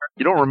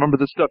You don't remember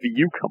the stuff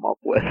you come up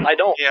with. I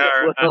don't.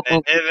 Yeah,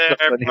 and then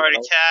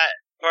party cat,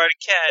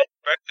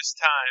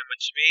 breakfast time,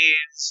 which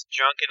means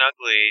Drunk and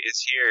Ugly is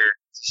here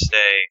to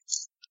stay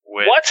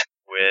with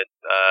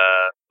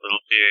Little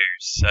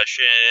Beers.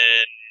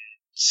 Session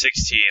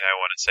 16, I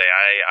want to say.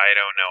 I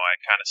don't know. I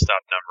kind of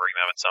stopped numbering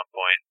them at some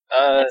point.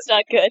 That's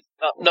not good.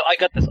 No, I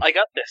got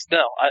this.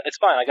 No,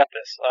 it's fine. I got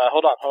this.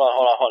 Hold on.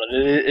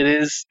 It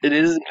is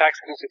in fact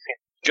 16.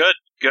 Good.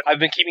 I've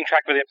been keeping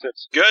track of the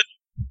episodes. Good.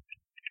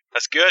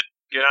 That's good.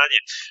 Good on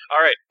you.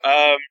 All right.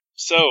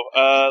 So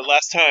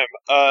last time,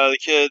 the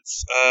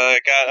kids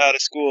got out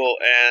of school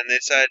and they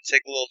decided to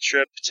take a little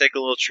trip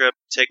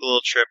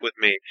with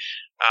me.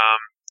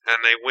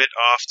 And they went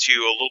off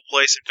to a little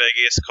place in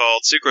Vegas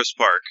called Sucrose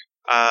Park.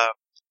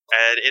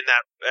 And in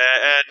that,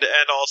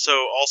 and also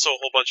a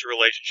whole bunch of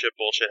relationship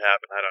bullshit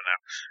happened. I don't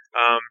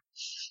know.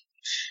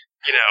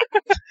 You know.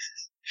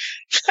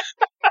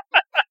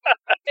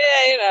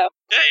 Yeah, you know.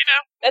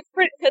 That's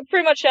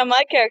pretty much how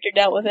my character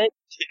dealt with it.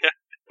 Yeah.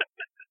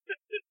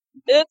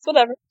 It's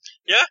whatever.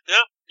 Yeah,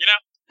 you know.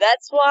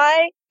 That's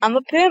why I'm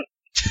a pimp.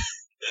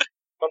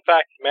 Fun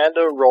fact,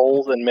 Manda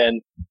rolls in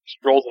men. She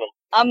rolls in them.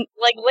 I'm,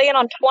 like, laying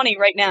on 20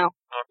 right now.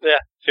 Yeah,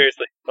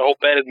 seriously. The whole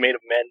bed is made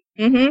of men.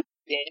 Mm-hmm.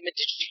 Damn it,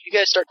 did you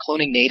guys start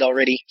cloning Nate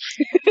already?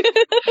 You've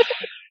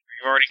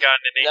already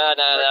gotten to Nate. No.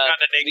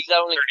 Gotten to Nate These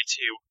only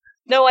 32.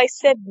 No, I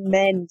said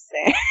men,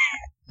 Sam.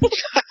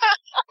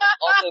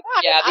 Also,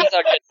 yeah, these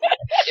are just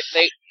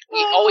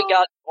all we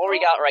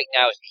got right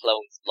now is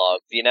clone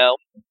slugs, you know?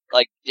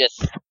 Like just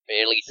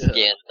barely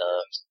skin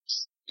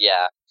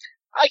yeah.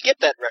 I get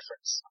that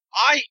reference.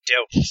 I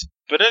don't.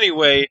 But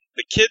anyway,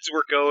 the kids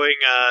were going,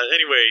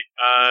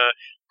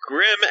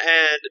 Grim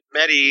and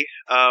Medi,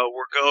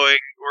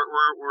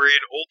 we're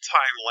in old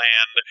time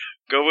land,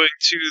 going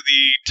to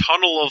the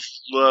Tunnel of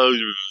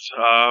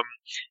Love,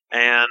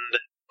 and...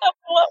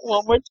 What?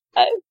 One more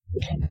time.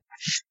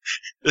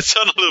 The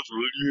Tunnel of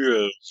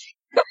Love.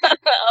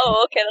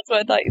 Oh, okay, that's what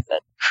I thought you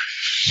said.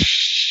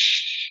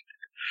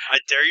 I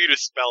dare you to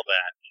spell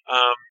that.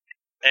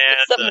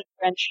 It's something in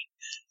French.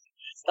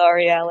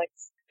 Sorry, Alex.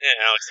 Yeah,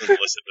 Alex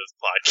doesn't listen to this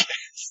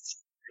podcast.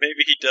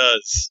 Maybe he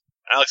does.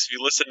 Alex, if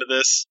you listen to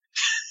this,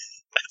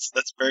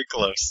 that's very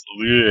close.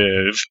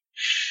 Live.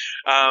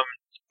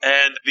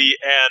 And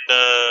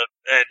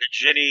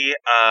Jenny,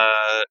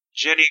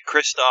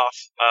 Kristoff,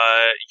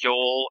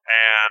 Yoel,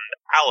 and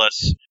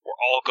Alice were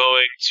all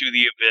going to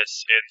the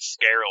Abyss in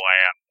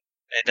Scareland.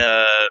 And,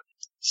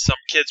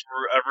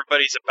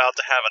 everybody's about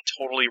to have a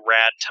totally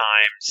rad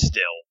time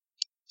still.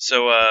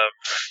 So,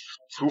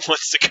 who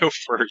wants to go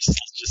first?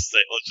 Let's just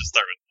start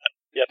with that.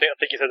 Yeah, I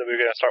think you said that we were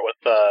going to start with,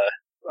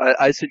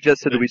 I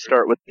suggested we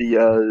start with the,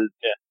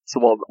 so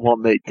while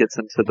Nate gets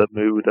into the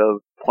mood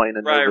of playing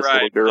a nervous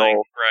little girl.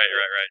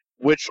 Right.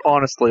 Which,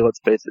 honestly, let's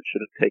face it,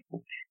 shouldn't take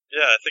long.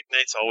 Yeah, I think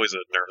Nate's always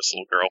a nervous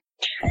little girl.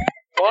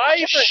 Why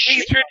is there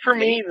hatred for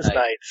me this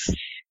night?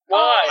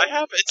 Why?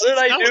 What did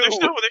I do? There's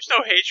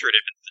no hatred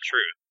if it's the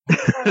truth.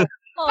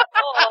 Oh,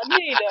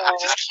 Nato.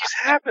 It just keeps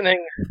happening.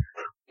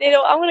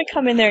 Nato, I want to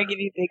come in there and give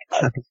you a big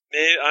hug.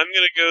 Nate, I'm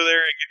going to go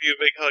there and give you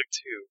a big hug,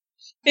 too.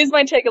 This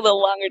might take a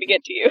little longer to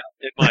get to you.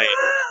 It might.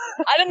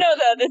 I don't know,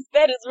 though. This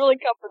bed is really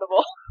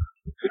comfortable.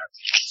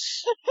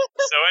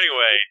 So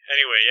anyway,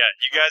 yeah,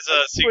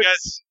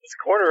 This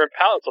corner and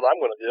pallet's what I'm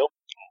going to do.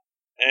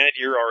 And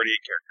you're already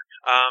a character.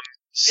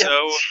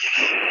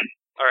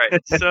 All right.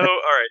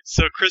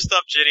 So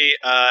Kristoff, Jenny,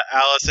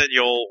 Alice, and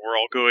Yoel, we're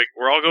all going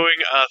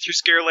through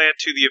Scareland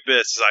to the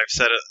Abyss. As I've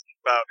said it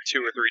about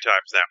 2 or 3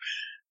 times now.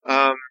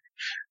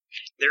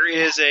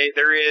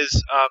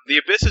 The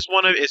Abyss is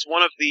one of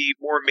the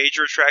more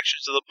major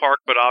attractions of the park,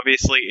 but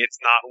obviously it's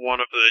not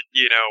one of the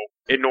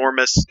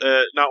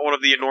not one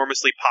of the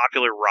enormously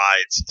popular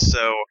rides.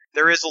 So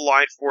there is a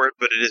line for it,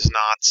 but it is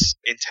not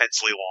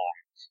intensely long.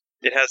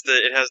 It has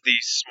the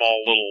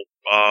small little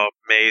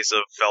maze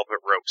of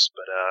velvet ropes,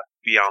 but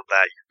beyond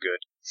that, you're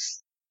good.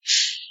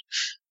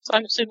 So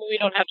I'm assuming we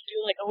don't have to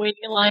do like a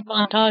waiting in line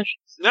montage.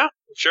 No,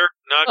 sure.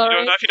 Not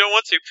if you don't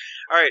want to.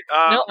 All right.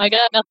 No, I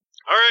got nothing.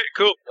 All right,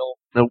 cool.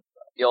 Nope.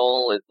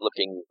 Yoel is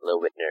looking a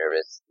little bit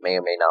nervous. May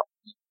or may not.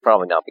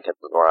 Probably not because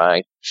of the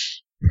ride.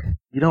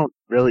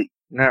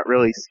 Not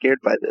really scared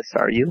by this,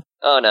 are you?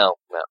 Oh, no.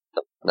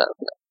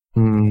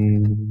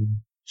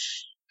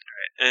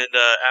 And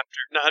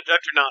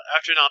after not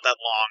that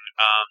long,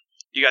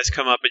 you guys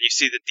come up and you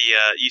see that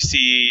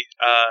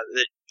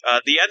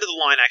the end of the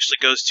line actually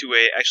goes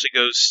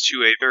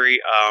to a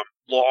very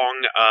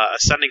long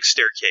ascending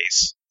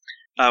staircase,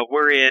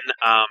 wherein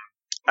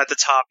at the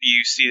top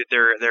you see that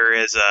there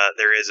is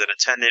an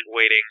attendant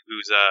waiting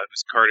who's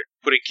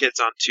putting kids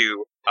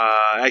onto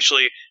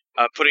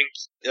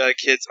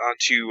kids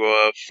onto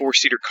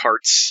 4-seater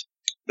carts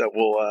that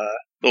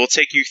will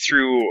take you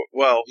through.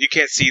 Well, you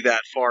can't see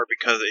that far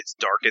because it's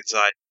dark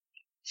inside.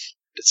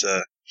 It's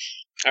all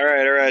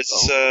right.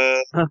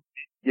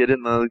 Get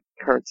in the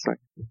carts.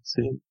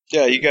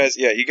 Yeah, you guys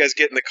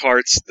get in the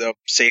carts. The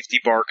safety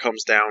bar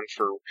comes down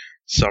for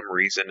some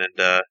reason,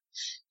 and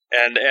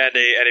and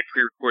a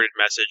pre-recorded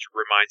message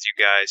reminds you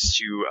guys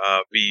to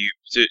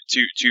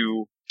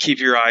keep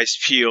your eyes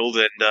peeled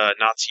and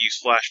not to use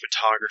flash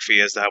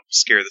photography, as that will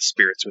scare the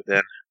spirits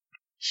within.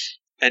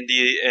 And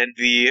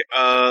the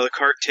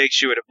cart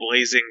takes you at a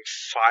blazing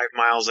 5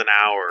 miles an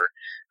hour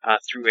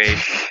through a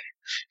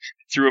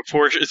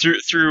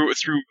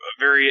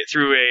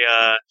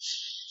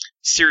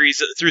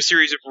series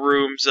of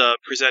rooms,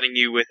 presenting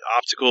you with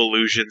optical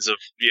illusions of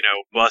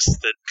busts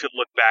that could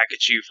look back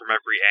at you from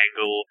every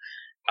angle.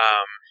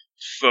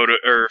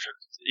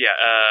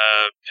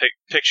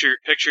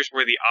 Pictures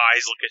where the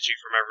eyes look at you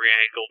from every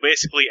angle.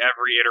 Basically,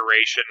 every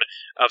iteration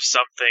of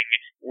something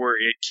where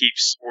it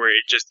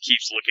just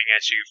keeps looking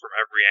at you from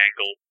every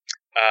angle.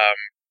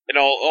 And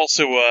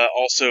also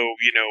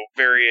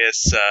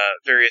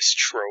various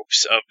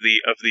tropes of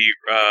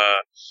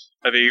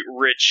a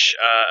rich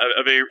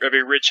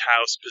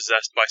house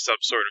possessed by some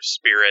sort of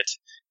spirit.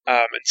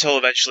 Until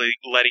eventually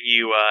letting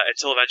you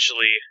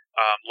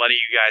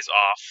guys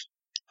off,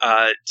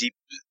 deep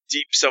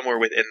somewhere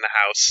within the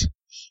house,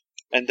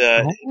 and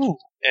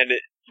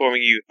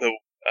informing you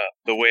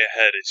the way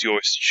ahead is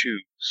yours to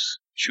choose.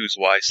 Choose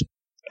wisely.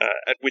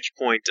 At which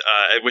point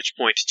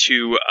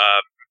two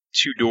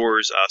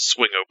doors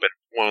swing open,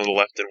 one on the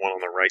left and one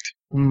on the right.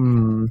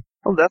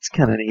 Oh, that's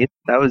kind of neat.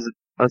 I was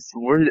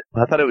worried.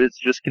 I thought it was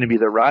just going to be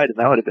the ride, and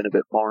that would have been a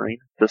bit boring.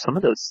 So some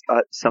of those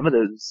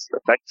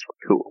effects were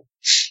cool.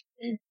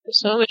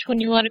 So which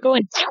one you want to go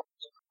in?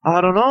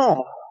 I don't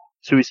know.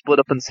 Should we split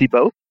up and see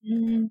both?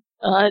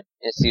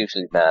 It's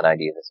usually a bad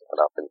idea to split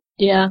up.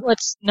 Yeah,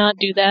 let's not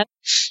do that.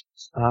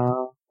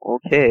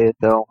 Okay,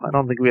 though. I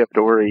don't think we have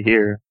to worry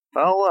here.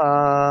 Well,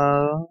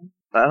 I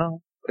don't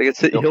know. I guess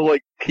he'll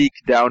peek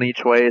down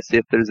each way, see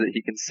if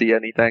he can see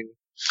anything.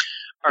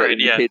 All right,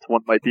 indicates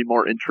one might be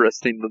more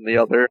interesting than the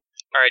other.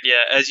 All right,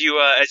 yeah. As you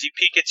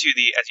peek into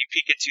the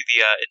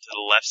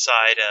left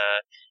side,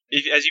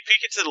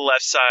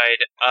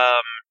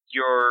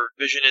 your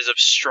vision is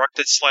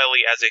obstructed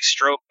slightly as a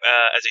strobe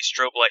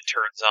light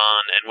turns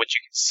on, and what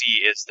you can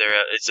see is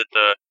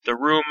that the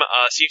room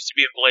seems to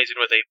be emblazoned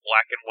with a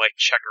black and white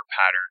checker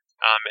pattern.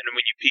 And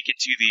when you peek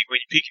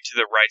into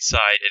the right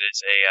side, it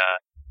is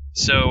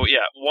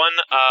one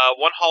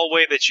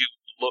hallway that you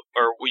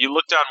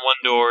look down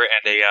one door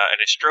and a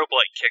strobe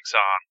light kicks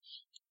on.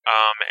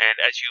 And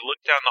as you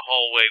look down the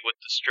hallway with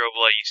the strobe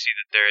light, you see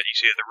that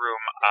the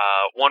room.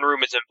 One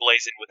room is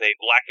emblazoned with a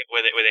black and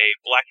white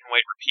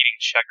repeating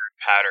checkered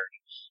pattern.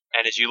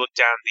 And as you look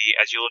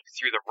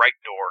through the right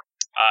door,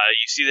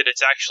 you see that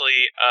it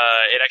actually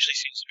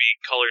seems to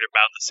be colored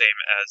about the same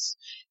as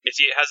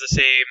it has the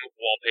same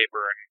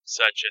wallpaper and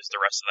such as the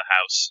rest of the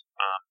house.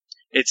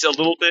 It's a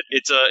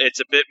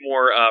bit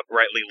more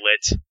brightly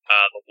lit.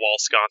 The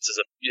wall sconces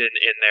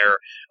in there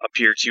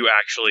appear to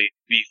actually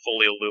be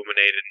fully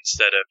illuminated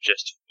instead of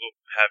just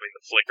having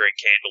the flickering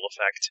candle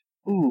effect.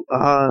 Ooh,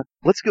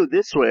 let's go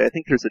this way. I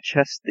think there's a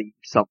chest theme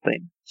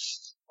something.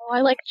 Oh,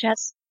 I like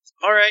chess.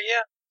 All right,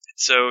 yeah.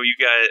 So you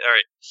guys,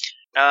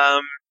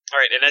 all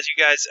right, and as you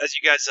guys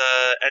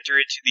enter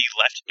into the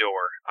left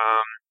door,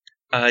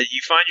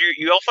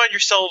 you all find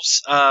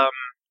yourselves.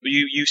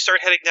 You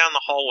start heading down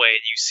the hallway,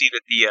 and you see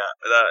that the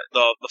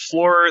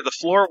floor,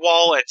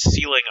 wall, and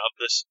ceiling of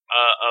this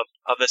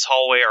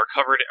hallway are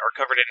covered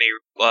in a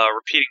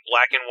repeating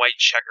black and white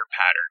checker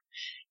pattern.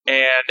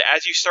 And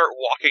as you start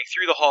walking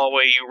through the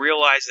hallway, you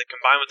realize that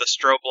combined with the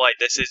strobe light,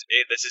 this is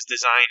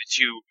designed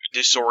to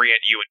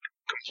disorient you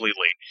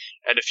completely.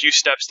 And a few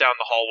steps down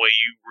the hallway,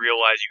 you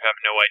realize you have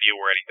no idea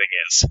where anything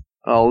is.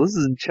 Oh, this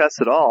isn't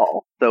chess at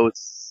all. Though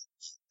it's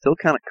still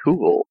kind of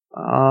cool.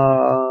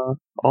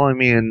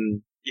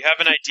 You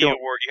have an idea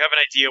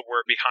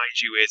where behind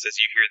you is as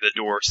you hear the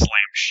door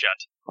slam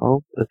shut.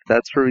 Oh, if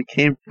that's where we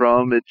came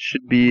from, it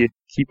should be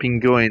keeping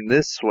going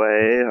this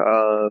way.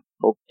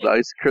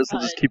 Chris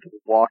will just keep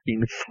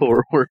walking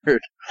forward. I'll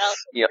put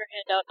your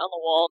hand out on the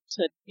wall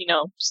to,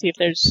 see if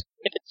it's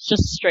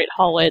just a straight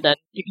hallway, then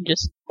you can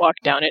just walk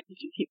down it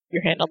if you keep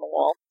your hand on the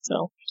wall. So,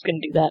 I'm just gonna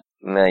do that.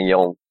 And then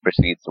you'll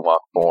proceed to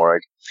walk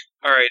forward.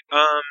 Alright,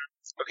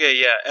 okay,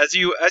 yeah. As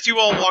you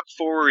all walk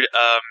forward,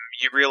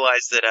 you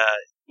realize that,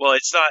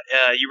 it's not.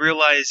 You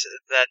realize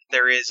that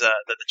there is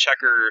that the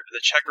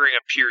checkering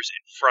appears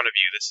in front of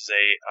you.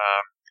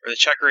 The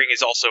checkering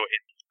is also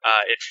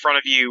in front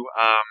of you.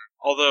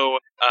 Although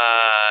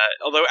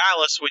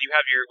Alice, when you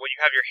have your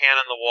hand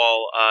on the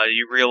wall,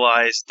 you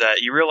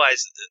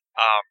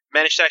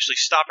manage to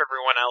actually stop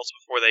everyone else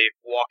before they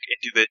walk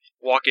into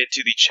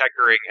the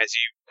checkering as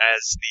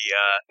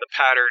the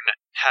pattern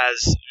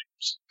has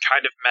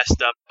kind of messed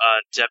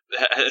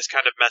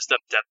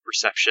up depth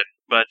perception,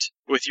 but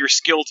with your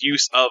skilled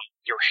use of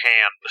your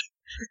hand,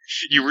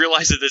 you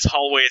realize that this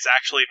hallway is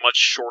actually much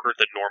shorter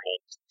than normal.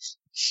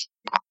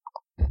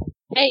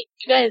 Hey,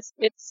 you guys,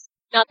 it's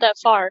not that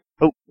far.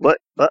 Oh,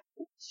 what?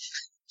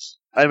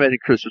 I imagine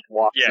Chris just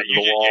walks into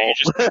the wall. You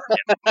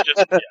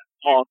just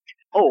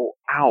Oh, ow.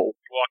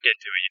 You walk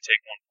into it, you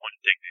take 1 point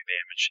of dignity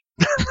damage.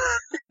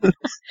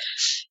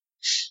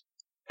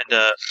 And,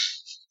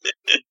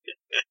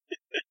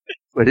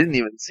 I didn't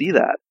even see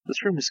that.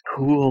 This room is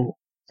cool.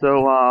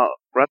 So,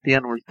 we're at the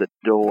end. Where's the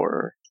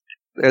door?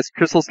 As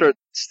Crystal starts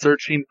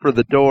searching for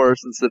the door,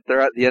 since if they're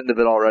at the end of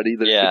it already,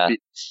 there Yeah. should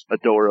be a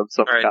door of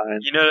some All right.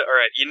 kind. You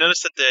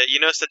notice that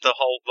the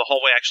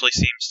hallway actually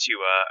seems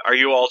to. Are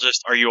you all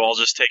just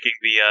taking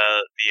the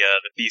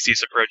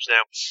Theseus approach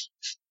now?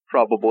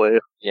 Probably.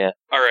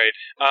 All right.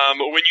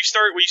 When you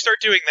start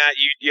doing that,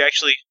 you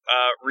actually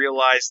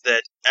realize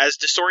that as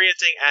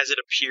disorienting as it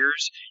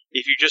appears,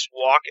 if you just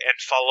walk and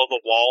follow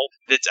the wall,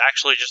 it's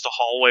actually just a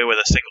hallway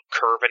with a single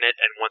curve in it.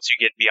 And once you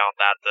get beyond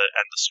that, the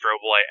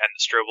strobe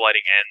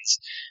lighting ends,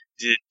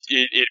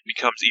 it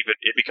becomes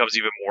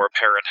even more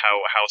apparent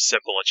how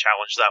simple a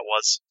challenge that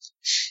was.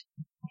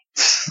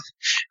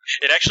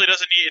 It actually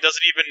doesn't. It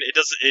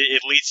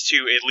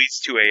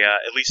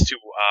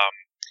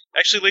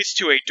leads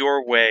to a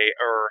doorway,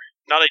 or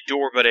not a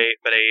door, but a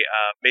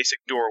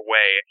basic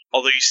doorway.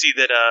 Although you see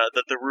that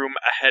the room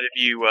ahead of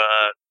you,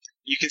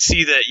 you can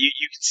see that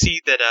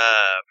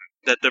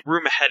the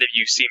room ahead of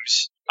you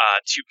seems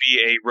to be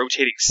a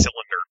rotating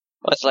cylinder.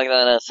 Well, it's like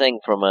that thing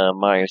from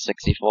Mario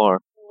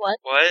 64. What?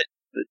 What?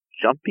 The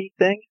jumpy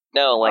thing?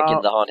 No, like Oh.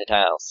 in the haunted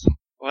house.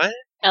 What?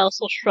 Alice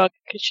will shrug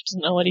because she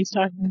doesn't know what he's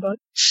talking about.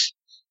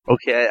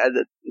 Okay,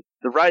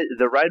 the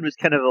ride was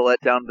kind of a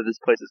letdown, but this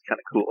place is kind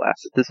of cool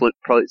after. This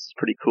is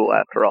pretty cool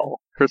after all.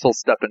 Chris will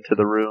step into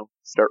the room,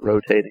 start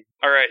rotating.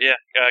 All right, yeah.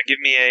 Give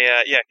me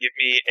a.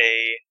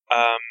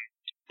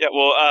 Yeah,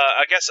 well,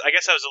 I guess I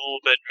was a little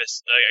bit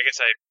I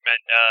guess I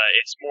meant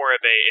it's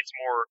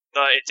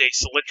a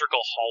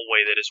cylindrical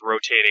hallway that is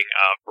rotating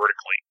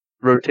vertically.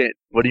 Rotate.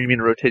 What do you mean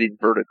rotating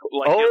vertical?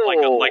 Like a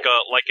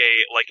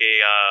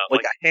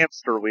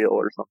hamster wheel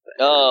or something.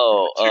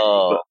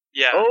 Oh.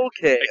 Yeah.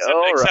 Okay.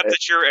 Except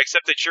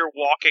that you're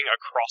walking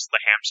across the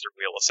hamster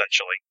wheel,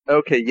 essentially.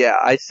 Okay. Yeah,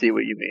 I see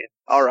what you mean.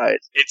 All right.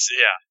 It's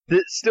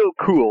It's still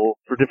cool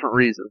for different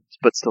reasons,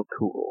 but still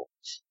cool.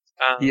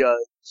 Yeah.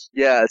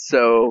 So.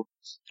 All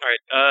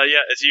right.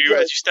 As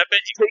you step in,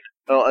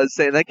 Well, I was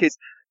saying in that case,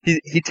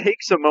 he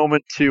takes a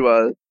moment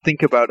to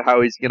think about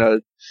how he's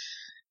gonna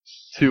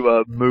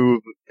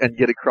move and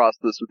get across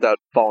this without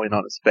falling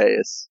on his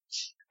face.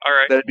 all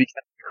right. That'd be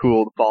kind of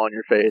cool to fall on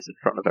your face in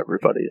front of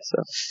everybody.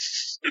 So.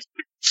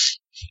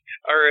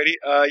 Alrighty.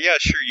 Yeah,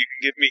 sure. You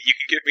can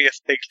give me a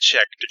think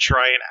check to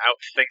try and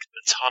outthink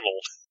the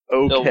tunnel.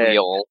 So Okay.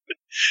 real.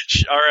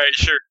 All right,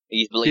 sure.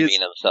 He's believing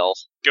in himself.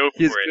 Go for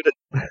He's it. good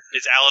at.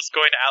 Is Alice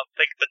going to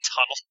outthink the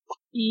tunnel?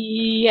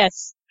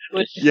 Yes.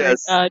 Would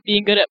Yes.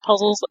 being good at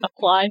puzzles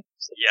apply?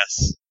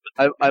 Yes.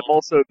 I'm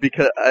also,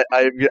 because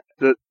I'm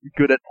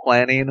good at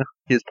planning.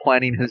 He's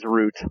planning his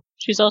route.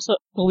 She's also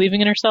believing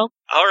in herself.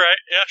 All right.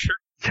 Yeah, sure.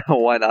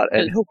 Why not?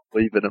 And he'll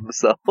believe in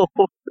himself.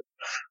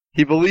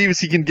 He believes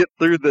he can get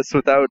through this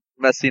without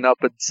messing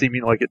up and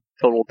seeming like a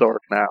total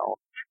dork now.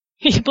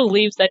 He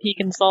believes that he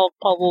can solve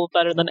puzzles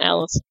better than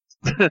Alice.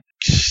 I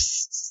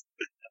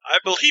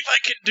believe I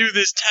can do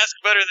this task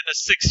better than a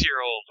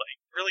 6-year-old. I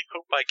really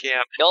hope I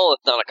can. No,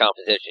 it's not a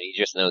competition. He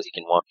just knows he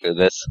can walk through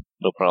this.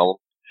 No problem.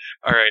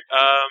 All right.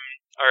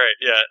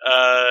 Yeah.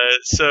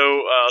 So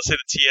I'll say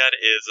the TN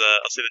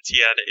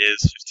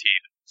is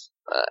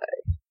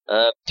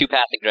 15. 2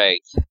 passing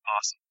grades.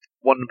 Awesome.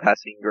 1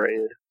 passing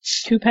grade.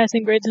 2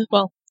 passing grades as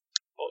well.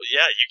 Well,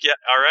 yeah, you get.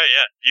 All right,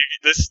 yeah.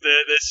 This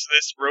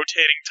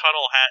rotating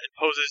tunnel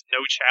poses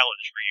no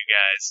challenge for you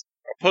guys.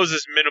 It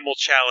poses minimal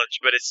challenge,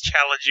 but it's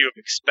challenge you have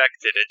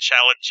expected, and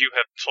challenge you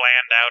have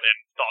planned out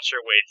and thought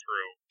your way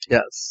through.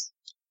 Yes.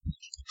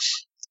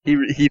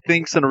 He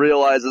thinks and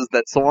realizes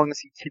that so long as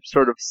he keeps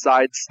sort of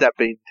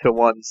sidestepping to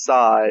one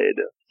side,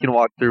 he can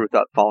walk through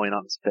without falling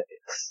on his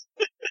face.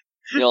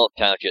 You'll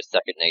kind of just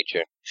second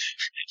nature.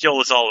 Yol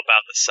is all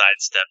about the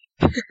sidestep.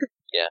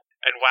 Yeah.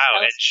 And wow,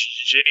 and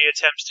Ginny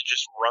attempts to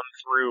just run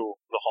through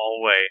the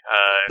hallway,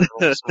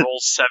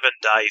 rolls 7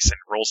 dice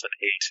and rolls an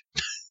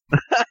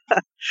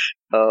 8.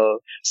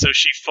 So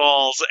she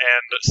falls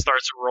and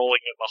starts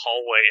rolling in the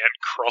hallway and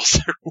crawls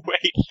her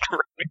way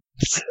through it.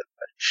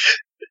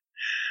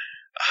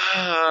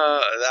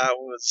 That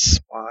was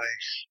why.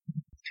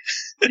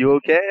 You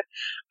okay?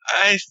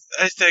 I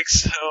think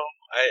so.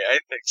 I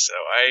think so.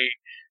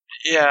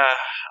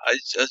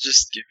 I'll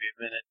just give you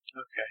a minute.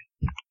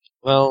 Okay.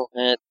 Well,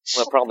 we're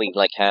probably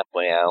like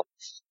halfway out.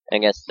 I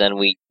guess then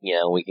we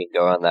can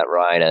go on that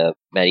ride.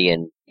 Betty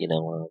and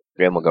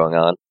Grim were going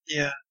on.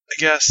 Yeah, I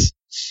guess.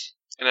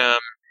 And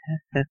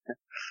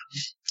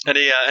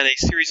a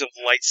series of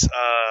lights,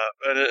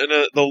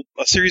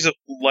 a series of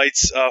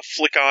lights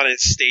flick on in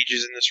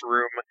stages in this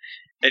room,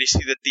 and you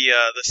see that the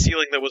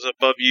ceiling that was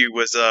above you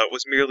was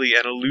merely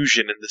an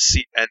illusion,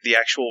 and the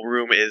actual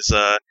room is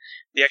the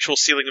actual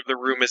ceiling of the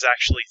room is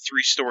actually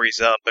 3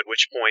 stories up. At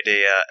which point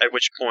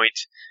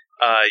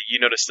you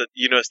notice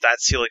that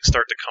ceiling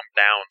start to come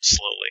down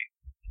slowly.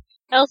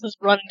 Alice is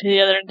running to the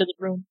other end of the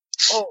room.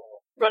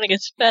 Running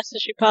as fast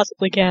as she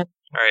possibly can.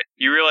 All right,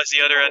 you realize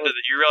the other end of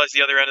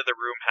the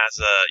room has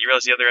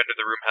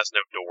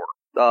no door.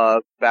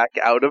 Back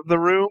out of the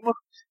room?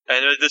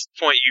 And at this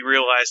point, you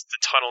realize the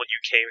tunnel you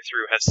came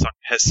through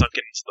has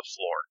sunken into the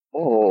floor.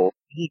 Oh,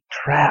 Neat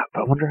trap.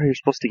 I wonder how you're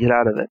supposed to get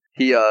out of it.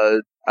 He, I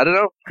don't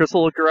know. Chris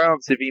will look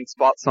around, see if he can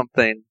spot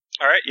something.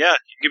 All right, yeah,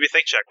 you can give me a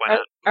think check. Why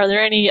not? Are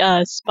there any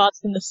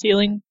spots in the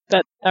ceiling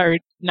that are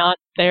not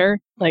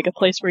there, like a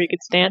place where you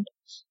could stand?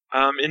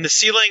 In the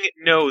ceiling,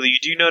 no. You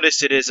do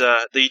notice it is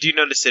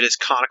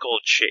conical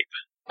in shape.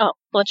 Oh,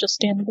 let's just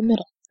stand in the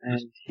middle.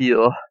 And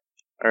he'll,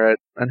 alright,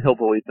 and he'll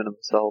believe in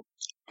himself.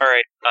 All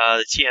right,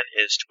 the TN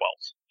is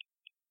 12.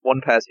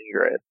 One passing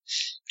grade.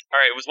 All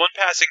right, with one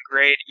passing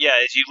grade,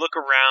 yeah. As you look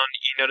around,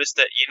 you notice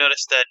that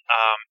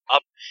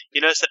up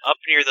near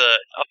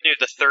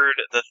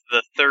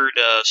the third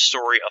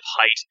story of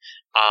height,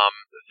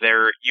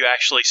 there you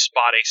actually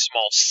spot a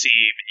small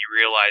seam, and you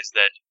realize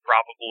that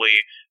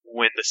probably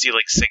when the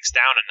ceiling sinks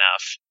down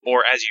enough,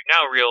 or as you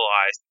now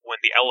realize, when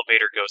the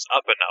elevator goes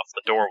up enough,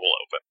 the door will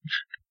open.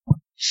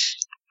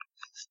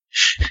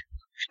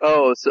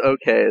 Oh, so,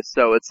 okay,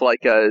 so it's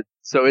like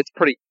so it's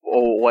pretty,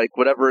 like,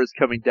 whatever is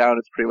coming down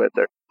is pretty right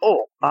there.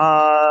 Oh,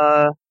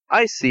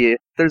 I see.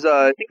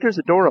 I think there's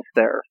a door up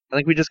there. I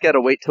think we just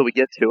gotta wait till we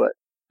get to it.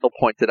 He'll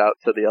point it out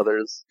to the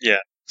others. Yeah.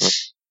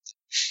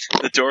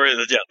 The door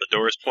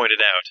is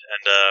pointed out,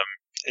 and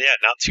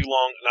not too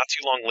long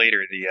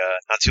later,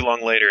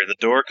 the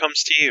door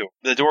comes to you.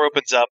 The door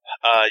opens up.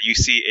 You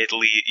see it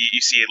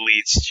leads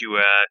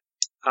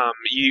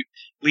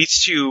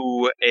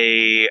to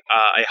a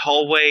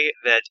hallway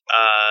that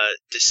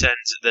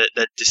descends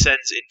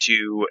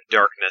into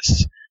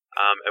darkness.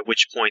 At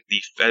which point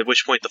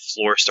the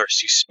floor starts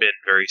to spin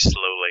very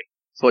slowly.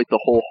 So, like, the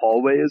whole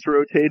hallway is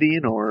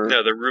rotating, or?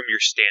 No, the room you're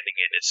standing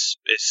in is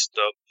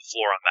the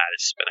floor on that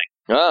is spinning.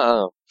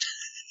 Oh.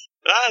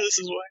 This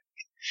is why.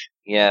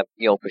 Yeah,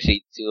 you'll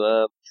proceed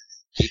to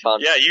keep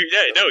on.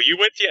 You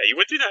went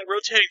through that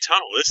rotating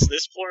tunnel.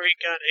 This floor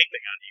ain't got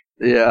anything on you.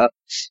 Yeah.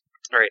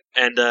 All right,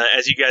 and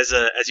as you guys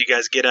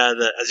get out of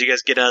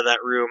that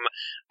room,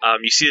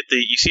 you see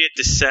it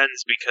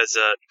descends because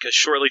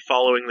shortly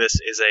following this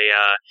is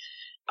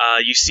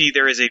you see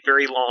there is a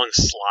very long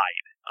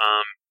slide,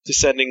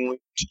 descending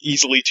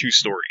easily 2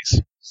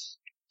 stories.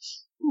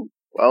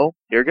 Well,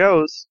 here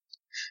goes.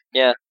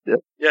 Yeah. Yep.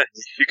 Yeah,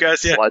 you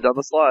guys. Yeah, slide down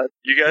the slide.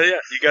 You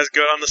guys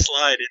go down the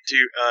slide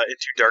into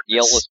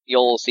darkness.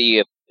 You'll see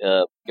if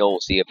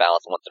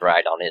Alice wants to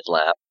ride on his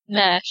lap.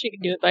 Nah, she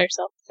can do it by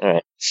herself.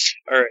 All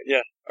right,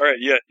 yeah.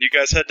 You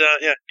guys head down.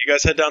 Yeah, you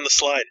guys head down the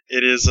slide.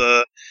 It is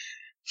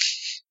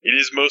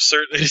most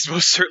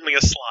certainly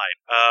a slide.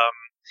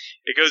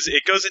 It goes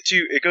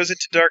into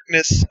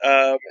darkness,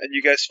 and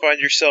you guys find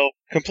yourself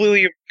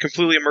completely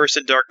immersed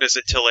in darkness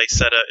until a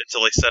set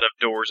of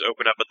doors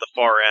open up at the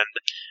far end,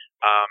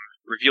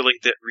 revealing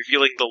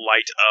the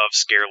light of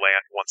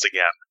Scareland once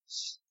again.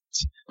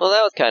 Well,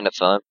 that was kind of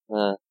fun.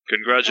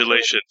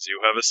 Congratulations, you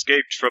have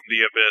escaped from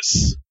the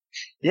abyss.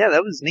 Yeah,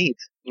 that was neat.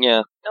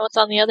 Yeah. Now what's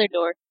on the other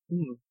door?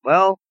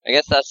 Well, I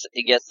guess that's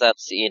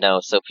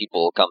so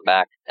people will come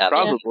back.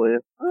 Probably.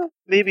 Well,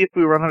 maybe if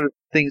we run out of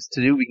things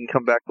to do, we can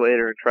come back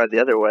later and try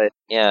the other way.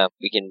 Yeah,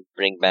 we can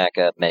bring back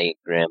Betty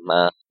Grimm.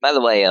 By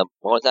the way,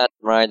 what was that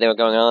ride they were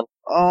going on?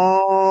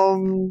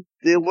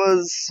 It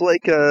was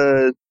like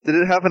did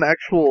it have an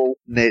actual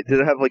name? Did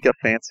it have like a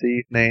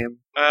fancy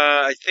name?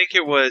 I think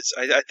it was.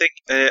 I think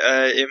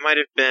it might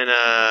have been.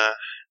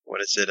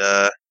 What is it?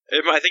 I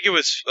think it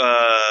was.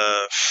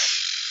 I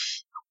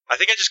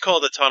think I just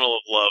called it the Tunnel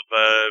of Love,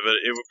 but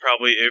it would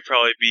probably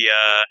be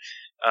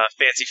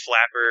Fancy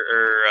Flapper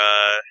or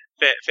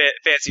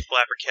Fancy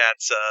Flapper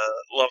Cat's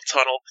Love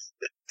Tunnel.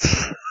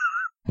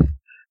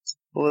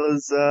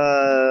 Was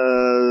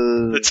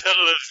the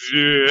Tunnel of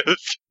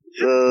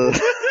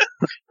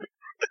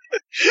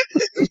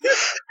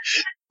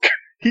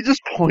He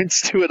just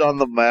points to it on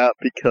the map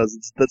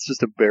because that's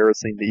just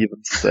embarrassing to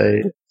even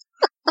say.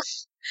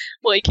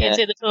 Well, you can't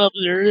say the 12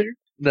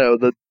 No,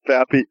 the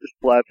flappy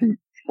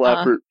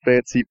flapper,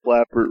 fancy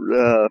flapper.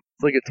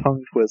 It's like a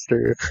tongue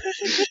twister.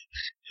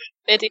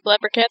 Fancy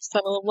Flapper Cat's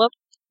Tunnel of Love?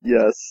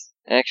 Yes.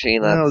 Actually,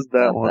 that was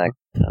that one.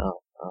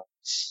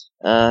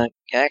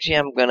 Actually,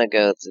 I'm gonna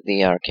go to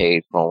the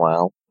arcade for a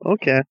while.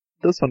 Okay,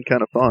 this one's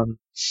kind of fun.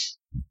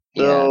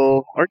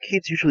 So,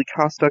 arcades usually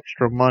cost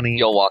extra money.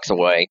 Joel walks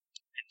away. And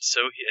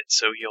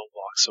so Joel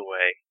walks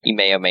away. He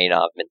may or may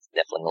not have been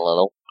sniffling a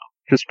little.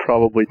 Just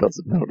probably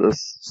doesn't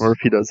notice. Or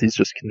if he does, he's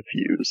just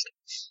confused.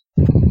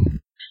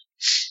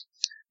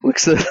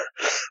 Looks at...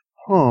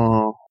 I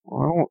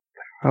don't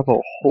have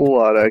a whole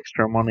lot of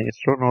extra money, so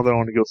I don't know that I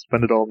want to go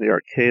spend it all in the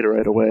arcade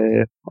right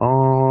away.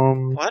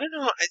 Well, I don't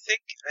know. I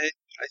think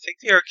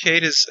the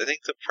arcade is... I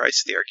think the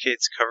price of the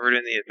arcade's covered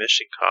in the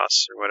admission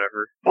costs or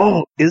whatever.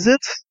 Oh, is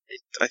it?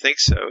 I think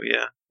so,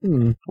 yeah.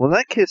 Well, in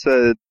that case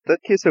I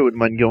wouldn't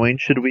mind going.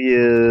 Should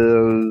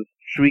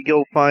we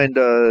go find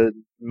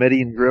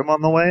Meddy and Grimm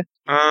on the way?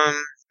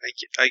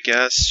 I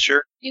guess,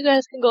 sure. You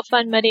guys can go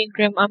find Meddy and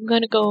Grimm. I'm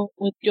gonna go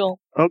with Joel.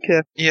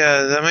 Okay.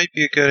 Yeah, that might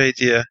be a good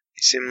idea.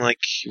 He seemed like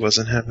he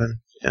wasn't having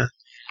a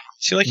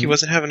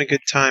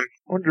good time.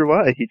 Wonder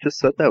why. He just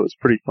said that was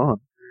pretty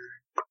fun.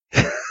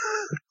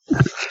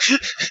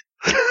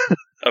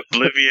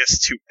 Oblivious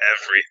to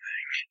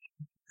everything.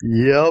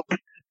 Yep.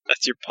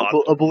 That's your pot.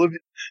 +1,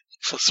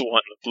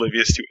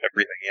 oblivious to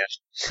everything, yeah.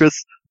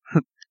 Chris,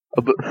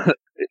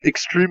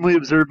 extremely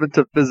observant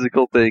of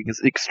physical things,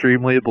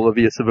 extremely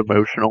oblivious of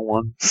emotional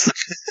ones.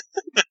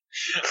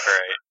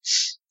 Alright.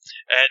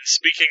 And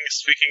speaking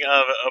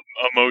of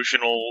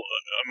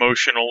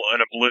emotional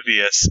and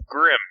oblivious,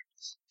 Grim.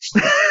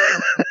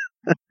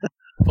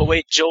 Oh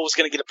wait, Joel was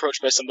gonna get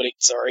approached by somebody.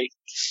 Sorry.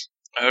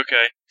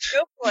 Okay.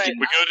 Go for it.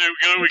 We go to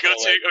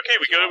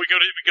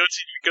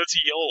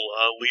Yol,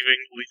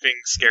 leaving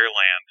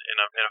Scareland in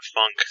a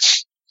funk.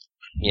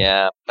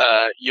 Yeah.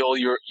 Joel,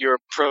 you're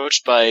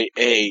approached by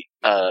a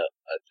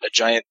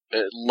giant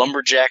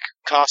lumberjack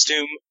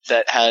costume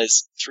that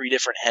has 3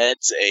 different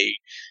heads: a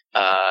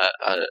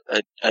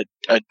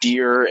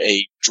deer,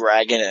 a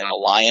dragon, and a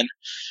lion.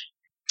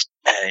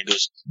 And he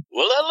goes,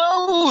 "Well,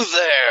 hello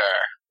there.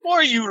 What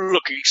are you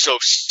looking so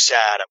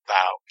sad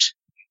about?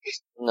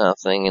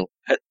 Nothing. And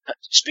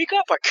Speak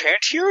up, I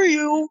can't hear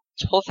you.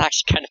 Joel's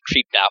actually kind of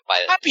creeped out by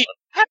this.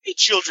 Happy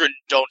children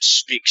don't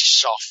speak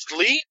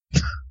softly.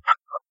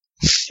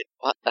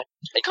 What?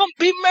 Come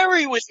be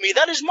merry with me.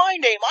 That is my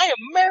name. I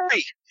am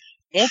Merry.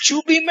 Won't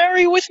you be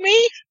merry with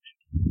me?"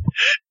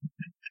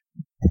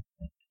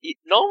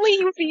 Normally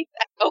you'd be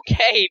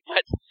okay,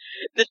 but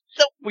this is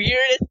the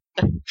weirdest.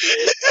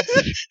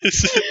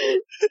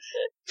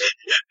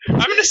 I'm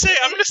gonna say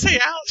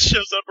Alice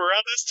shows up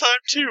around this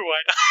time too.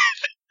 Why not?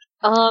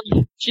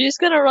 She's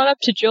gonna run up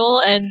to Joel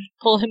and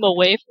pull him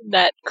away from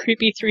that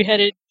creepy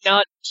 3-headed,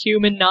 not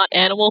human, not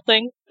animal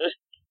thing.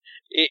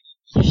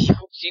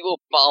 She will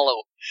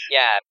follow.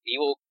 Yeah, he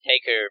will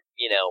take her,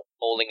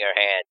 holding her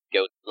hand,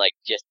 go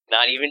just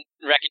not even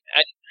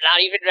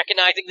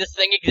recognizing this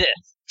thing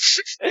exists.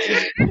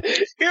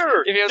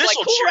 Here, If it was this like,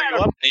 will cool, cheer you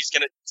right. up. And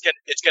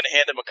it's gonna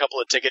hand him a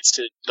couple of tickets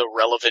to the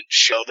relevant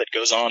show that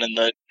goes on in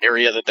the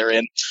area that they're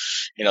in.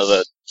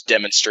 The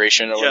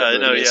demonstration or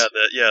whatever. It is.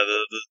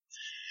 The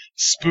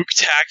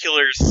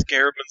spooktacular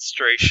scare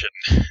demonstration.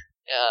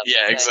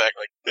 Yeah,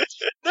 exactly.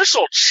 This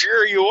will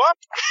cheer you up.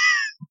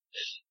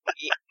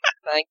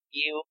 Thank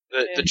you.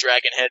 The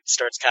dragon head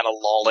starts kind of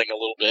lolling a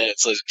little bit.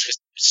 It's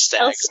just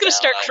stags. Elsa's gonna down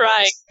start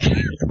eyelids.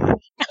 crying.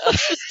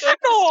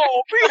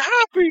 No, be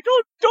happy.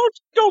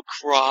 Don't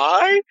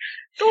cry.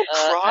 Don't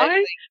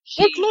cry.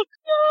 Look.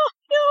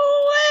 No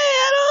way,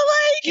 I don't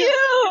like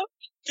you!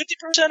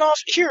 50% off.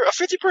 Here, a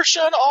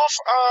 50% off.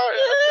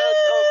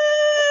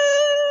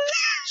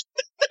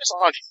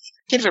 I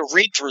can't even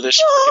read through this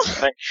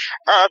thing.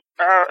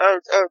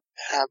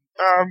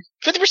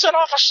 50%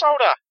 off a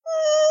soda.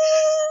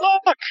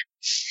 Look.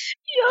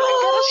 Yo!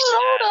 Got a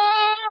soda.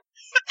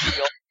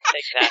 Joel,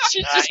 take that.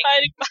 She's just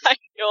hiding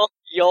behind Joel.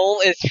 Joel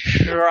is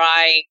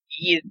crying.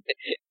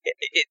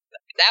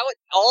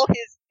 All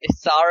his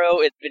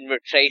sorrow has been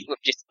replaced with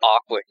just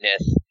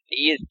awkwardness.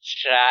 He is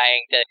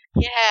trying to,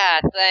 yeah,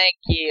 thank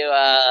you,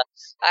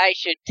 I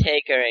should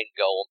take her and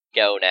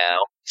go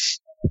now.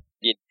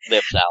 He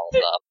lifts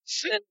Alice up.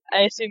 And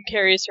I assume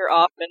carries her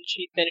off and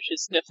she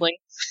finishes sniffling.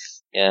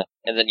 Yeah,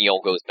 and then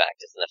Joel goes back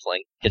to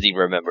sniffling, because he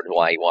remembered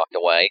why he walked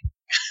away.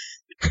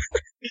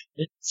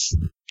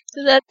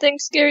 Does that thing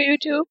scare you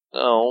too?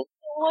 Oh,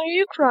 Why are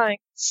you crying?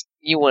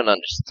 you wouldn't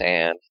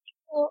understand.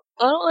 Well,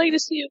 I don't like to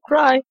see you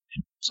cry.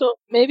 So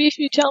maybe if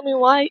you tell me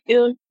why,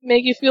 it'll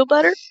make you feel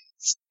better?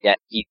 Yeah,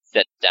 he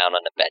sits down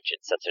on the bench and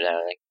sits her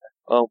down and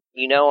oh,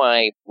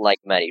 I like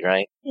Maddie,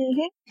 right?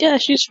 Mm-hmm. Yeah,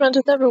 she's friends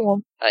with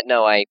everyone.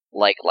 No, I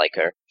like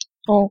her.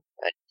 Oh.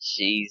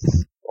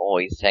 She's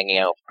always hanging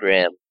out with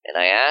Grim. And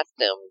I asked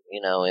him,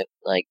 if,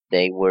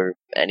 they were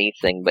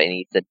anything, but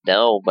he said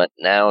no, but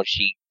now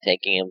she's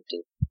taking him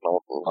to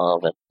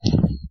love and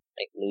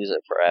lose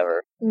it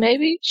forever.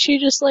 Maybe she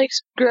just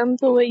likes Grim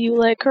the way you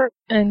like her,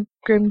 and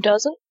Grim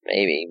doesn't?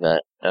 Maybe,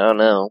 but I don't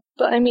know.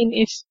 But I mean,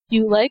 if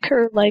you like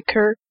her,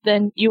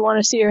 then you want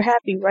to see her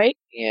happy, right?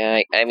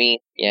 Yeah, I mean,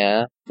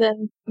 yeah.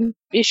 Then,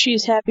 if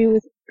she's happy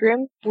with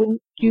Grim,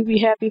 wouldn't you be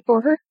happy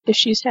for her if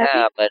she's happy?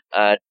 Yeah, but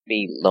I'd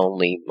be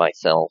lonely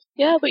myself.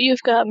 Yeah, but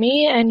you've got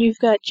me, and you've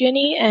got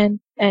Ginny, and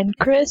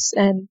Chris,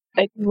 and,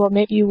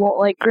 maybe you won't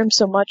like Grim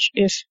so much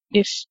if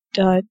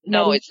No,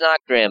 Nettie- it's not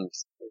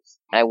Grim's.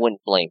 I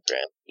wouldn't blame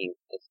Grim.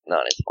 It's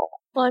not his fault.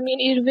 Well, I mean,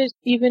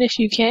 even if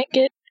you can't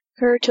get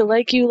her to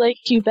like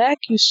you back,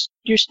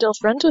 you're still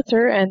friends with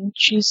her, and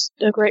she's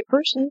a great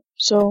person,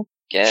 so...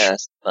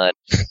 Guess, but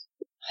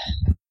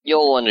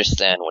you'll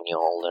understand when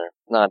you're older.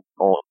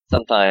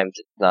 Sometimes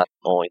it's not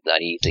always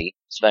that easy,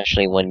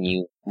 especially when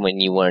you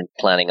weren't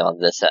planning on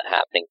this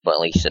happening for at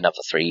least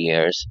another 3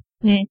 years.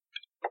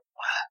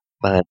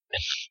 But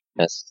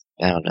I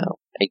don't know.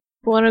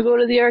 Want to go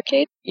to the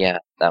arcade? Yeah,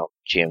 that'll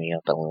cheer me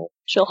up a little.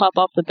 She'll hop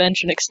off the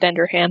bench and extend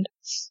her hand,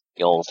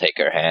 You'll take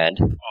her hand.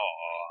 Aww.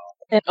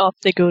 and off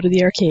they go to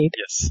the arcade.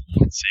 Yes.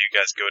 So you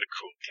guys go to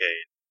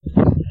Coolcade.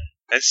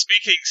 And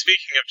speaking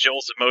of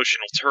Joel's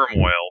emotional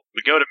turmoil,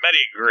 we go to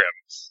Grim.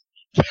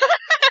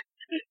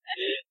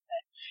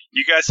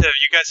 You guys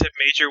have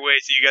made your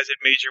way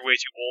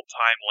to old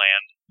time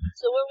land.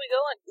 So where are we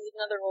going? Is it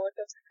another roller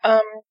coaster?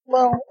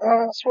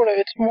 Sort of.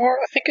 It's more.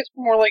 I think it's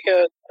more like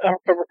a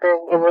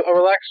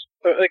relax,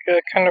 like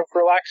a kind of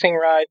relaxing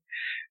ride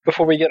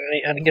before we get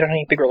on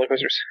any big roller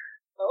coasters.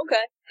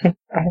 Okay.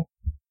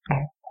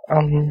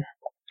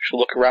 Should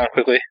look around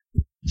quickly,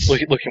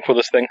 looking for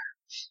this thing.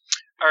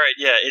 All right,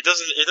 yeah. It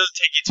doesn't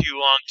take you too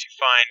long to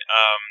find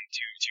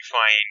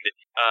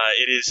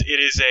it is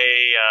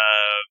a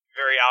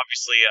very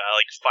obviously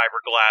like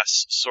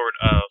fiberglass sort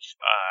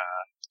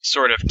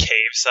of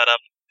cave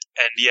setup,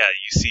 and you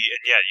see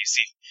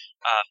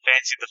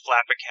Fancy the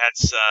Flapper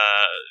Cat's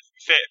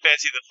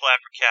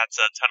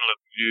tunnel of.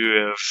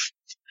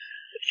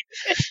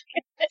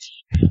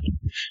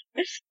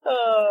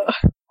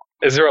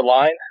 Is there a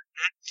line?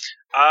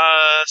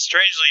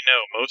 Strangely,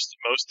 no. Most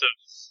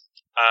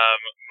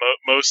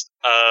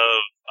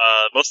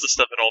of the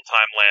stuff in Old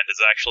Time Land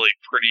is actually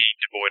pretty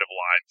devoid of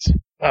lines.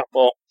 Oh,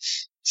 well.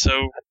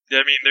 So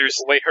I mean, there's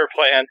the way her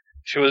plan.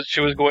 She was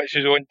going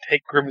to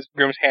take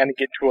Grimm's hand and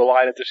get into a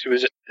line as if she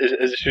was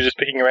just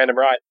picking a random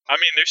ride. I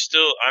mean, there's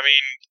still a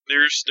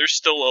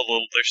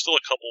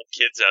couple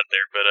kids out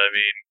there, but I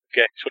mean,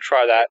 okay, she'll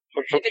try that.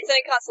 If it's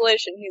any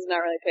consolation, he's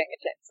not really paying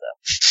attention.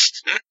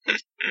 So.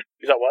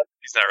 Is that what?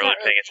 He's not really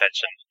paying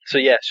attention. So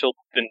yeah,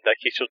 in that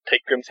case, she'll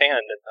take Grimm's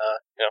hand and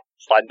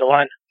slide in the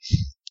line.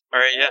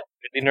 All right, yeah.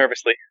 Really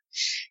nervously.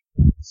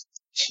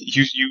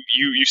 You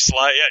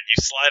slide on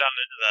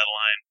into that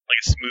line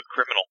like a smooth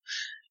criminal.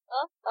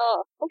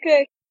 Oh,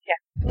 okay. Yeah.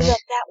 What about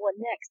that one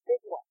next?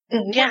 Big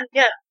one. Yeah.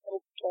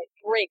 It'll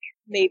break,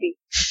 maybe.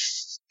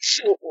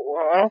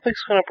 Well, I don't think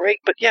it's gonna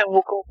break, but yeah,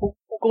 we'll go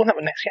on that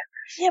one next. Yeah.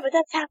 Yeah, but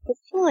that's half the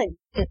fun.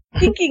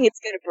 Thinking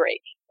it's gonna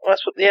break. Well,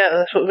 that's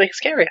what makes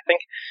it scary, I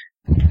think.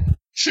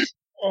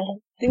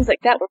 Things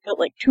like that were built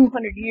like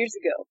 200 years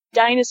ago.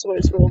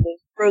 Dinosaurs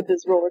rode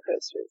those roller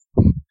coasters.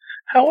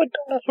 How would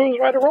dinosaurs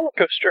ride a roller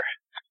coaster?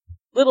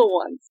 Little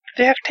ones.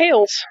 They have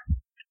tails.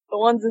 The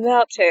ones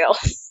without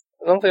tails.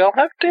 Don't they all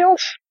have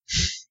tails?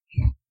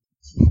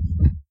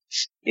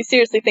 He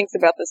seriously thinks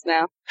about this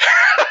now.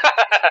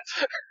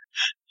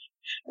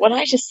 What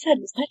I just said,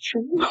 was that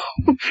true?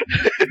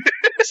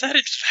 Is that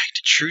in fact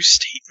a true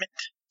statement?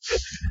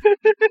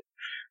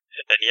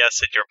 And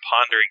yes, in your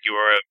pondering, you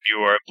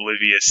are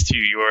oblivious to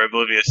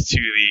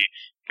the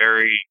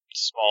very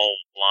small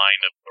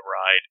line of the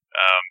ride,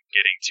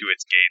 getting to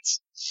its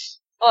gates.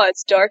 Oh,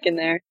 it's dark in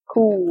there.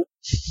 Cool.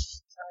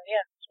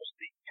 Yeah, it's supposed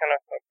to be kind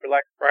of a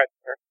relaxed ride.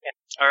 Yeah.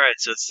 All right,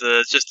 so it's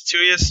just the two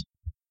of you.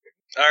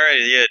 All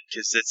right, yeah,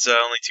 because it's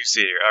only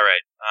two-seater. All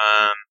right,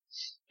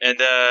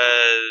 and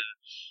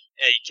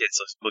you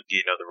kids, look,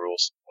 you know the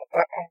rules.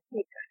 I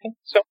think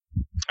so.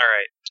 All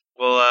right.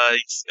 Well,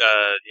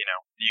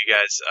 you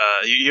guys,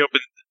 you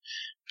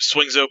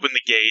swings open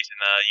the gate, and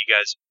you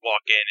guys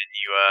walk in, and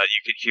you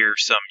can hear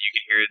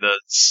the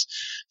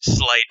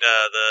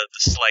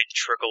slight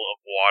trickle of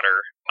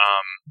water,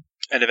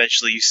 and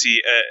eventually you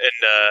see,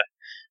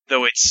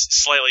 though it's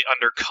slightly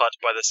undercut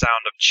by the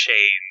sound of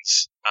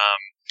chains,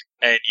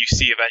 and you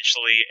see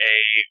eventually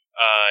a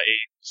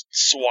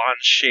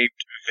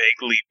swan-shaped,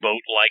 vaguely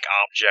boat-like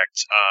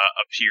object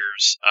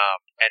appears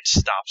and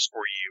stops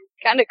for you.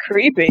 Kind of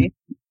creepy.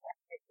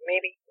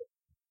 Maybe.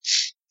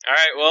 All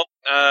right, well,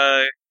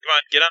 come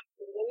on, get on.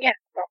 Yeah.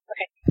 Oh,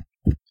 okay.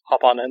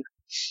 Hop on in.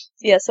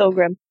 Yeah, so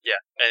grim. Yeah,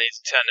 and the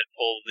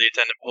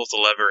attendant pulls the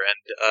lever,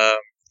 and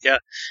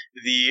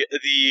the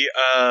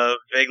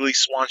vaguely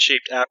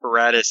swan-shaped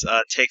apparatus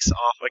takes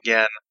off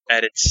again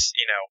at its,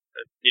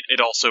 it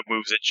also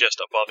moves at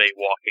just above a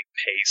walking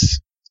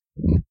pace.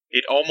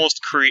 It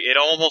almost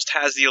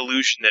has the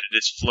illusion that it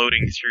is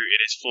floating through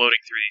these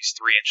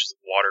 3 inches of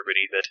water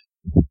beneath it.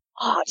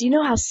 Oh, do you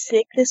know how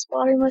sick this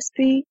water must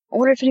be? I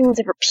wonder if anyone's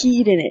ever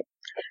peed in it.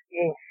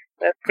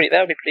 That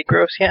would be pretty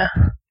gross, yeah.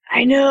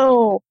 I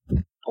know.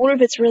 I wonder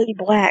if it's really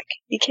black.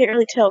 You can't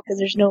really tell because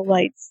there's no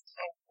lights.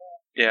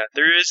 Yeah,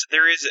 there is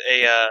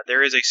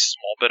a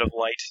small bit of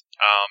light.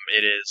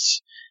 It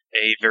is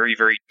a very,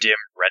 very dim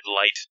red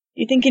light.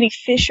 You think any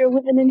fish are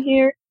living in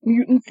here?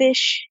 Mutant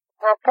fish?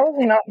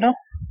 Probably not, no.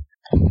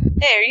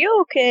 Hey, are you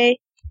okay?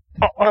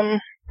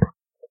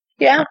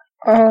 Yeah,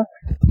 I'm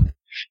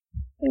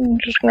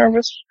just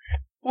nervous.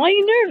 Why are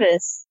you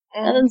nervous?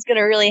 Nothing's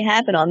gonna really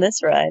happen on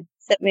this ride,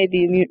 except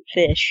maybe a mutant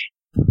fish.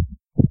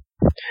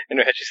 In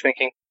her head she's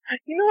thinking, I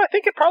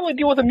think I'd probably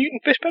deal with a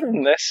mutant fish better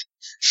than this.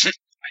 You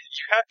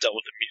have dealt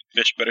with a mutant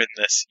fish better than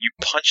this. You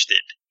punched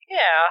it.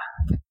 Yeah,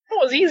 it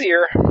was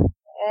easier.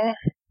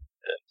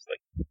 It's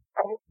like,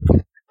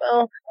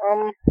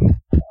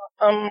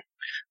 I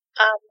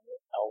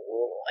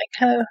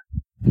kind of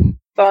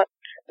thought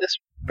this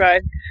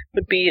ride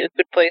would be a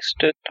good place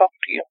to talk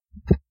to you.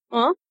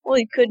 Huh? Well,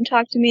 you couldn't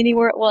talk to me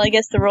anywhere. Well, I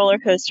guess the roller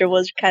coaster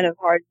was kind of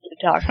hard to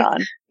talk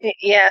on.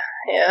 Yeah.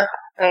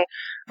 And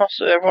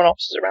also everyone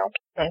else is around.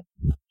 I'll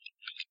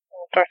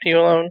talk to you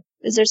alone.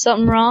 Is there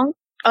something wrong?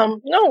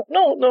 No,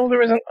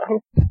 there isn't.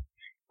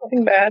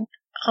 Nothing bad.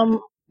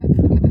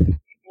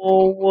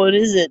 Well, what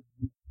is it?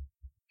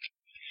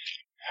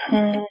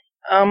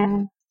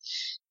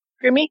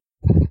 Grimmy?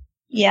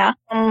 Yeah.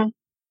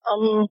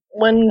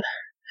 When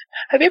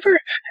have you ever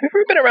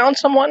been around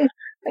someone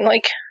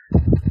and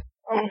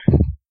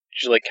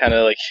she kind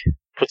of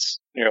puts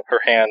her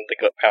hand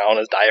kind of on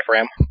his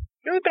diaphragm.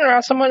 You ever been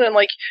around someone and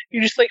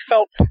you just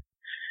felt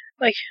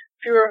if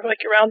you were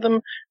around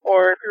them,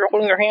 or if you were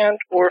holding their hand,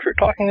 or if you're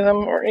talking to them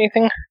or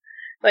anything,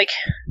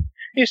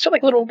 you still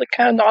little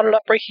kind of knotted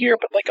up right here,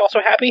 but also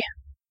happy.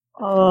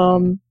 I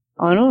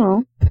don't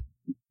know.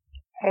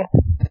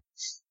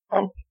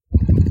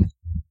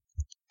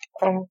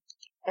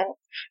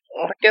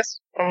 I guess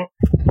that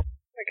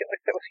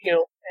was you,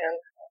 and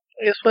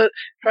I guess what I'm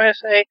trying to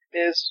say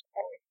is,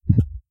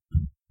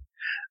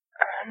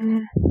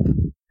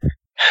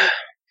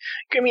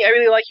 Grimmy, I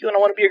really like you and I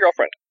want to be your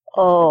girlfriend.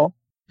 Oh.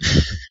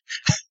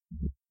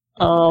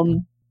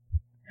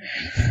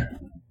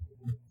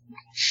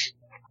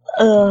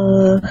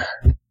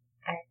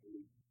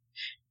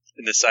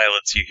 In the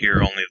silence, you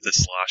hear only the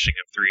sloshing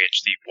of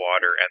 3-inch deep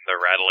water and the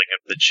rattling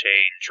of the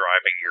chain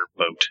driving your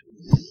boat.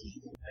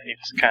 And he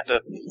just kind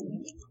of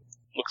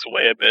looks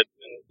away a bit,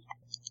 and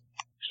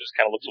just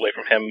kind of looks away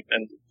from him,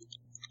 and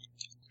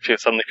she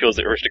suddenly feels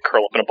the urge to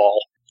curl up in a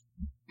ball.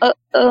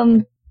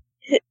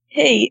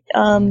 Hey,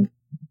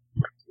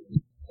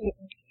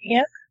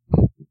 Yeah?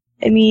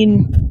 I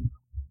mean,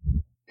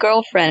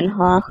 girlfriend,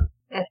 huh?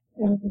 Yeah.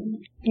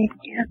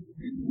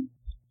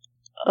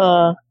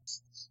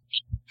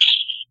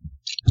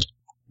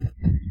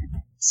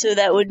 So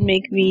that would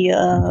make me,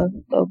 a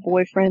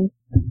boyfriend?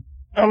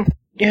 Yeah,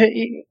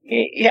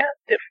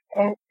 if,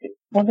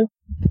 wanted.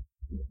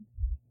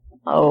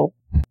 Oh.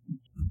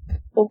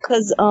 Well,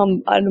 'cause,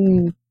 I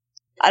don't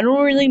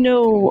really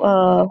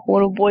know,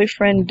 what a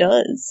boyfriend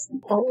does.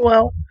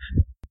 Well,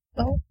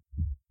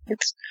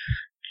 it's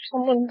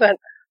someone that,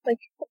 a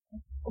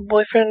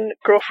boyfriend,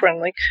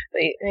 girlfriend,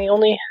 they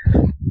only,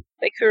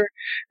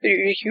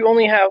 you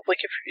only have,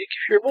 if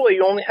you're a boy,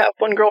 you only have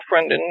one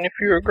girlfriend, and if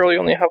you're a girl, you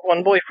only have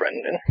one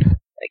boyfriend, and,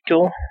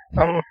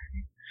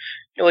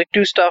 you'll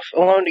do stuff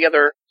alone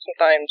together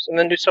sometimes, and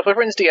then do stuff with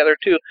friends together,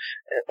 too,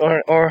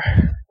 or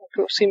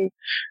go see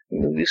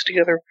movies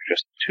together,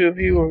 just the two of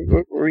you,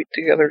 or eat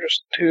together,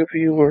 just the two of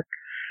you, or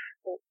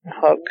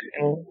hug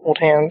and hold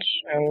hands,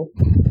 and,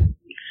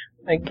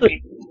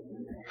 be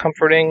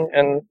comforting,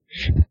 and,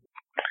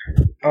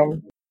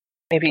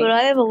 maybe... But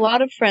I have a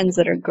lot of friends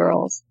that are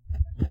girls.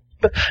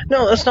 But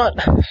no, that's not.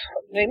 I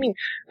mean,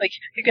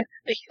 you can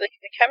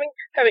having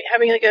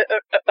a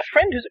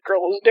friend who's a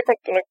girl is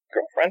different than a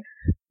girlfriend.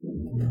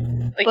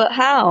 But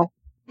how?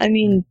 I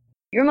mean,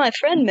 you're my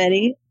friend,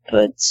 Meddy,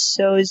 but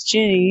so is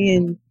Ginny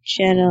and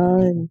Jenna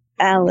and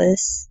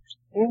Alice.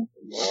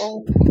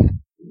 Well,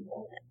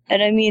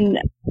 and I mean,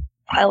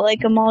 I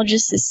like them all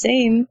just the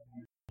same.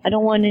 I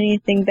don't want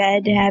anything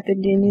bad to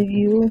happen to any of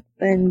you,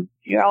 and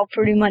you're all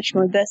pretty much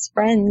my best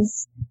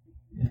friends.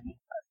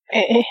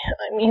 I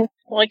mean,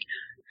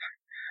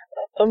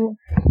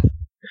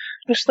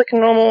 just like a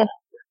normal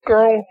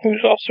girl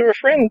who's also a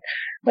friend,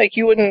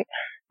 you wouldn't,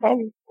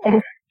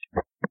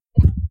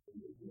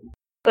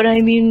 But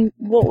I mean,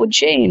 what would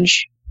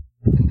change?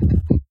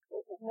 You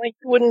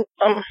wouldn't,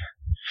 can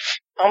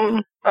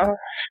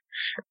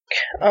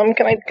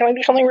I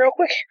do something real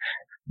quick?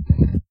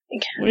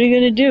 What are you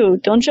gonna do?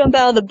 Don't jump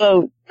out of the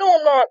boat.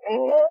 No,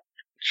 I'm not.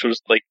 She'll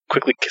just,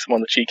 quickly kiss him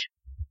on the cheek.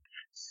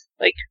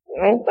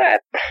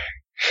 That.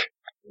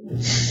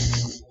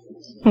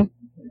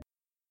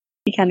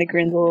 He kind of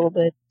grins a little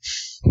bit.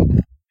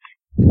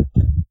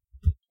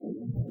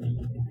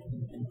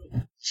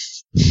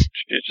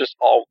 It's just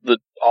all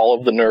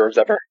of the nerves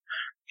ever.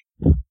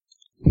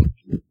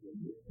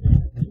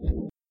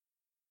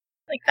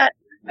 That.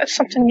 That's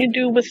something you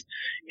do with,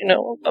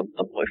 a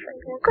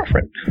boyfriend or a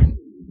girlfriend.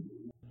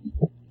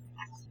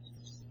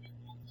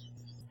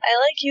 I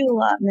like you a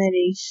lot,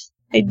 Meddy.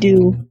 I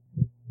do.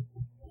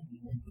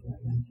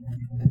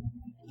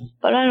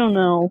 But I don't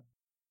know.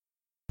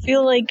 I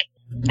feel like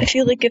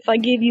if I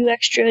gave you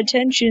extra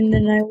attention,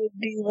 then I would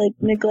be,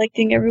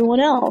 neglecting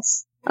everyone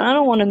else. I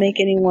don't want to make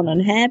anyone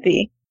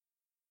unhappy.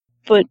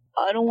 But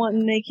I don't want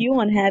to make you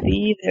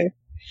unhappy either.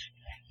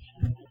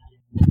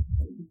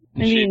 I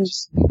mean...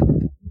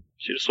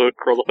 She just sort of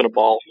curled up in a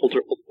ball, hold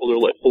her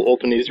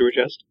knees to her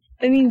chest.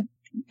 I mean,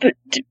 but...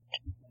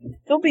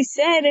 Don't be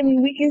sad. I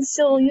mean, we can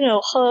still,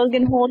 hug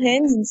and hold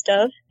hands and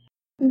stuff.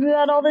 We do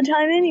that all the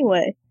time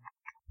anyway.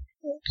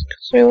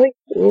 So I like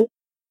you.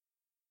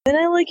 And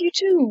I like you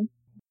too.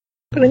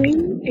 But I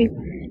mean,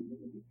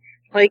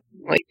 like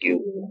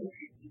you.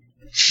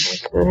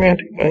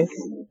 Romantic, right?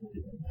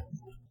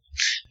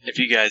 If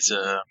you guys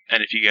look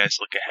ahead,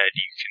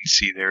 you can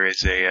see there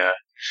is a,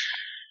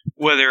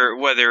 whether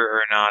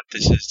or not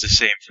this is the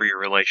same for your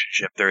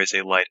relationship, there is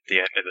a light at the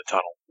end of the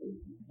tunnel.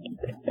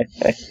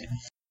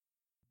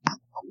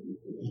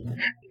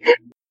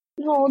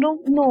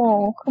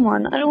 No, come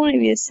on, I don't want to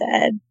be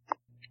sad.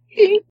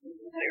 You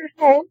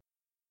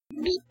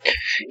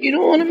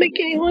don't want to make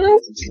anyone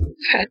else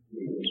sad.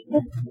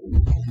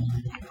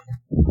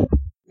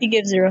 He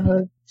gives her a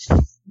hug.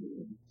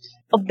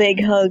 A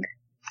big hug.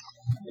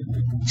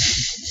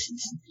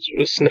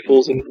 sort of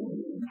sniffles and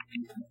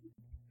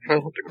I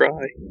want to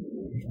cry.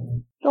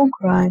 Don't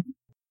cry.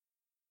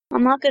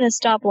 I'm not gonna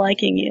stop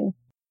liking you.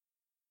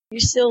 You're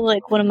still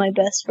like one of my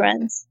best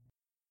friends.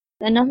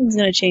 And nothing's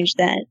gonna change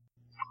that.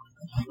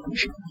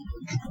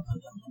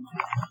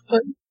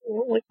 But you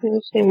don't like me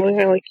the same way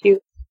I like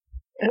you.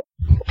 I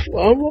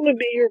want to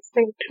be your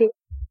friend too.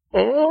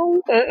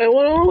 I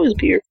want to always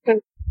be your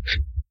friend.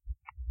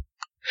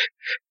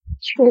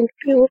 That's what I'm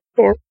feeling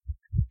for.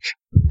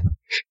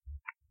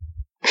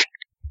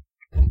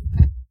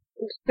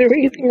 Is there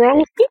anything wrong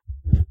with me?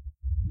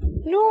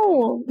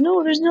 No,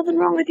 there's nothing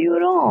wrong with you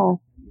at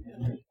all.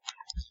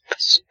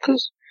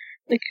 Because,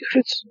 like, if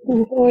it's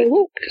how I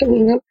look, I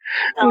mean,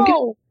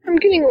 I'm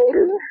getting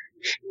older.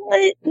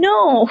 What?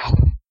 No.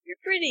 You're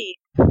pretty.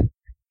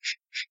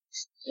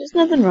 There's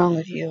nothing wrong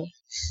with you.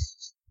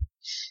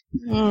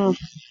 I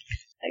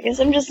guess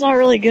I'm just not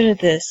really good at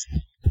this.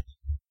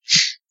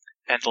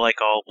 And like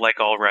all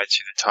rides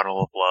through the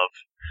tunnel of love,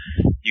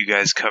 you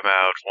guys come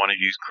out, one of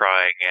you's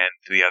crying, and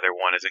the other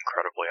one is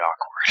incredibly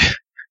awkward.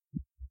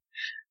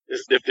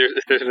 If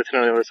there's anything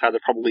on the other side, they're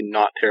probably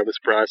not terribly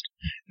surprised.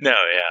 No,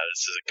 yeah,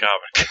 this is a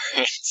comic.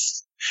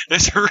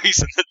 There's a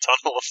reason the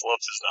tunnel of love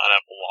does not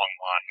have a long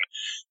line.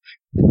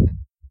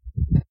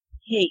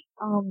 Hey,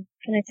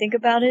 can I think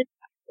about it?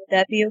 Would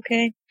that be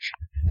okay?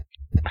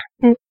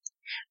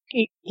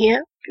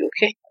 Yeah,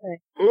 okay.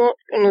 I'm not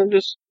gonna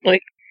just,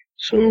 like,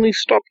 suddenly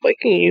stop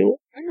liking you.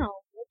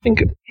 No. I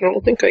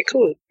don't think I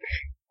could.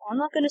 I'm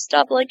not gonna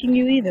stop liking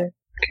you either.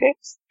 Okay.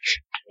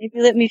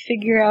 Maybe let me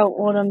figure out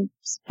what I'm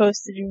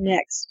supposed to do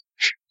next.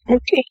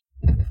 Okay.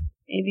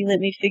 Maybe let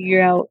me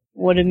figure out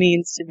what it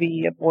means to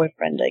be a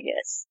boyfriend, I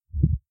guess.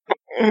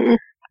 There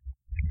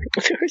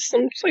are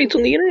some sites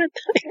on the internet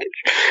that I could...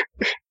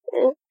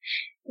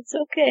 It's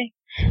okay.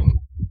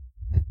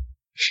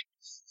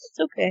 It's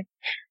okay.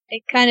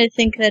 I kind of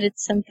think that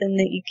it's something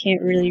that you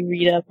can't really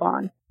read up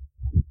on.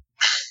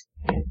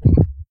 I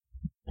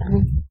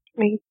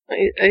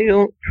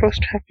don't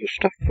trust half the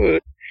stuff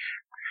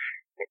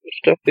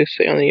they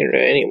say on the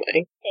internet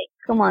anyway. Hey,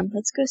 come on,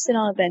 let's go sit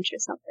on a bench or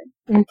something.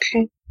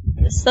 Okay.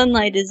 The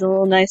sunlight is a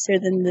little nicer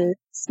than the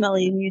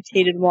smelly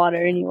mutated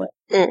water anyway.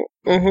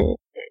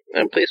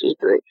 That place was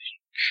gross.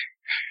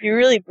 You're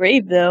really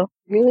brave, though.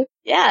 Really?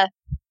 Yeah.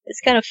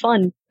 It's kind of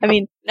fun. I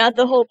mean, not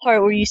the whole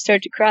part where you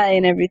start to cry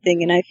and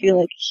everything and I feel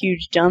like a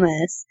huge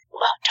dumbass.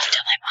 Whoa, don't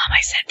tell my mom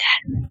I said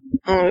that.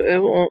 Oh, it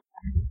won't.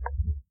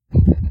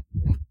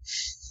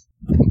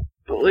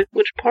 But, like,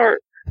 which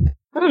part?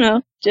 I don't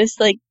know. Just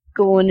like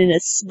going in a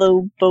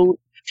slow boat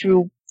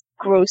through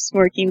gross,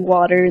 murky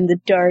water in the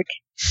dark.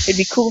 It'd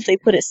be cool if they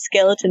put a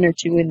skeleton or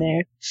two in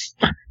there.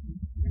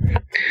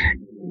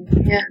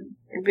 Yeah,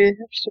 maybe they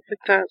have stuff like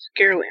that at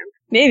Scareland.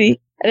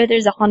 Maybe. I bet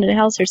there's a haunted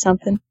house or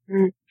something.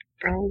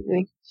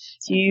 Probably.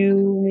 Do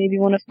you maybe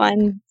want to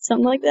find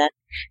something like that?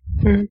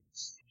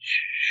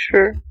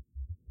 Sure.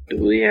 Do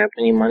we have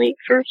any money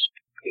first?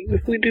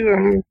 If we do,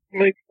 I'm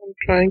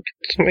trying to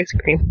get some ice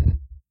cream.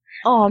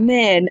 Oh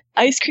man,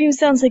 ice cream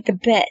sounds like the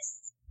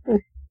best.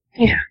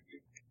 Yeah.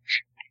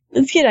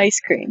 Let's get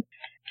ice cream.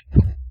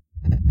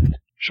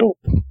 She'll,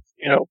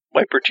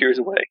 wipe her tears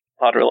away.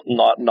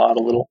 Nod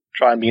a little.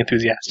 Try and be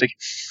enthusiastic.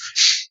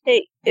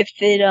 Hey, if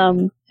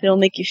it'll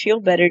make you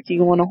feel better, do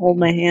you want to hold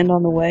my hand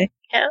on the way?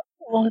 Yeah.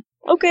 Well,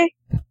 okay.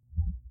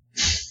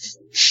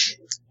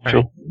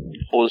 She'll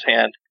hold his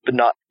hand, but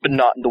not in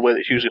the way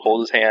that she usually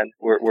holds his hand,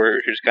 where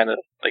she just kind of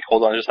like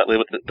hold on just slightly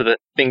with the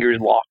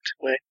fingers locked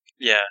way.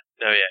 Yeah.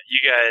 No, yeah.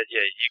 You guys,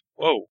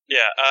 whoa.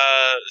 Yeah. You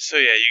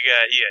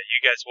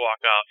guys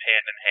walk off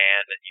hand in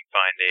hand, and you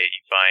find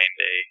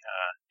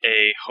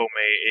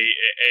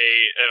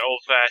an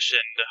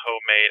old-fashioned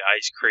homemade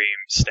ice cream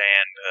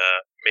stand,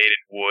 made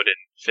in wood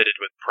and fitted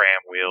with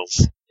pram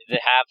wheels. Does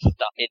it have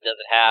stuff? It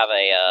doesn't have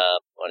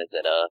what is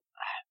it?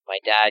 My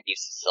dad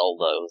used to sell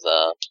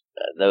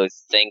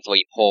those things where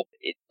you pull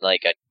it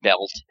like a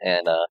belt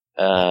and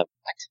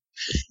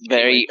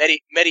very.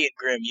 Medi and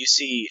Grim, you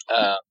see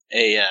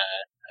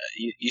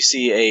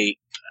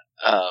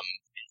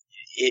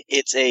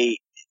it's a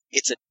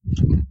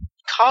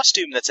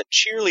costume that's a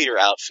cheerleader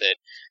outfit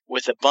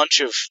with a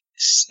bunch of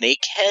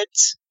snake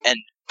heads and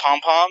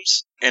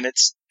pom-poms, and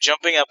it's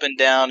jumping up and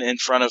down in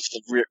front of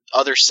the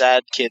other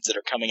sad kids that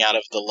are coming out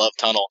of the love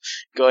tunnel,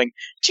 going,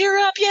 "Cheer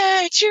up,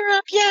 yay! Cheer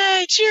up,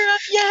 yay! Cheer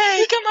up,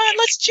 yay! Come on,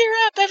 let's cheer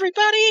up,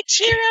 everybody!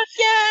 Cheer up,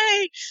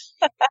 yay!"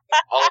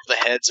 All of the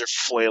heads are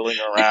flailing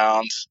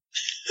around.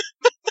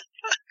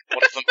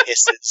 One of them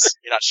hisses.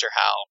 You're not sure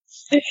how.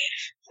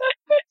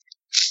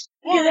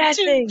 Look at that 1,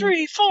 2, thing.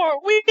 3, 4.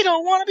 We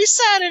don't want to be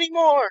sad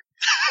anymore.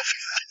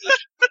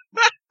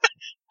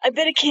 I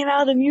bet it came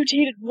out of the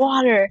mutated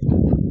water.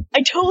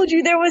 I told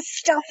you there was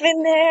stuff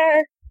in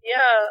there.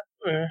 Yeah.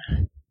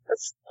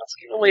 Let's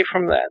get away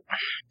from that.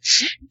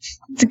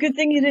 It's a good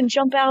thing you didn't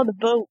jump out of the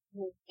boat.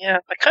 Yeah,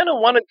 I kind of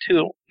wanted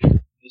to. I'm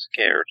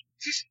scared.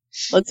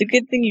 Well, it's a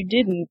good thing you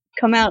didn't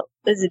come out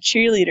as a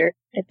cheerleader,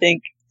 I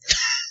think.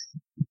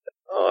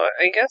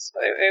 I guess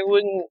I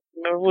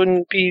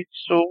wouldn't be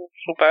so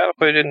bad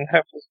if I didn't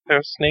have to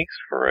have snakes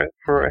for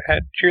a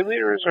head.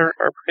 Cheerleaders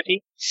are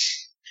pretty.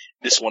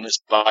 This one is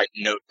by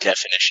no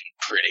definition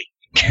pretty.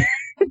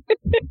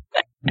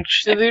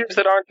 Cheerleaders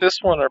that aren't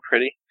this one are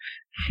pretty.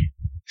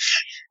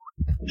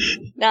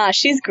 Nah,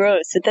 she's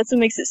gross. That's what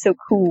makes it so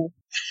cool.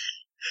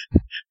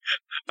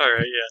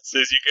 Alright, yeah.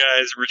 So as you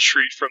guys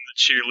retreat from the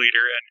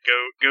cheerleader and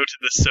go to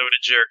the soda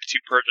jerk to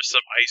purchase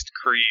some iced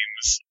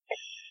creams.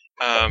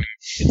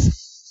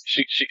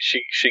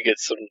 She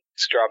gets some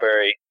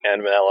strawberry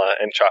and vanilla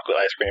and chocolate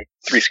ice cream.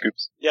 3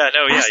 scoops. Yeah,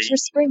 no, yeah. Extra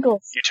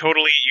sprinkles. You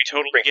totally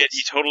get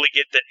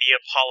the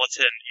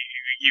Neapolitan.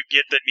 You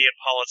get the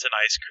Neapolitan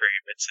ice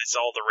cream. It's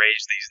all the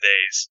rage these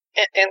days.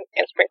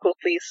 And sprinkles,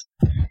 please.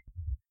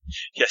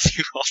 Yes,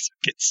 you also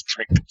get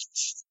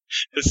sprinkles.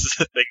 This is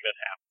the thing that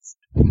happens.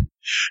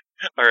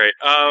 All right.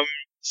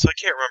 So I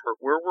can't remember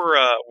where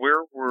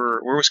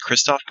was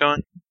Kristoff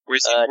going?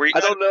 I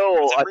don't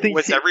know. I think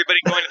was everybody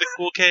going to the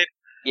Coolcade?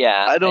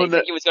 Yeah, I don't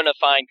think he was going to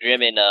find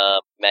Grim and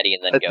Maddie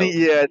and then go.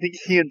 I think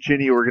he and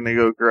Ginny were gonna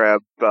go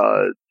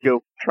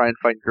try and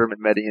find Grim and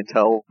Meddy and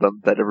tell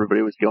them that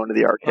everybody was going to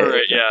the arcade. All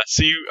right, yeah.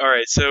 So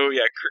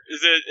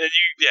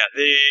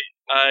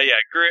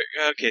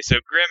okay. So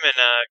Grim and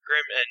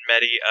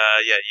Meddy,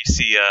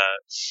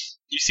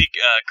 you see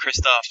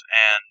Kristoff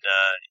and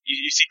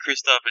you see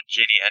Kristoff and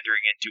Ginny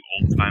entering into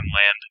old time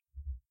land.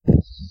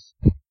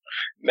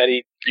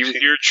 Maddie,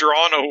 you're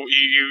drawn.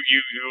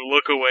 You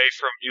look away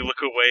from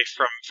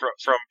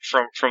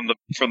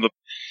the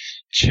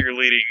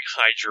cheerleading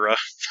Hydra.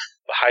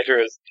 The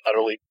Hydra is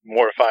utterly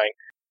mortifying.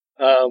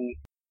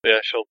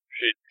 Yeah, she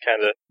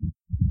kind of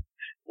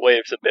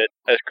waves a bit,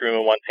 ice cream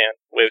in one hand,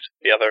 waves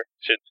with the other.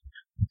 She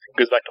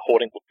goes back to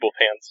holding with both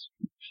hands.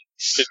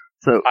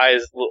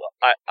 Eyes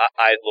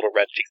little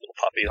red, cheeks little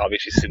puppy,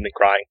 obviously seemingly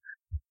crying.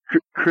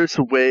 Chris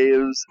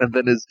waves and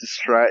then is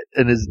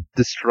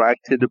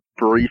distracted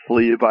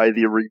briefly by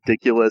the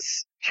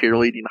ridiculous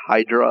cheerleading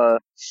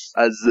Hydra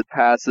as it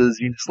passes.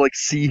 You just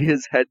see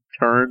his head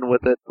turn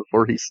with it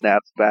before he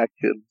snaps back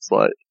and it's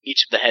like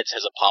Each of the heads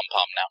has a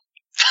pom-pom now.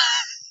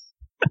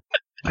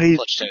 Wait,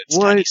 Clutched in its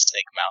what? tiny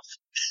snake mouth.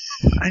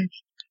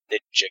 They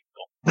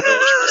jiggle.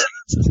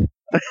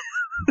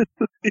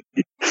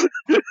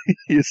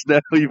 He is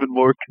now even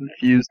more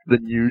confused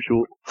than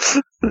usual.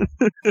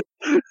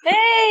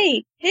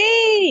 Hey!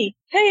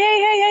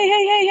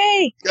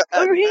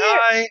 Over here!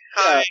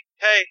 Hi.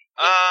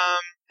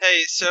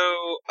 Hey, so,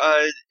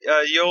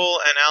 Yoel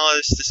and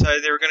Alice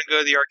decided they were gonna go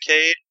to the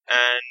arcade,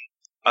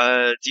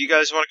 and, do you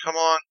guys want to come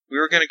along? We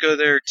were gonna go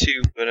there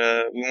too, but,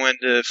 we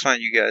wanted to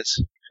find you guys.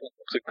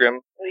 So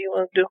Grim, what do you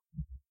want to do?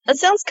 That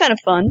sounds kind of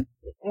fun.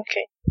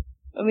 Okay.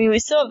 I mean, we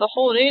still have the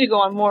whole day to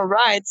go on more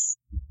rides.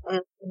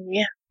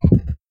 Yeah.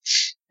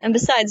 And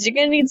besides, you're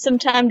gonna need some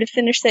time to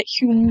finish that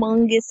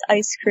humongous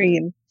ice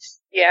cream.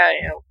 Yeah,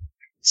 I know.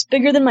 It's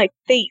bigger than my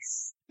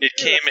face. It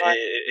came in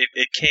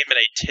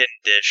a tin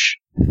dish.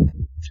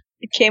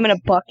 It came in a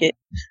bucket.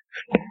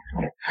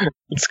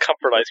 It's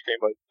comfort ice cream,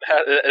 but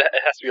it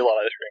has to be a lot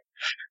of ice cream.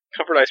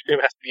 Comfort ice cream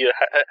has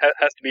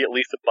to be at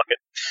least a bucket.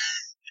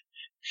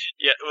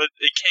 Yeah,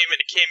 it came in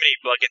a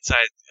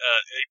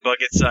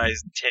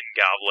bucket-sized tin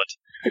goblet.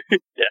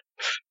 Yeah.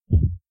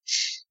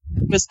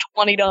 It was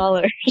 $20.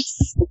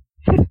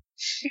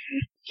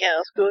 Yeah,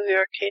 let's go to the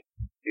arcade.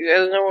 You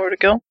guys know where to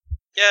go?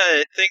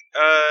 Yeah, I think,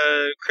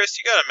 Chris,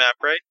 you got a map,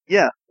 right?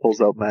 Yeah,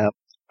 pulls out map.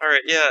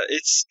 Alright, yeah,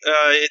 it's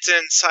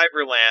in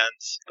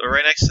Cyberland,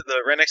 right next to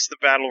the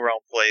Battle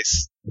Realm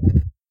place.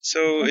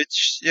 So, it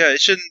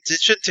shouldn't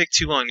take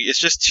too long. It's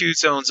just 2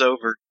 zones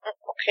over.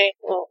 Okay,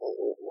 well,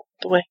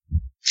 the way.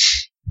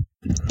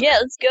 Yeah,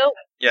 let's go.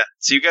 Yeah,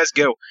 so you guys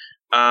go.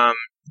 As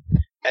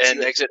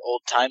you exit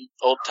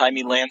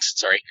old-timey land,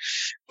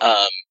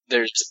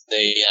 there's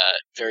a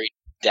very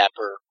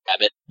dapper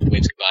rabbit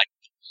waves goodbye.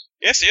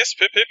 Yes,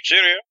 pip,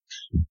 cheerio.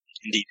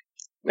 Indeed.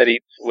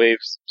 Maddie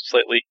waves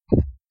slightly.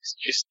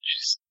 She's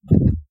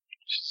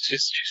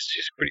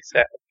pretty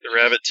sad. The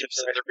rabbit tips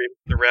his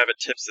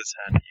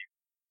hat at you.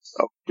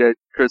 Okay,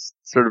 Chris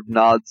sort of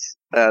nods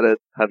at it,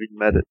 having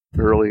met it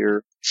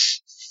earlier.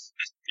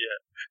 Yeah.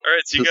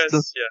 Alright, so you guys, so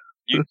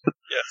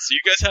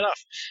you guys head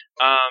off.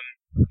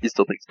 He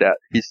still thinks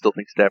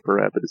Dapper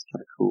Rabbit is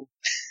kind of cool.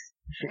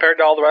 Compared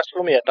to all the rest of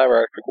them, yeah, Dapper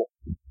Rabbit's pretty cool.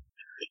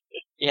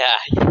 Yeah,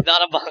 he's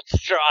not a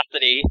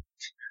monstrosity.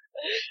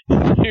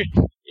 They're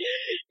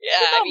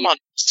not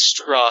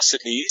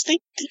monstrosities. They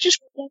just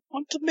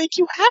want to make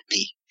you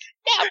happy.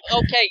 Yeah,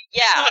 okay,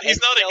 yeah.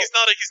 He's not a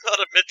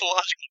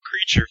mythological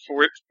creature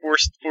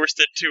forced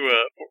into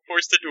a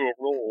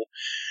role.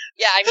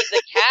 Yeah, I mean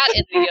the cat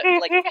and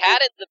the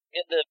cat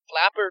in the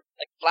flapper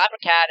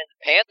cat and the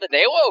panther,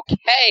 they were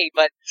okay,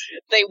 but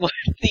they were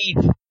these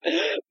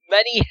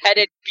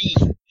many-headed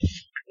beasts.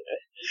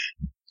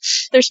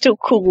 They're still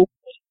cool.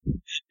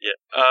 Yeah.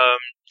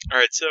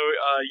 Alright, so,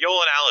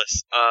 Yoel and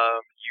Alice,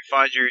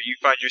 you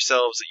find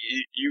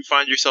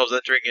yourselves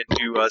entering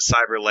into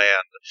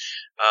Cyberland.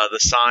 The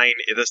sign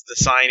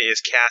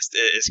is cast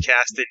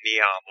in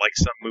neon like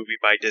some movie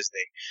by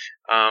Disney.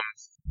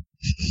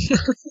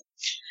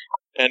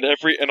 And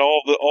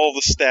all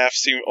the staff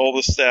seem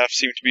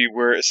to be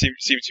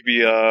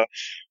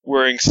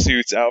wearing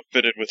suits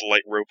outfitted with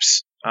light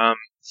ropes. Right.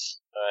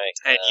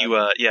 And you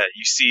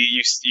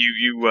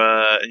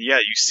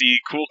see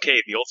Cool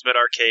Cade, the ultimate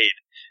arcade.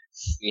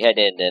 We head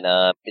in, and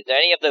is there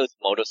any of those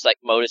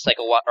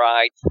motorcycle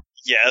rides?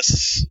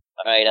 Yes.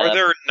 Alright, Or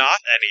there are not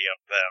any of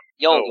them.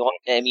 Yo,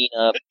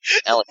 Oh.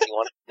 Alice, you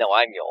want? No,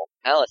 I'm Yo.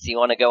 Alice, you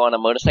want to go on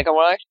a motorcycle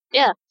ride?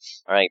 Yeah.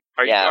 All right.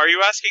 Are yeah. you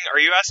asking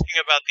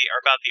about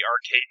the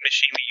arcade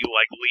machine that you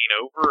like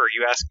lean over? Or are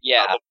you asking?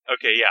 Yeah.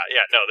 Okay. Yeah.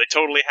 No, they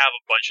totally have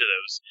a bunch of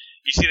those.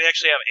 You see, they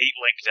actually have 8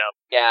 linked up.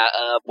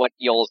 Yeah. What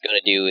Yoel's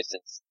gonna do is,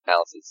 since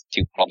Alice is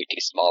probably too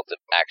small to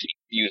actually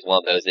use one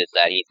of those, is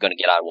that he's gonna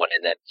get on one,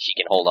 and then she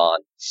can hold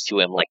on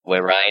to him like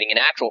we're riding an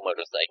actual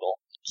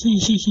motorcycle.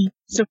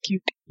 So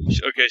cute.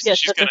 Okay, so Yes,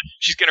 she's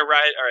gonna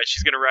ride. All right,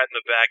 she's gonna ride in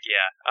the back.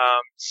 Yeah.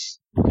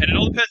 And it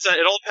all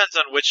depends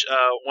on which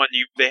one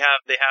they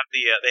have the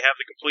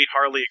complete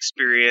Harley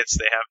experience.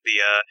 They have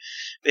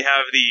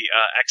the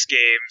X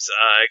Games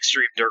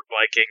extreme dirt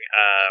biking.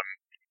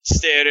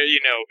 Standard,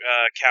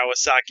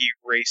 Kawasaki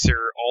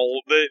Racer.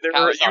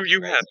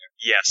 You have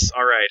yes.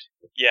 All right.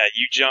 Yeah,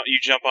 you jump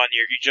on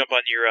your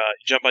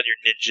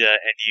Ninja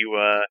and you.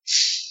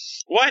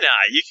 Why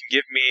not? You can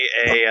give me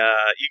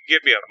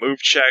a move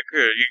check,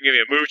 or you can give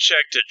me a move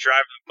check to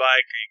drive the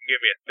bike, or you can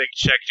give me a think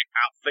check to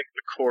outthink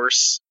the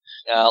course.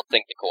 I'll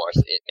think the course,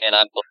 and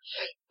I'm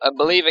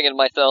believing in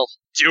myself.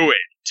 Do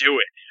it.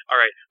 All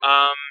right.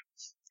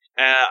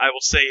 I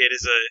will say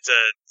it's a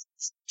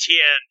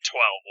TN12.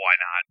 Why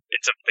not?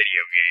 It's a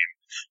video game.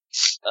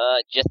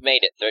 Just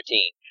made it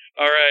 13.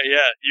 All right,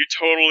 yeah, you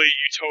totally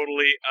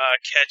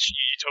catch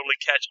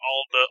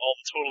all the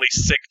totally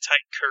sick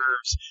tight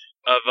curves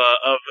of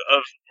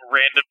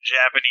random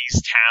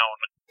Japanese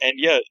town, and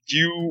you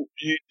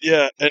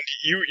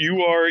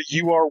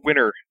are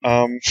winner.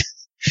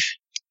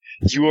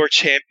 You are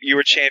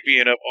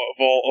champion of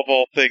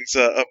all things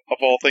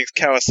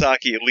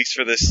Kawasaki, at least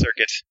for this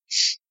circuit.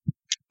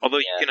 Although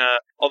you can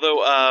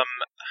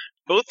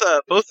both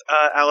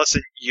Alice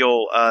and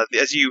Yul,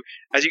 as you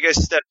guys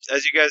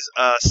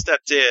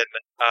stepped in,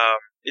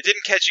 it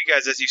didn't catch you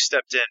guys as you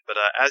stepped in, but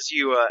as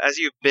you've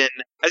been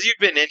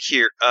in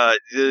here,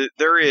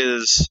 there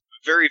is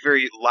very,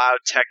 very loud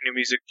techno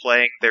music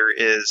playing. There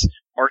is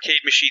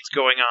arcade machines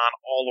going on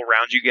all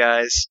around you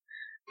guys.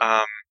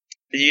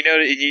 You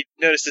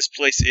notice this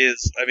place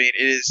is, it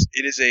is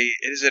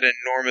an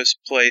enormous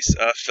place,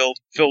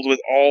 filled with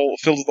all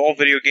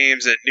video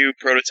games and new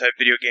prototype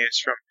video games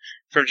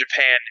from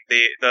Japan.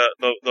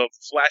 The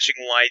flashing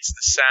lights,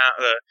 the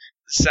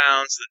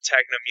sounds, the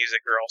techno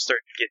music are all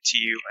starting to get to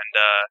you, and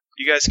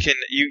you guys can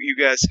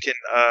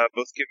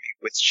both give me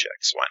wits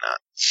checks. Why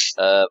not?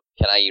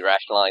 Can I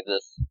rationalize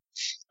this?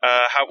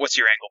 What's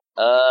your angle?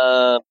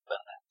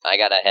 I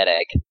got a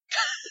headache.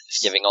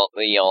 Giving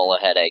all a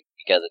headache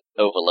because it's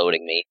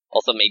overloading me.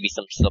 Also, maybe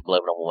some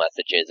subliminal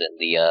messages in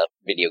the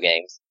video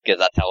games, because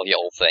that's how the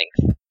whole thing.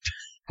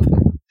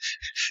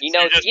 He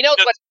knows what. Okay.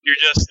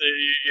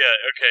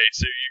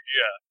 So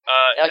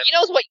Now, he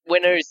knows what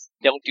winners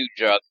don't do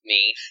drugs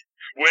mean.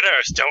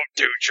 Winners don't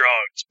do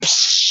drugs.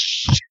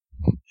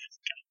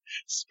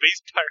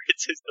 Space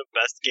Pirates is the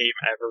best game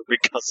ever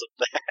because of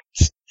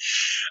that.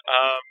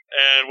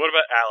 And what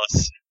about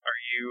Alice? Are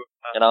you?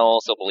 And I'm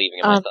also believing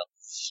in myself.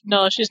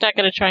 No, she's not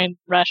going to try and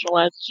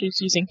rationalize.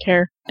 She's using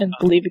care and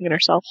believing in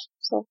herself.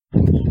 So.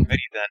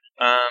 Alrighty then.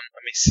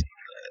 Let me see.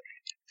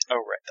 Oh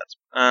right, that's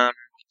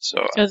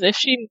so. Because if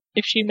she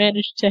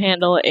managed to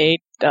handle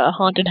a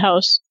haunted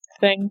house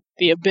thing,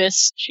 the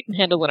abyss, she can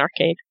handle an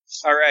arcade.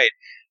 All right.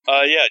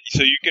 Yeah.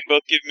 So you can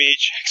both give me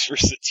checks for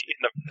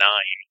Satine of 9.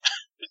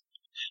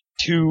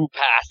 2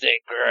 passing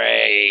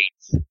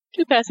grades.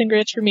 2 passing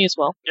grades for me as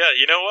well. Yeah,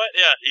 you know what?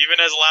 Yeah, even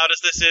as loud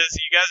as this is,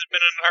 you guys have been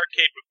in an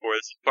arcade before.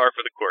 This is par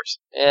for the course.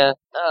 Yeah.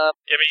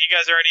 You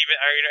guys aren't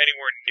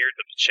anywhere near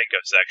the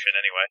pachinko section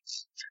anyway.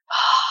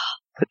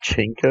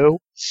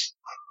 Pachinko?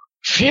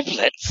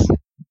 Triplets.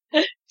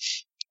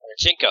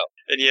 Pachinko.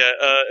 And yeah,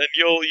 and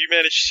you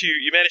managed to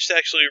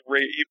actually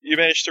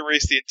race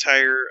the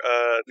entire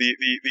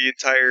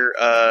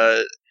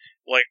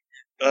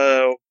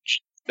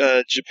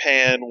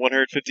Japan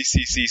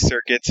 150cc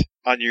circuit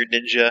on your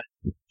Ninja.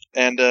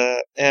 And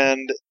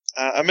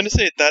I'm going to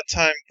say at that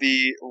time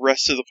the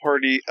rest of the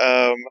party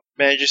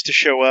manages to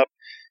show up,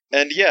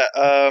 and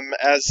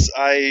as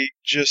I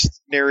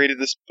just narrated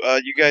this,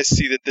 you guys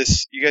see that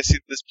this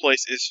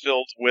place is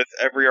filled with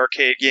every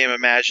arcade game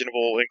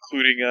imaginable,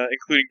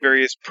 including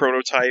various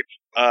prototype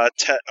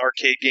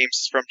arcade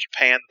games from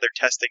Japan that they're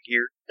testing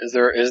here. Is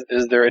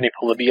there any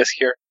Polybius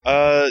here?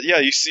 Yeah,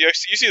 you see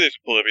there's a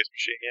Polybius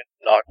machine. Yeah,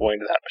 Not going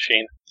to that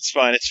machine. it's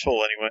fine. It's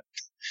full anyway.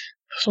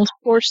 So it's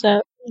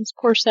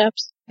poor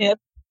saps. Yep.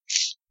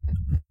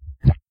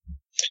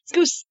 Let's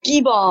go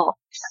skee ball.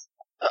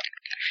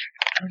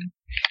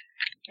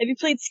 Have you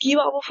played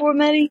skee-ball before,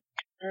 Maddie?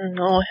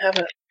 No, I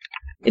haven't.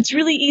 It's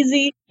really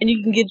easy, and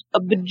you can get a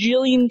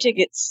bajillion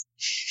tickets.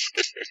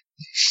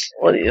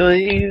 What do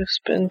you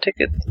spend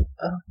tickets?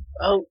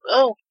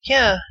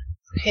 Yeah.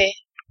 Okay.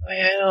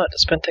 I know what to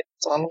spend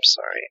tickets on. I'm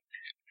sorry.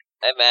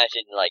 I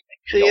imagine, like,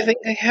 Actually, I think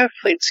I have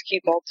played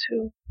skee ball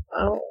too.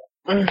 Oh.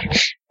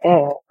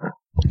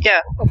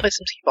 Yeah, I'll play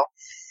some skee ball.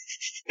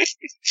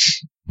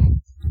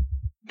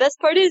 Best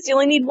part is you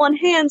only need one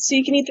hand, so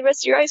you can eat the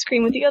rest of your ice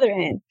cream with the other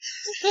hand.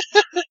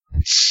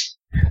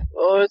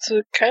 Well, it's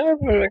a kind of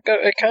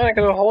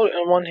gotta hold it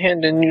in one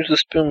hand and use the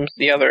spoon with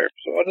the other.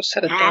 So I'll just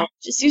set it down.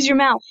 Just use your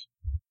mouth.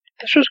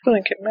 That's just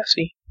gonna get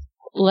messy.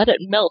 Let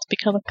it melt,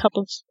 become a cup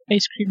of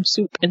ice cream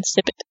soup, and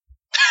sip it.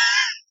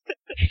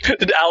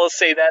 Did Alice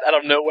say that out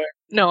of nowhere?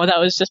 No, that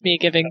was just me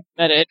giving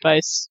meta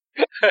advice.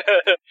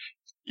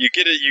 You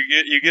get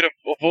a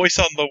voice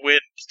on the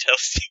wind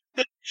tells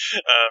you.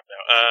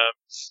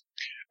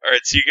 All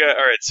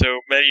right, so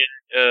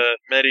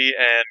Medi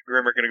and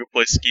Grim are gonna go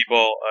play skee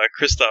ball.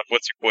 Kristoff,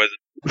 what's your poison?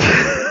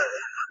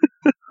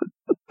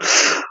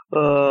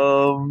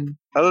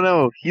 I don't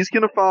know. He's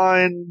gonna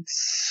find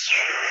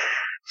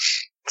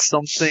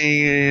something.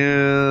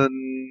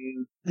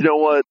 You know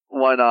what?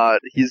 Why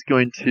not?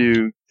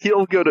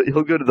 He'll go to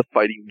the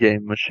fighting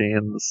game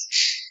machines.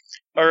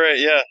 All right,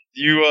 yeah,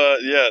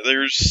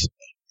 there's.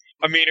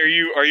 I mean, are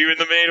you in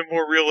the vein of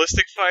more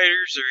realistic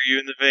fighters, or are you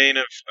in the vein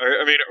of?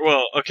 On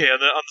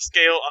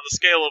the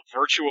scale of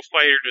Virtua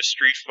Fighter to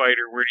Street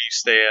Fighter, where do you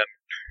stand?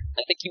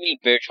 I think you mean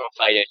Virtual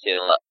Fighter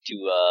to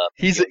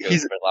He's a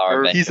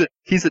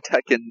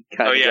Tekken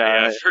kind of guy.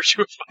 Yeah,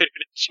 Virtua Fighter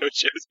to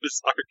JoJo's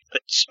Bizarre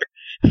Adventure.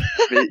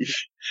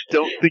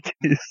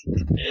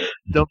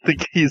 Don't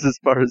think he's as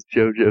far as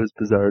JoJo's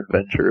Bizarre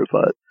Adventure,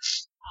 but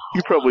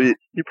you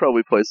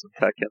probably play some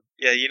Tekken.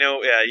 Yeah, you know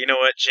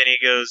what? Jenny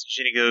goes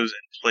and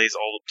plays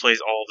all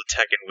the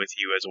Tekken with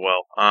you as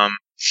well.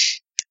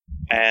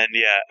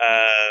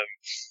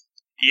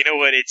 You know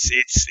what? It's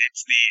the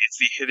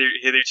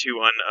hitherto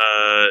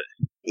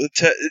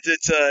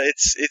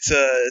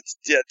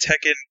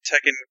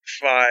Tekken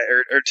 5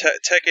 or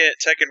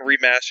Tekken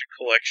Remastered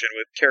Collection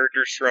with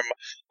characters from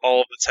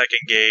all of the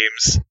Tekken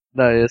games.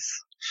 Nice.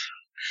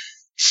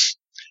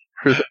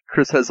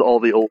 Chris has all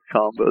the old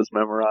combos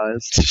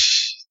memorized.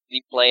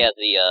 We play as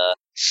the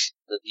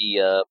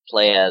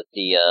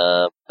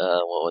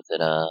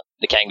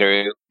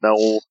kangaroo.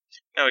 No,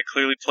 he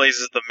clearly plays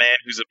as the man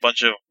who's a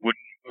bunch of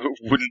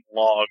wooden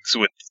logs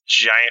with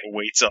giant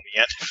weights on the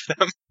end of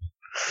them.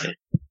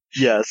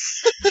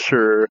 Yes,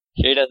 sure.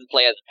 He doesn't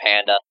play as a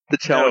panda. The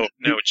challenge.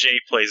 No, Jay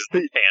plays as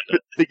the panda.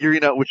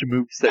 Figuring out which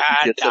moveset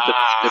he gets at the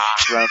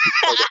round.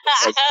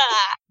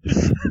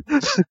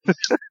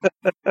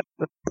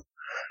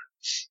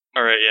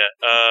 All right, yeah.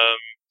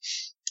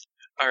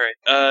 All right.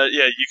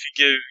 You could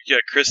give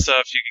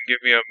Kristoff. You can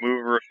give me a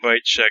move or a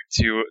fight check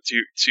to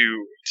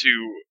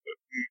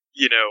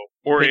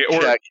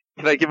check.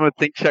 Can I give him a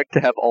think check to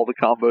have all the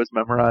combos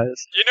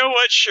memorized? You know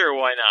what? Sure,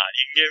 why not?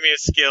 You can give me a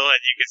skill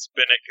and you can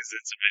spin it because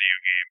it's a video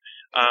game.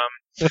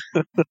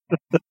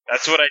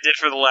 That's what I did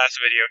for the last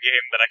video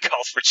game that I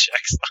called for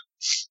checks on.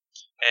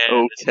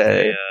 And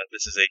okay.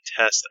 This is a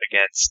test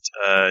against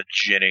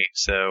Ginny,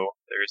 so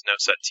there is no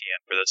set TN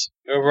for this.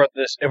 Over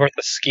at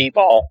the skee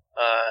ball,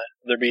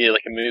 there be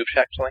like a move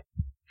check or something?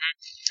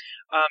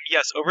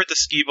 Yes, over at the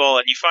skee ball,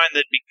 and you find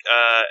that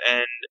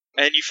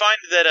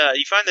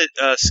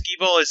skee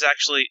ball is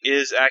actually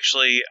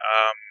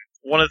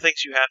one of the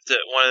things you have to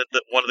one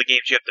of the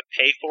games you have to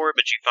pay for,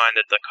 but you find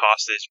that the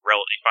cost is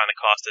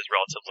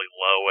relatively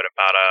low at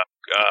about a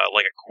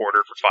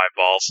quarter for 5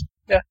 balls.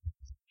 Yeah.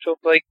 So,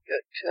 can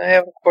I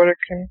have a quarter?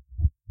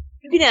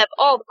 You can have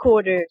all the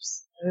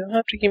quarters. You don't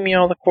have to give me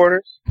all the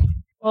quarters.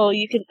 Well,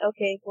 you can.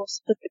 Okay, we'll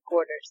split the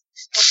quarters.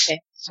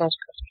 Okay, sounds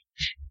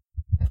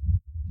good.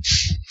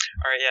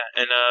 All right, yeah,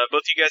 and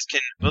both you guys can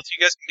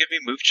give me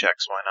move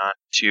checks. Why not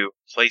to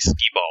play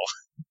skee ball?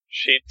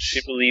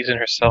 She believes in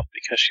herself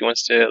because she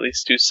wants to at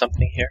least do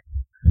something here.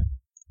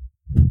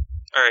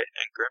 All right,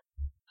 and Grim.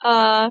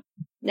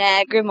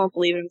 Nah, Grim won't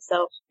believe in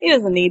himself. He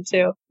doesn't need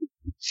to.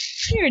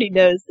 He already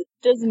knows it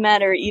doesn't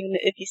matter. Even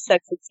if he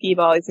sucks at skee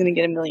ball, he's gonna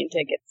get 1 million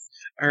tickets.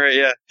 All right,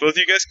 yeah, both of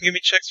you guys can give me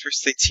checks for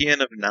say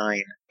TN of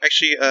 9.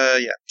 Actually,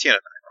 TN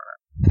of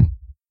 9.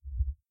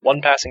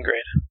 1 passing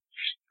grade.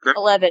 Grim?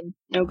 11,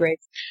 no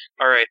grades.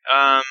 All right,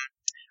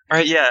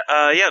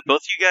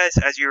 both you guys,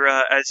 as you're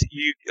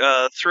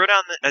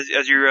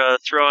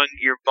throwing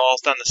your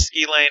balls down the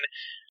ski lane,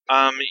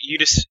 you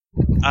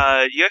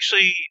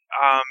actually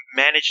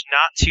managed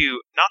not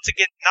to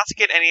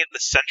get any of the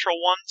central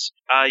ones.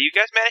 You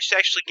guys managed to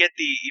actually get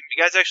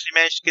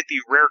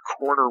the rare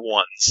corner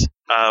ones,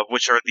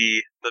 which are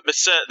the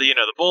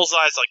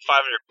bullseye is like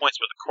 500 points,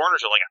 but the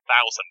corners are like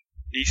 1,000.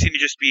 You seem to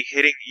just be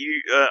hitting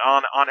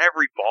on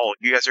every ball.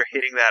 You guys are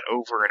hitting that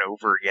over and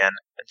over again,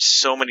 and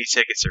so many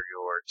tickets are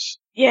yours.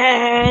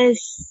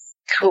 Yes!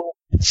 Cool.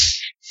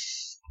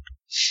 This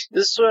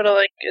is sort of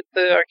like at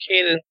the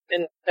arcade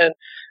in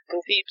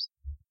Thebes.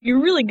 You're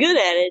really good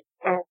at it.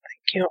 Oh,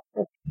 thank you.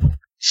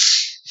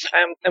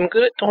 I'm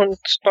good at doing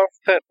stuff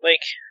that, like,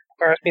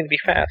 requires me to be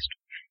fast.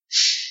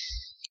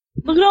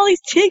 Look at all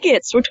these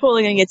tickets. We're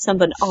totally gonna get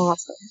something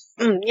awesome.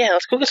 Yeah,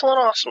 let's go get something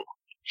awesome.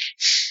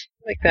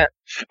 Like that.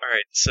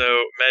 Alright, so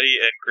Medi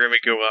and Grimmy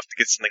go off to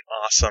get something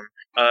awesome.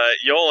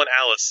 Yoel and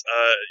Alice,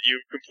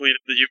 you've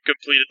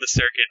completed the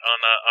circuit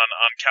on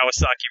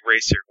Kawasaki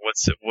Racer.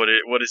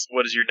 What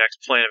is your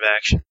next plan of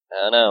action?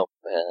 I don't know.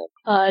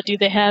 Do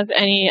they have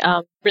any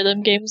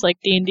rhythm games like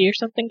D&D or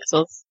something?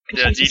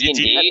 Yeah,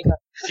 D&D?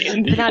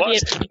 Not What?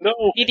 D-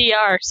 No.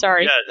 DDR,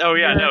 sorry. Yeah. Oh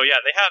yeah. No. Yeah.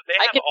 They have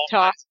I can all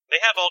talk. kinds. They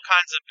have all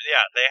kinds of.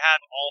 Yeah. They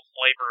have all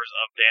flavors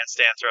of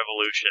Dance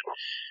Revolution,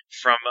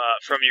 from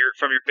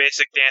your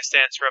basic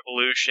Dance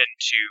Revolution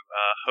to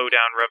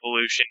Hoedown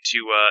Revolution to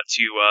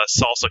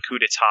Salsa Coup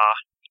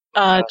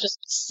d'etat. Just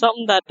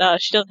something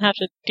that she doesn't have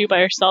to do by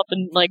herself,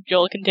 and like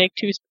Joel can take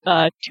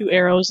two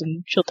arrows,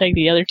 and she'll take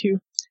the other two.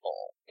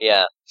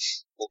 Yeah,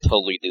 we'll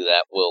totally do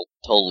that. We'll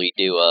totally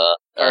do All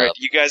right.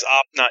 You guys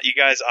opt not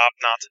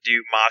to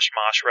do Mosh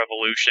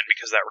Revolution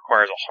because that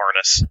requires a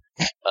harness.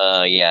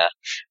 Yeah.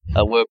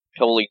 We're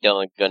totally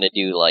gonna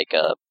do like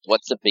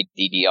what's the big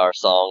DDR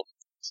song?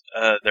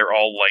 They're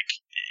all like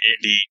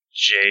indie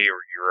J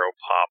or Euro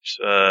pops.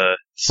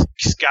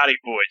 Scotty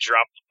Boy,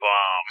 drop the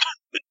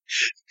bomb.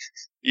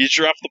 You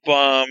drop the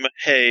bomb.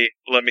 Hey,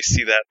 let me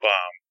see that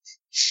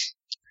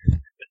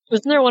bomb.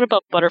 Wasn't there one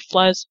about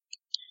butterflies?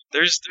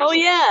 There's Oh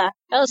yeah,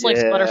 Alice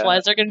likes Yeah.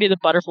 butterflies. They're gonna do the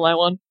butterfly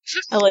one.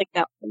 I like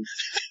that one.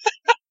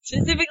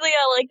 Specifically,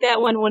 I like that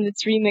one when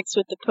it's remixed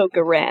with the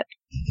polka rap.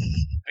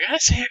 I gotta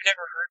say, I've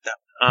never heard that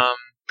one.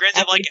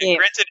 Granted, After game.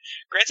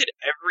 granted,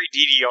 every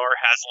DDR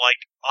has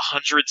like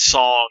 100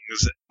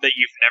 songs that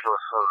you've never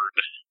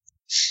heard.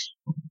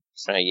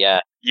 Yeah.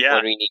 Yeah.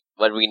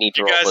 What do we need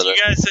to You roll for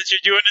guys, this? since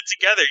you're doing it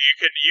together, you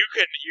can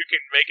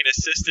make an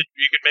assisted.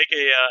 You can make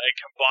a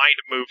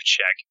combined move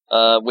check.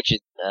 Which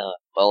is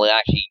well,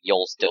 actually,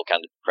 Yoel's still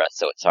kind of depressed,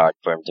 so it's hard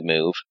for him to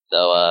move.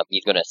 So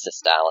he's gonna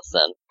assist Alice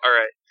then. All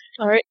right.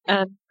 All right,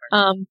 and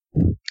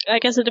I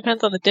guess it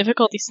depends on the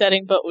difficulty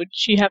setting, but would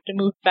she have to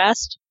move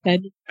fast?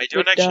 And I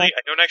don't actually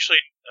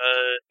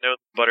know the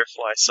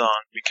butterfly song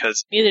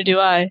because neither do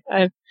I.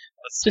 I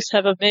just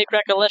have a vague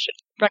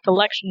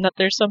recollection that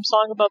there's some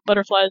song about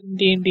butterflies in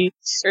D&D.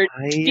 Or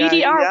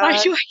DDR,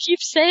 why do I keep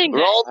saying that?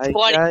 Roll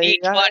 20,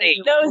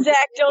 D20. No,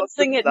 Zach, don't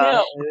sing it.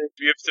 No.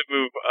 you have to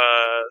move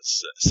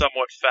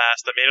somewhat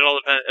fast. I mean, it all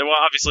depends. Well,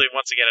 obviously,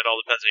 once again, it all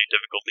depends on your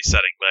difficulty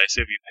setting. But I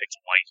assume you picked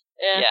light.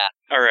 Yeah.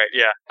 All right.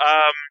 Yeah.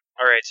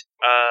 All right.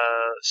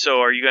 So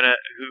are you gonna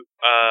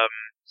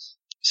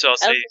So I'll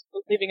say. Alice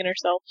is believing in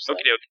herself. So.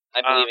 Okay.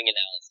 I'm believing in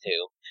Alice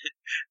too.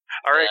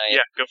 All right.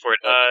 Yeah. Go for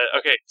it.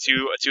 Okay.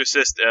 To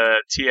assist,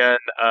 TN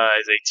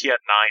is a TN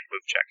 9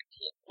 move check.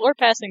 Or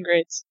passing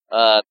grades.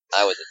 I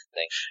was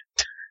assisting.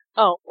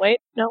 Oh,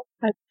 wait, no.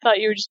 I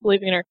thought you were just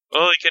believing in her.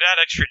 Well, you could add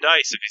extra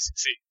dice if he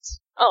succeeds.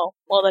 Oh,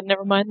 well then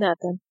never mind that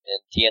then.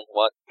 And TN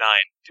what? 9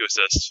 to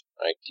assist.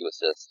 Alright, to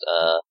assist.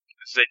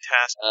 This is a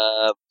task.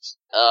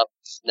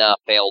 Nah,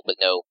 failed,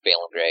 but no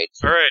failing grades.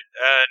 All right,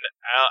 and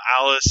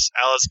Alice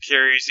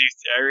carries you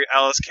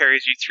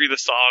through the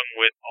song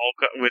with all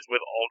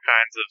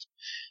kinds of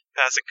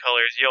passing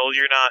colors.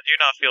 You're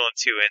not feeling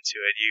too into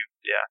it.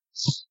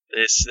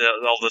 This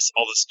all this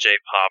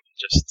J-pop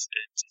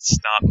it's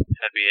not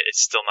heavy. It's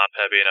still not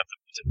heavy enough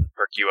to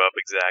perk you up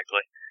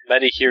exactly.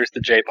 Medi hears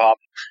the J-pop.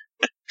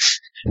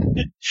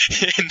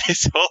 In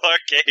this whole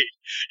arcade,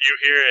 you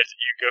hear it.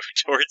 You go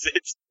towards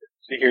it.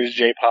 She hears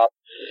J-pop.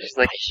 She's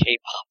like, my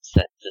J-pop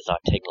senses are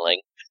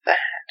tingling.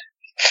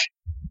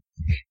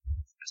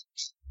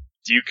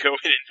 Do you go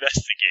and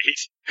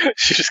investigate?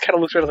 She just kind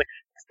of looks around like,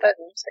 what's that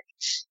music?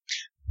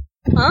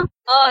 Huh?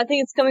 Oh, I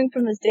think it's coming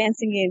from those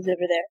dancing games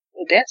over there.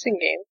 Dancing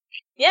game?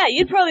 Yeah,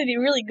 you'd probably be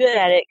really good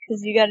at it,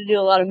 because you gotta do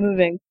a lot of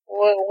moving.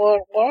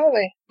 What are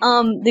they?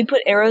 They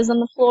put arrows on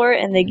the floor,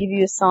 and they give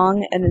you a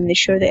song, and then they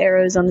show the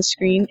arrows on the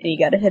screen, and you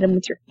gotta hit them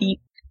with your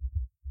feet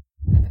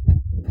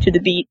to the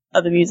beat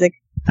of the music.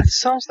 That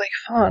sounds like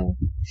fun.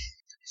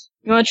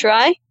 You wanna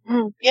try?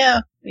 Yeah.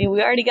 I mean,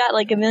 we already got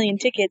like 1 million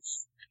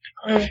tickets.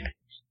 I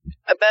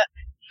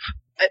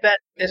bet.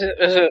 Is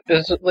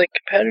it like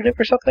competitive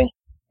or something?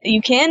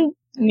 You can,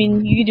 I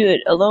mean, you can do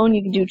it alone,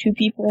 you can do 2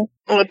 people.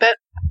 Oh, I bet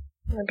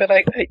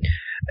I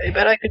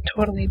could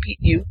totally beat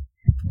you.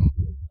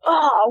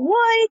 Oh,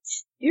 what?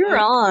 You're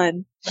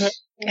on.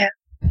 Yeah.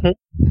 All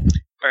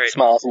right.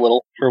 Smiles a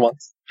little for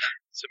once.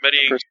 So Medi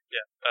and Grim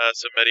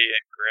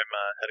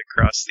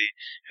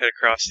head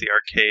across the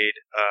arcade.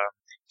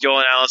 Joel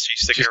and Alice, are you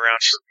sticking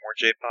around for more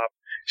J-pop?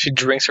 She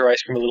drinks her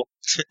ice cream a little.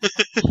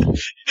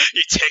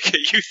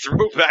 You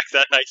throw back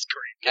that ice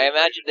cream. I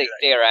imagine they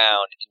stay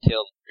around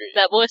until...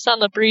 That voice on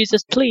the breeze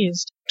is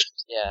pleased.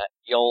 Yeah,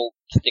 Joel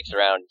sticks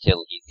around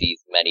until he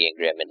sees Medi and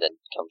Grim and then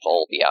becomes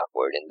all be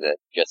awkward and then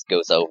just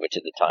goes over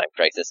to the Time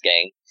Crisis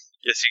game.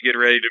 Yes, you get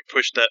ready to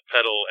push that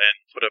pedal and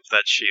put up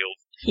that shield.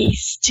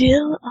 He's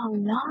still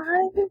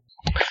alive?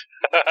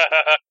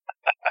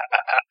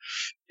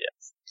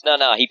 Yes.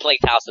 No, he plays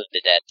House of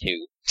the Dead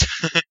too.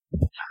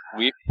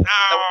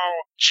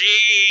 Oh,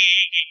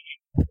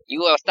 gee!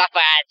 You will suffer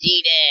as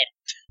he did.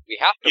 We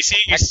have to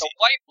protect the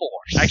White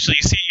Force. Actually,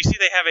 you see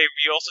they have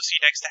you also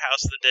see next to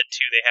House of the Dead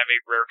 2, they have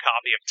a rare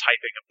copy of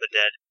Typing of the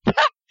Dead.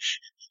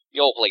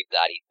 You'll believe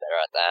that he's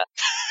better at that.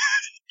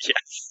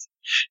 Yes.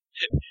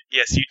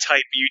 Yes, you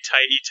type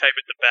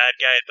at the bad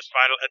guy at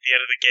the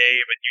end of the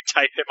game, and you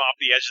type him off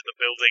the edge of the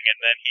building,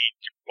 and then he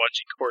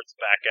bungee cords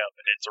back up,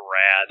 and it's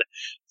rad.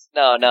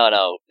 No.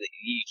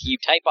 You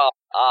type off,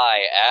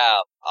 I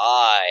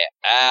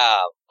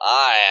am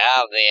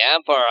the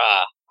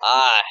Emperor.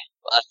 I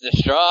must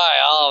destroy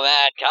all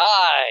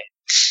mankind.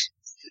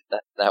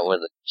 That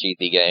was a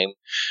cheesy game.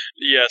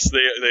 Yes,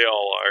 they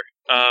all are.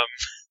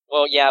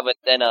 Well, yeah, but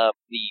then the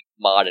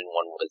modern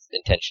one was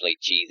intentionally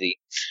cheesy.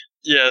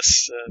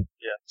 Yes,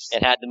 yes.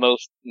 It had the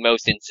most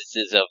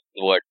instances of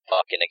the word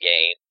fuck in a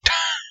game.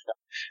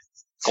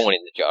 Coin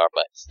in the jar,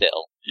 but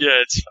still.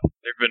 Yeah, it's fun.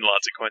 There have been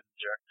lots of coins in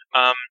the jar.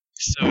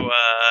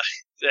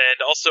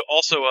 And also,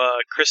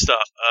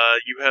 Kristoff,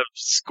 you have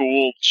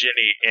schooled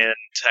Ginny in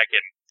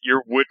Tekken.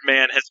 Your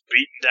woodman has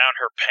beaten down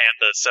her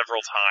panda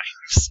several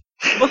times.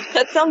 Well,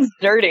 that sounds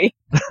dirty.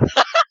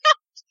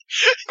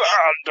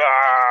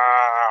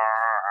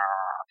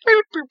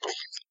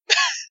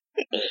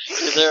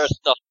 Is there a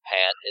stuffed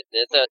panda?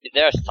 Is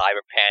there a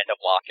cyber panda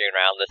walking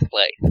around this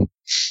place?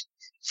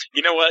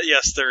 You know what?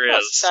 Yes, there is.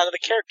 That's the sound of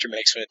the character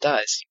makes when it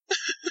dies.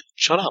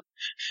 Shut up.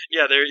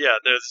 There's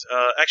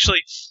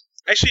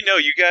actually no,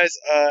 you guys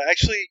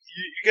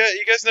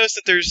you guys notice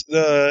that there's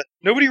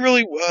nobody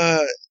really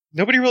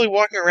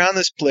walking around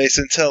this place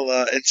until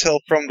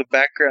from the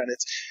background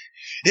it's,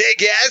 hey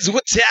guys,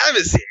 what time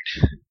is it?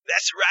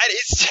 That's right,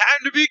 it's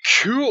time to be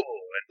cool.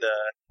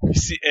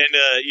 And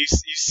you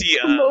see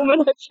A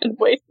moment I've been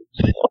waiting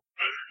for.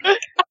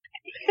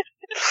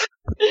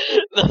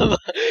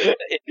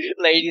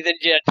 Ladies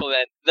and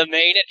gentlemen, the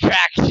main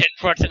attraction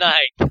for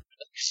tonight.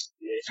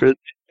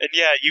 And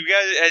yeah, you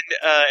guys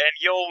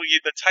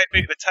the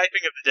typing of the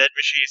dead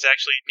machine is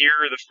actually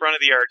near the front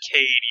of the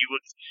arcade. You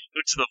look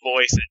to the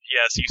voice, and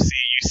yes, you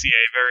see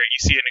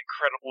an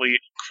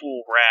incredibly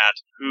cool rat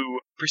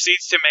who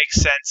proceeds to make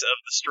sense of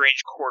the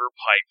strange quarter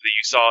pipe that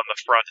you saw in the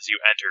front as you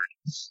entered.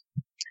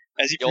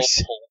 As you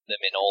behold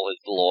him in all his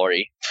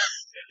glory.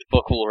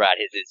 For Cool Rat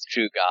is his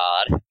true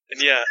god.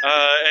 And yeah,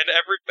 and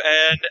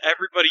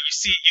everybody you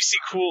see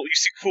Cool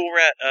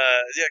Rat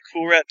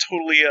Cool Rat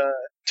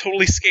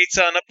totally skates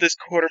on up this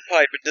quarter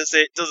pipe and does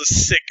a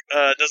sick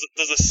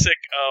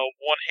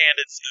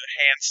one-handed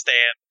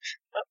handstand.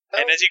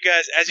 And as you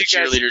guys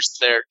cheerleaders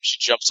there, she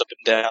jumps up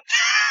and down.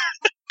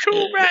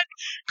 Cool Rat,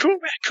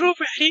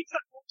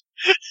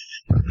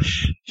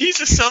 he's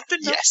a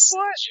something. Yes,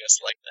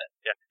 just like that.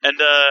 Yeah,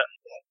 and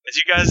as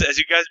you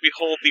guys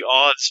behold the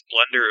awe and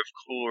splendor of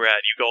Cool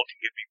Rat, you all can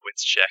give me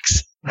wits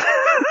checks.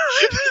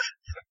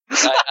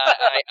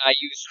 I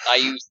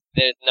use.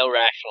 There's no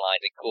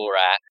rationalizing Cool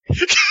Rat.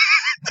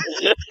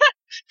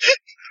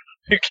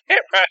 You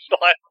can't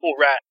rationalize Cool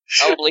Rat.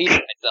 I'll believe in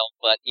myself,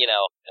 but you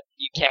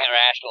can't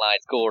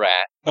rationalize Cool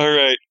Rat. All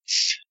right.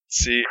 Let's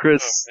see,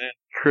 Chris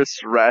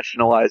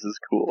rationalizes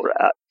Cool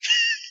Rat.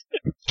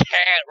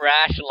 Can't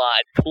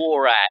rationalize Cool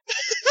Rat.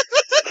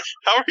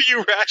 How are you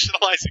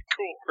rationalizing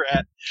Cool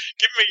Rat?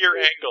 Give me your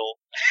angle.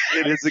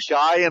 It is a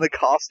guy in a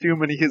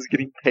costume, and he is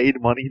getting paid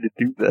money to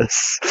do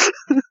this.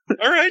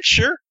 All right,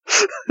 sure.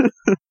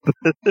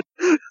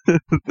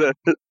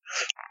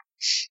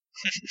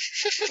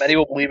 Maddie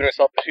will believe in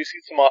herself, but she's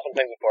seen some awesome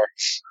things before.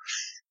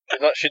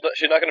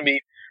 She's not going to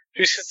be.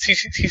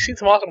 She's seen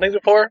some awesome things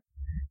before,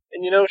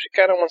 and she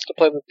kind of wants to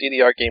play the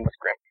DDR game with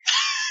Grim.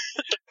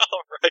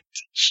 All right,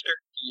 sure.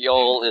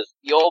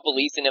 Yol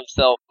believes in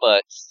himself,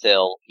 but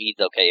still, he's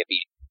okay if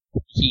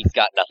he's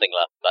got nothing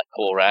left but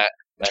Cool Rat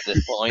at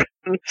this point.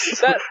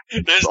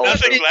 There's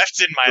nothing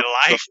left in my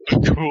life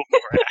but Cool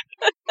Rat.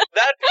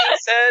 That being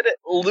said,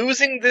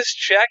 losing this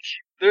check,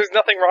 there's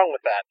nothing wrong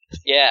with that.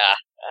 Yeah.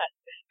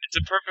 It's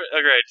a perfect.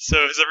 Alright,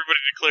 so has everybody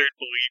declared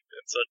belief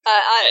in such?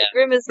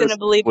 Grim is going to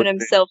believe in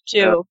himself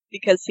too,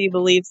 because he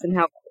believes in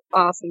how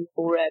awesome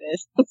Cool Rat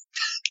is.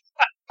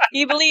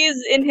 He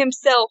believes in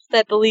himself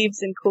that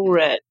believes in Cool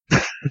Rat.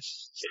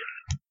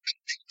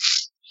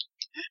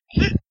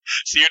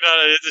 So you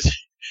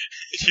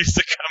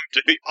succumb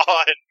to the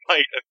awe and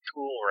might of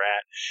Cool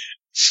Rat.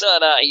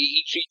 No,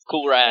 he treats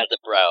Cool Rat as a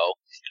bro.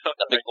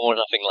 Nothing more,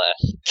 nothing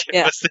less.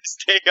 Give us this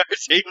day our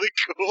daily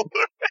Cool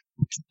Rat.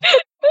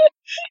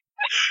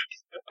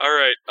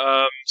 Alright,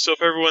 so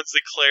if everyone's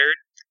declared,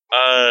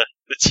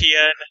 the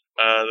TN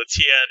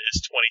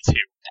is 22.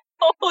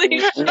 Holy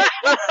shit!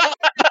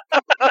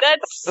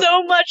 That's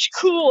so much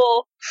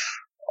cool.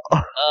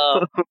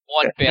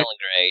 One failing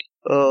grade.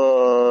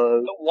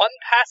 One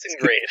passing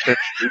grade.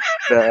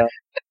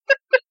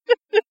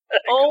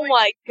 Oh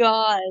my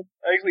god.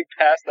 I actually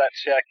passed that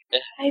check.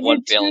 I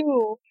did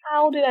too.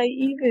 How did I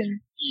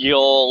even?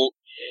 Yol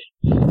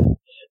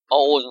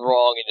all was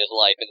wrong in his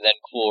life, and then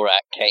Cool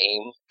Rat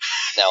came.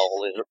 Now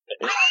Cool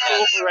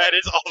Rat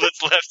is all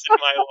that's left in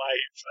my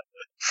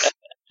life.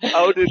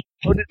 How did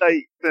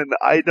I even?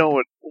 I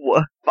don't.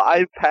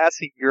 5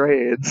 passing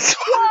grades.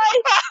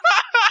 What?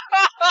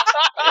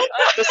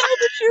 How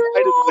did you I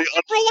roll?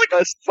 didn't roll like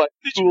by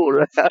Cool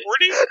Rat. 40?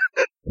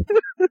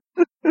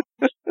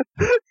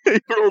 He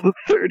rolled a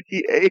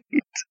 38.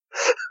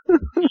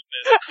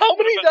 How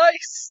many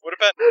dice? What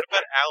about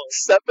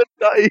Alice? 7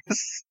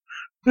 dice.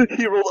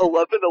 He rolled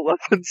 11,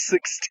 11,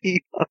 16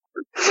 for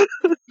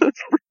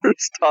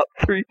his top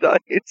 3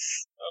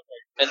 dice.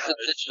 And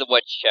since this is a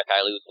witch check,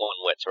 I lose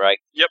 1 wits, right?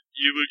 Yep,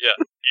 you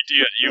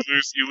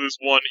lose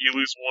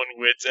one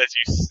wits as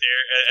you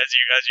stare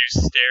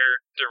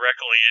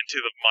directly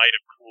into the might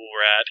of Cool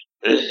Rat.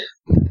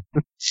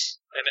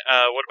 And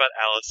what about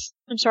Alice?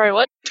 I'm sorry,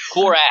 what?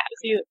 Cool rat.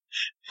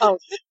 Oh,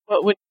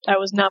 I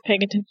was not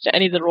paying attention to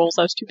any of the rolls.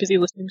 I was too busy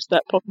listening to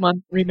that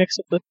Pokemon remix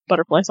of the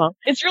Butterfly song.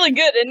 It's really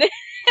good, isn't it?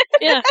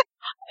 Yeah.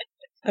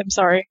 I'm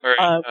sorry. All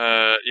right.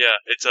 Yeah,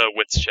 it's a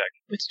wits check.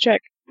 Let's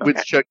check.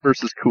 Wits check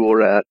versus Cool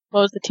Rat.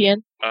 What was the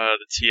TN?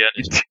 The TN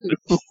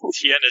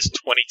is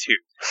 22.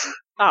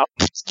 Oh.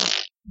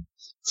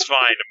 It's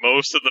fine.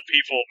 Most of the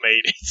people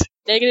made it.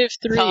 -3.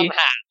 Somehow.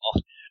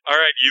 All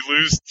right, you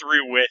lose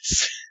 3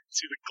 wits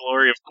to the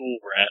glory of Cool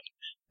Rat.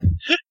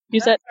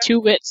 Use that 2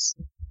 wits.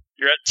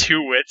 You're at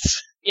 2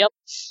 wits. Yep.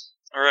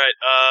 All right.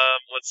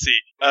 Let's see.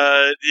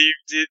 The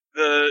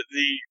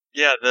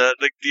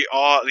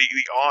awe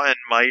and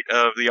might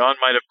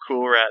of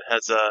Cool Rat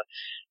has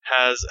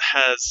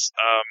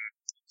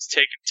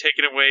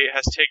taken away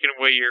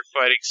your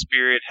fighting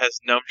spirit, has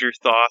numbed your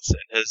thoughts,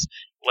 and has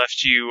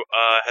left you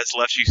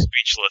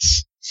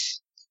speechless.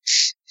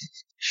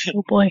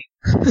 Oh boy.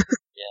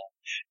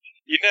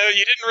 You know,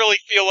 you didn't really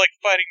feel like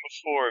fighting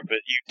before,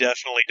 but you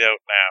definitely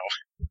don't now.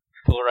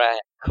 Cool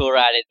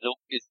rat is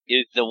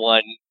the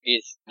one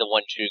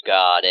true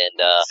god, and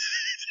a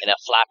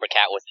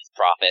Flappercat was his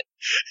prophet.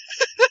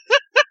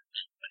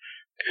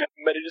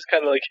 Meta just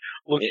kind of like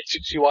looks.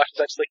 She watches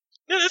that. She's like,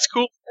 Yeah, that's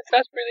cool.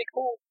 "That's really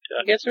cool.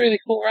 That's a really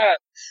cool rat."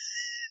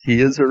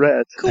 He is a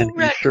rat, and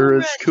he sure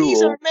is cool.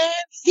 He's our man.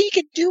 He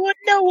can do what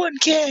no one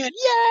can.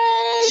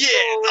 Yay!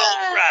 Yeah,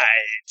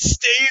 alright.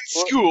 Stay in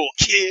school,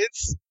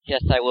 kids.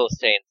 Yes, I will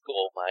stay in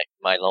school,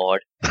 my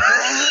lord.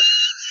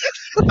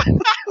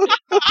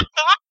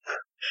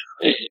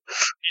 He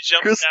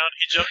jumps down out of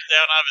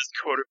his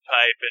quarter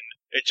pipe, and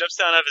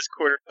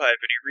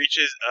he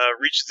reaches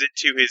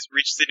into his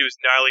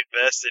gnarly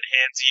vest and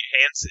hands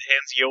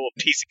Yo a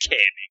piece of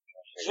candy.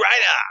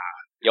 Right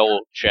on.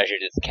 Yo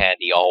treasured his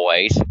candy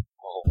always.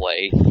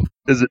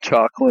 Is it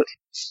chocolate?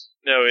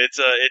 No, it's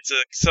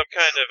some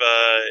kind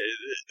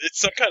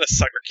of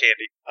sucker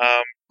candy.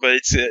 But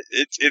it's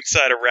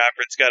inside a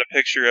wrapper. It's got a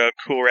picture of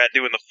Cool Rat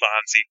doing the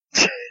Fonzie.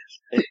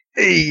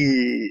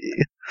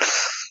 Hey.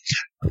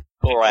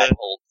 Cool Rat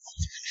holds.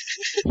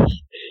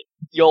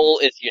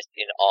 Yol is just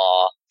in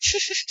awe.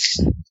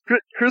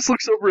 Chris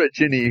looks over at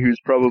Ginny,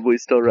 who's probably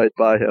still right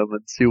by him,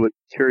 and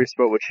curious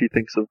about what she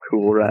thinks of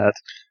Cool Rat.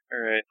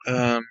 Alright,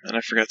 and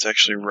I forgot to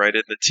actually write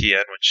in the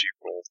TN when she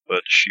rolled,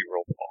 but she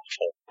rolled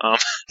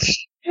awful.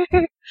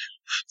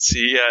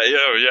 See,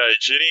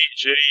 Ginny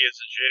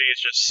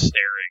is just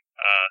staring.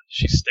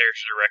 She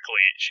stares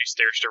directly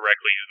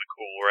into the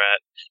Cool Rat.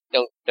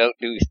 Don't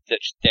do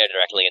such stare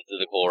directly into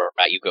the Cool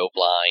Rat, you go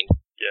blind.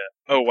 Yeah.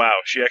 Oh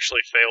wow, she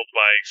actually failed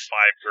by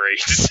 5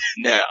 grades.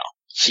 Now,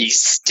 he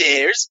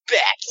stares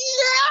back.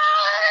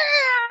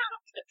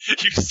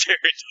 You stare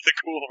into the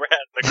Cool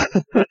Rat. The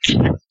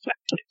Cool Rat stares back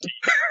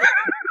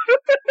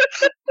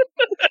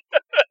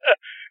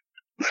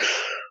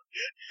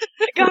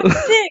at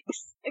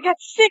I got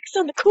 6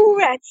 on the Cool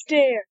Rat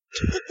stare.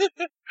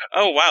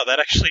 Oh wow, that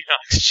actually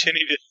knocks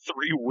Ginny to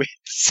 3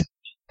 wits.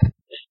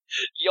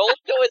 Yol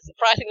still is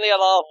surprisingly a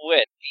lot of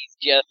wit. He's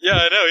just... Yeah,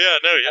 I know, yeah.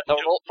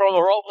 From a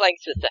role-playing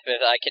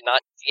perspective, I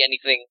cannot see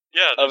anything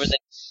other than...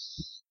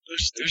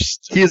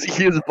 He is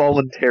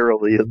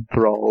voluntarily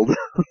enthralled.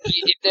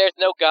 If there's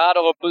no God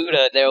or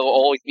Buddha, there will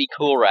always be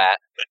Cool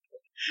Rat.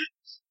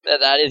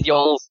 That is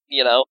Yol's,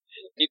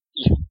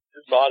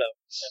 Motto.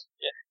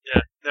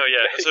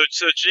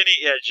 So Ginny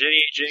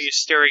is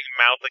staring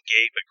mouth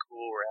agape at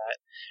Cool Rat.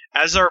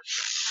 As are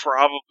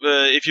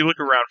if you look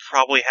around,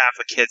 probably half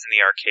the kids in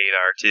the arcade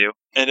are too.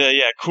 And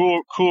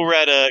Cool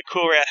Rat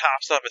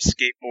hops off a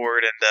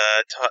skateboard and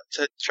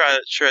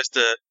tries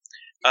to.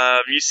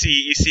 You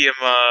see him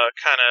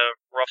kind of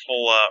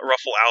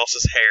ruffle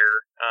Alice's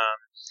hair.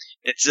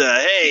 It's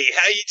hey,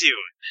 how you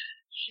doing?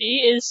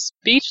 She is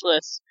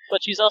speechless,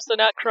 but she's also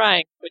not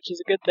crying, which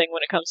is a good thing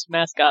when it comes to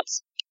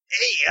mascots.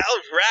 Hey,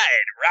 all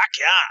right, rock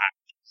on.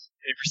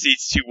 He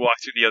proceeds to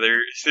walk through the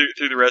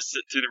rest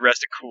of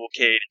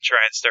Coolcade and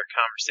try and start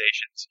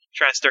conversations.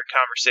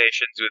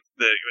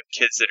 With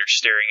kids that are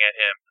staring at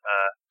him,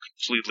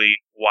 completely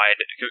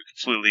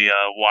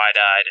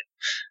wide-eyed.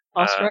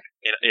 Awestruck?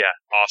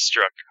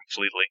 Awestruck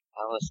completely.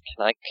 Alice,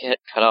 can I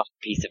cut off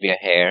a piece of your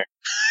hair?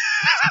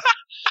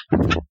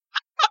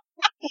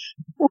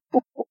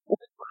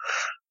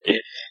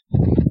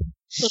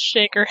 She'll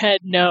shake her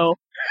head no.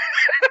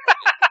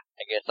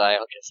 I guess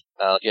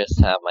I'll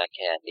just have my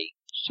candy.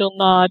 She'll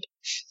nod.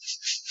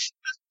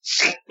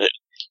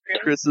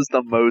 Chris is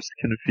the most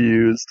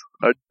confused.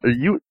 Are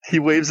you? He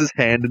waves his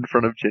hand in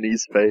front of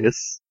Ginny's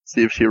face.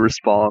 See if she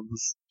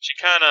responds. She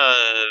kind of.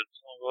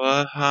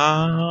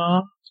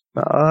 Huh?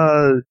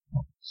 Are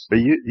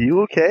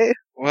you okay?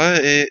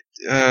 What?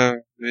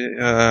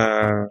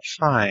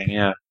 Fine,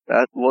 yeah.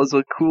 That was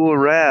a cool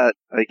rat,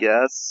 I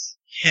guess.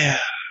 Yeah.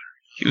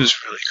 He was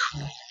really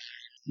cool.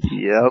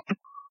 Yep.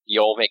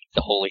 You'll make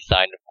the holy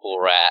sign of cool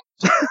rat.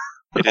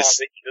 It is,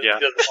 yeah. He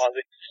does the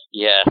Fonzie.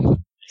 Yeah.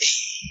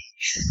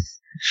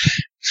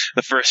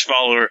 The first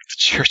follower of the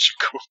Church of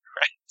Cool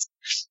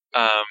Rats.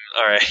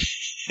 Alright.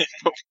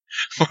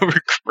 What were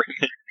Grim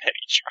and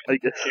Penny trying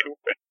to do?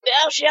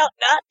 Thou shalt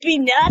not be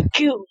not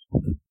cool.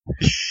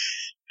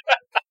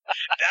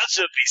 Thou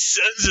shalt be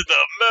sons of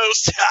the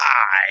Most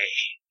High!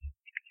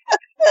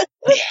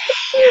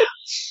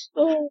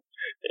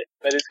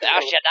 That is Thou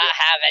shalt not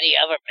have any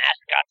other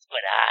mascots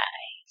but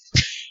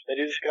I. That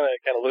is gonna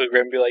kind of look at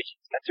Grim and be like,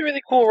 "That's a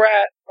really cool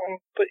rat,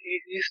 but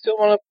you still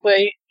want to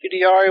play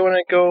DDR? You want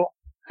to go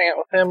hang out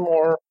with him,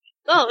 or?"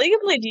 Oh, we can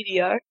play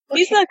DDR.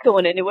 He's not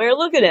going anywhere.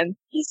 Look at him.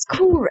 He's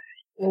cool,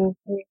 right?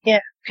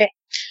 Yeah. Okay.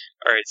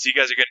 Alright, so you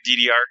guys are gonna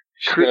DDR?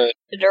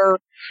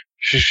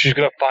 She's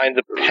gonna find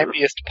the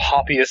peppiest,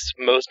 poppiest,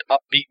 most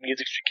upbeat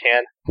music she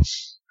can.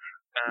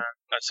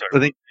 I'm sorry. I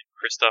think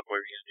Christoph, what were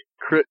you gonna do?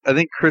 I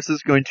think Chris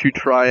is going to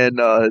try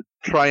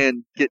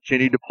and get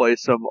Ginny to play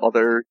some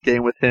other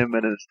game with him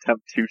in an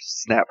attempt to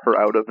snap her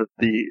out of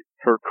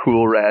her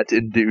cool rat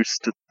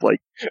induced Are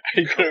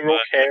you gonna roll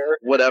care?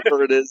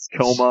 whatever it is,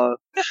 coma,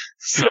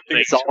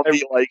 Something.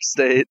 zombie like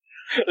state.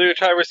 Are you gonna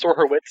try to restore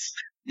her wits?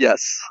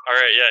 Yes.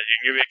 Alright, yeah, you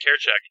can give me a care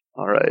check.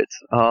 All right.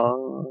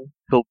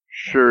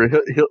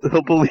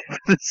 He'll believe in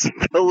his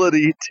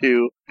ability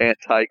to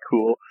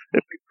anti-cool.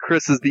 If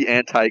Chris is the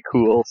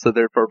anti-cool, so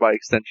therefore by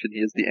extension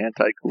he is the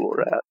anti-cool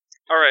rat.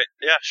 Alright,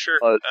 yeah, sure.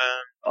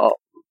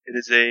 It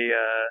is a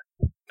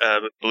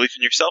belief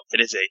in yourself.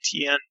 It is a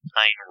TN9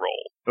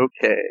 roll.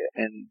 Okay,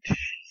 and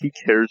he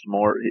cares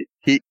more.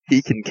 He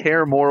can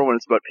care more when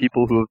it's about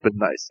people who have been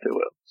nice to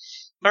him.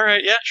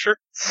 Alright, yeah, sure.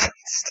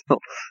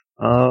 Still,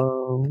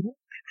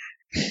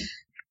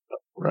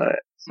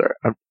 right. Sorry,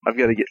 I've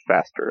got to get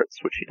faster at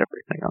switching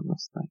everything on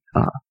this thing.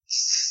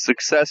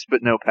 Success,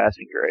 but no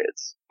passing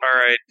grades.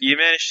 Alright, you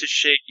managed to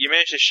shake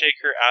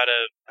her out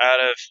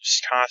of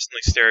just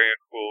constantly staring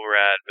at Cool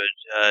Rat,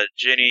 but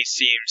Ginny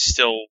seems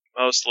still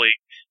mostly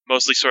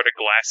sort of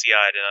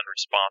glassy-eyed and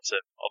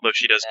unresponsive, although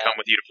she does come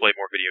with you to play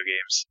more video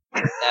games.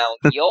 Now,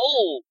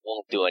 Yol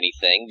won't do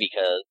anything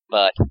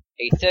but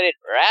a certain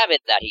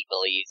rabbit that he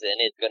believes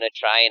in is gonna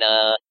try and,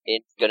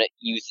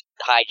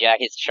 hijack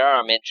his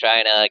charm and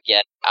trying to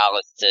get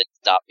Alice to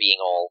stop being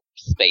all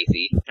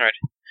spacey. Alright.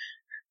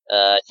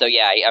 So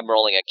yeah, I'm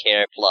rolling a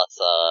care plus,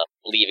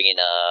 believing in,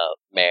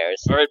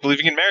 mares. Alright,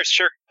 believing in mares,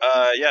 sure.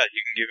 Yeah,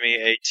 you can give me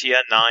a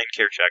TN9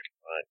 care check.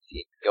 Let's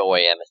see. Go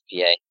away,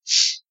 MSPA.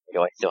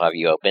 Do I still have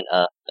you open?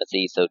 Let's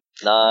see, so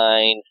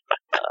 9,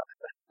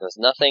 there's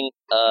nothing,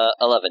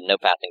 11, no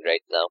passing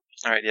grades though.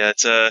 Alright, yeah,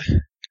 it's,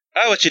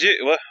 what you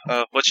do?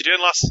 What you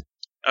doing, lass?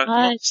 Come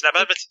on, snap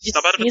out of it,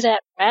 snap out of See it.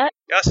 that rat?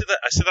 Yeah, I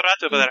see the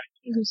rat over there.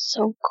 He was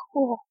so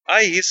cool.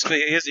 Aye, he's a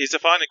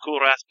fine and cool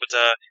rat, but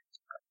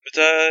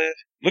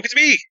look at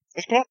me!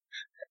 Come on.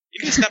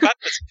 You need to snap out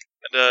of it.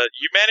 And,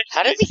 you managed.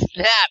 How does he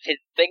snap? His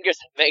fingers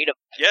are made of.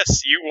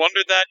 Yes, you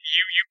wonder that.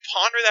 You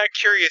ponder that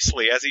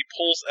curiously as he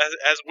pulls,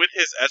 as with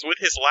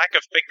his lack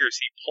of fingers,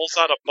 he pulls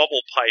out a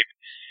bubble pipe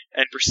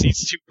and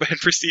proceeds to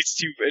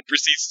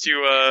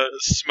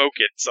smoke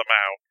it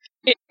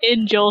somehow.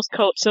 In Joel's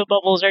coat, so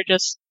bubbles are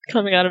just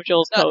coming out of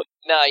Joel's coat.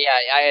 No,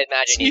 yeah, I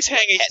imagine He's at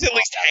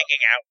least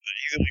hanging out.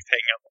 He's at least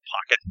hanging out in the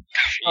pocket.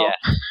 Yeah.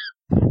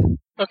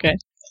 Okay.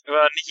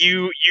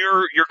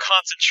 Your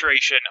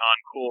concentration on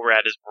Cool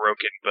Rat is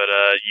broken, but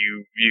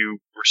you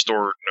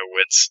restore no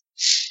wits.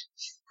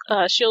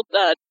 She'll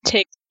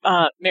take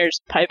Mare's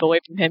pipe away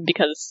from him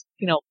because,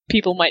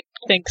 people might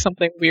think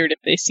something weird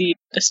if they see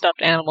a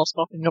stuffed animal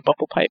smoking a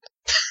bubble pipe.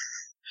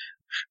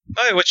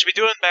 Oh, what you be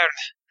doing, Baron?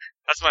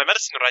 That's my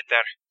medicine right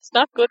there. It's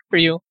not good for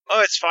you.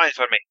 Oh, it's fine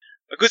for me.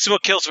 A good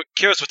smoke cures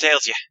what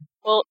ails you.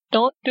 Well,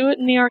 don't do it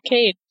in the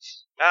arcade.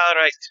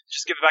 Alright,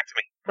 just give it back to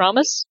me.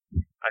 Promise?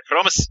 I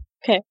promise.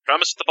 Okay.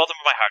 Promise at the bottom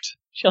of my heart.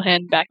 She'll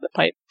hand back the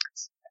pipe.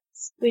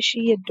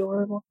 Squishy,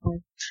 adorable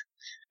heart.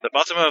 The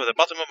bottom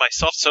of my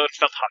soft sewn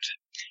felt heart.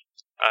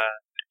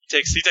 He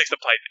takes the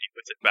pipe and he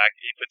puts it back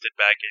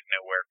in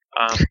nowhere.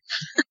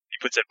 He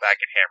puts it back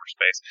in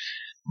Hammerspace.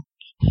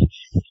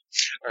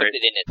 Puts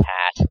it in his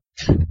hat.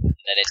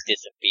 And then it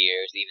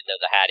disappears, even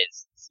though the hat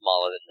is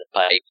smaller than the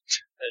pipe.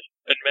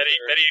 And Many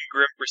and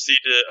Grim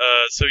proceed to.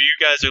 So you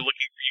guys are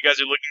looking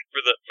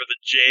for the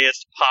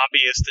Jayest,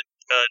 poppiest,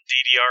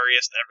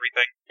 DDR-iest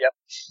everything. Yep.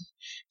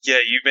 Yeah,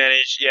 you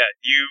managed. Yeah,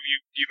 you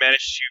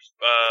managed to.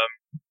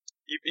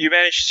 You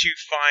managed to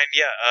find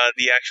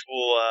the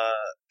actual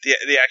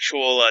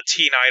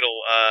Teen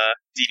Idol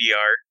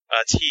DDR.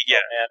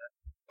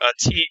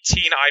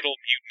 Teen Idol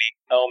Mutiny.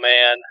 Oh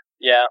man,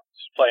 yeah,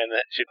 she's playing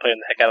the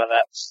heck out of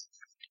that.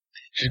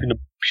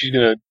 She's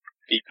gonna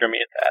beat for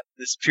me at that.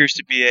 This appears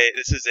to be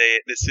this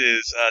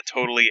is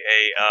totally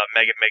a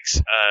Mega Mix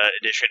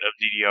edition of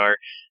DDR.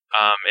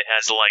 It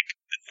has like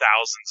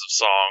thousands of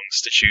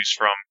songs to choose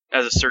from. It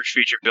has a search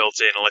feature built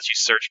in. It lets you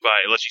search by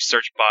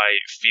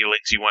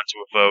feelings you want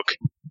to evoke.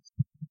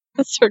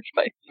 Search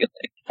by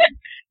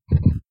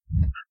feeling.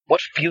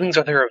 What feelings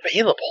are there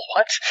available?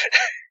 What?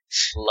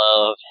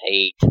 Love,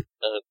 hate.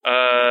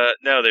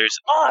 No, there's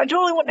Oh, I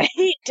totally want to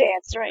hate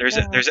dance right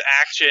now. there's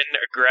action,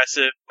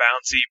 aggressive,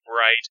 bouncy,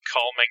 bright,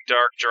 calming,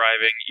 dark,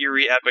 driving,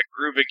 eerie, epic,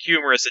 grooving,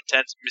 humorous,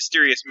 intense,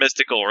 mysterious,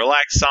 mystical,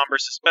 relaxed, somber,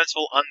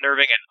 suspenseful,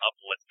 unnerving, and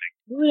uplifting.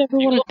 Who would ever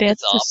want to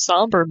dance to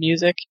somber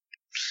music?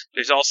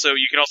 You can also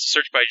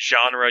search by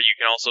genre. You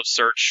can also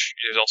search.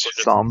 There's also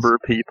Somber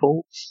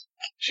people.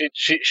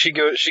 She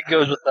goes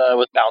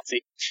with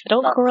bouncy. I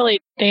don't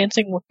correlate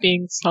dancing with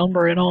being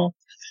somber at all.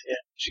 Yeah,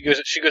 she goes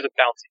with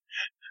bouncy.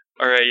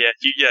 All right, you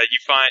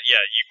find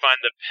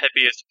the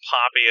peppiest,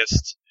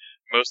 poppiest,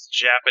 most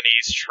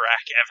Japanese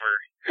track ever.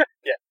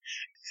 Yeah.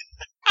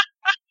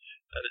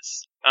 That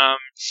is all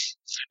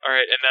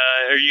right, and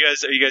are you guys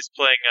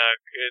playing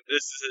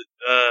this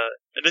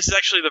is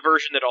actually the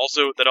version that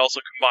also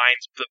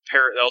combines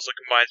para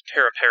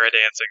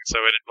dancing, so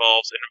it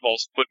involves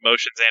foot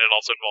motions and it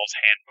also involves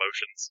hand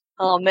motions.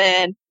 Oh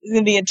man, it's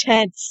gonna be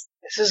intense.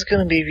 This is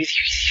gonna be really,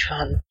 really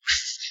fun.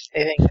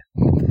 I think.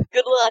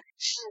 Good luck.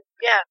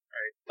 Yeah,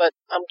 but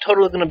I'm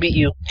totally gonna beat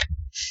you.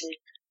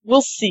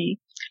 We'll see.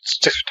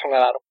 Just tongue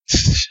out of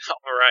him.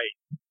 All right.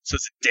 So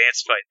it's a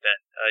dance fight then.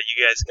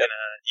 You guys can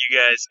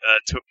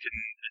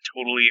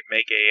totally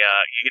make a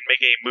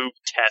move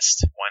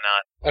test. Why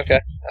not? Okay.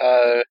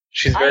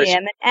 She's I very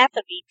am an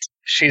athlete.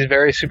 she's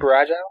very super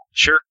agile.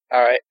 Sure,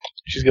 All right.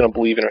 She's gonna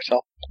believe in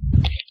herself.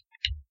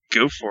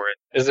 go for it.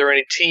 Is there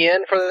any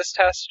TN for this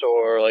test,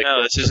 or like?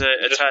 No, this is a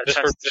just test.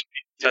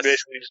 you're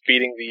basically just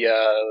beating the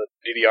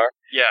DDR.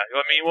 Yeah,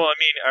 all right.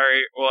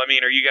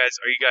 Are you guys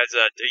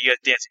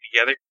dancing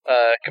together?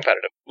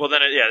 Competitive. Well,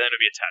 then it'll be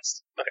a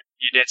test. Okay,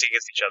 you're dancing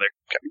against each other.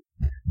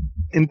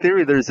 In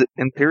theory,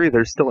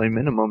 there's still a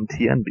minimum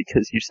TN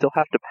because you still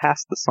have to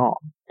pass the song.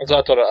 That's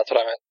what I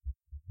meant.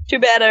 Too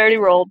bad I already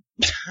rolled.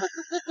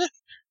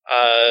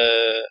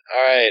 All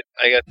right.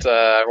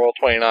 I rolled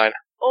 29.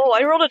 Oh,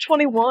 I rolled a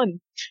 21.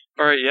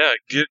 All right, yeah,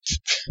 good.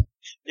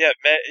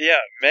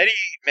 Medi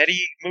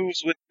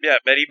moves with a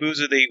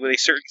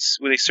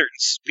certain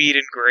speed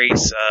and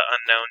grace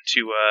unknown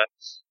to a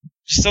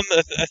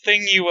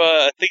thing you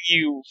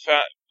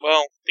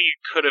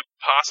could have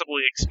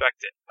possibly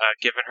expected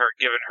given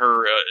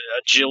her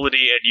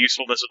agility and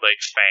usefulness with a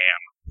fan.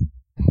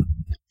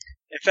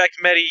 In fact,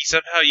 Medi,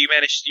 somehow you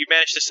managed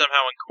to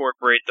somehow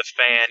incorporate the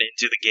fan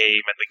into the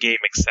game, and the game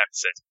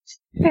accepts it.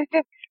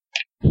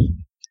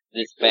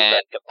 This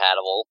fan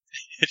compatible.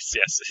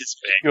 Yes, it's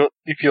fan.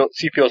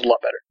 She feels a lot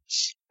better.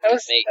 That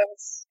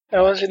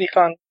was really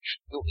fun.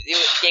 The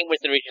game was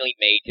originally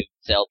made to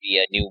sell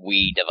the new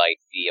Wii device,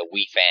 the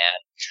Wii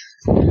fan.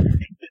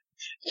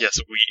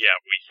 Yes,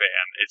 Wii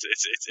fan.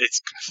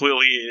 It's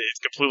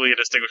completely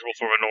indistinguishable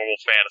from a normal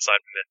fan aside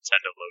from the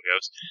Nintendo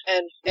logos.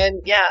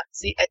 And yeah,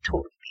 see, I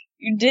totally.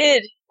 You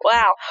did.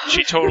 Wow.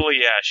 She totally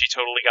got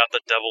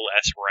the double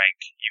S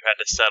rank. You had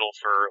to settle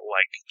for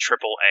like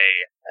triple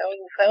A.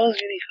 That was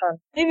really fun.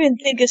 I didn't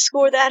think a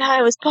score that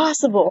high was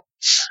possible.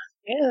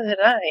 Yeah,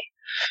 did I?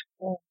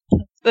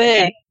 But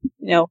hey,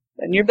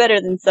 then you're better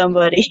than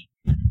somebody.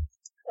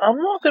 I'm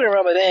not gonna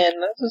rub it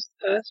in. I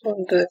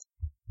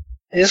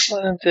just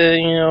wanted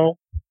to,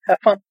 have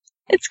fun.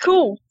 It's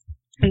cool.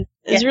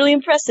 It's really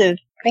impressive.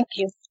 Thank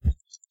you.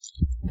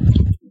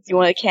 You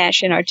want to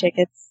cash in our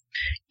tickets?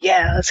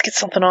 Yeah, let's get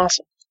something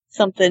awesome.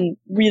 Something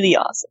really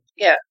awesome.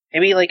 Yeah,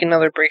 maybe like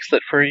another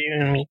bracelet for you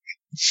and me.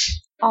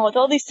 Oh, with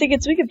all these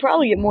tickets, we could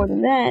probably get more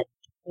than that.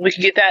 We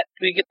could get that.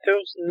 We could get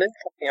those and then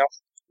something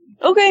else.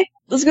 Okay,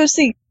 let's go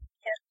see.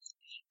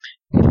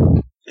 I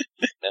don't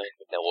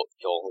even know what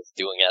Joel is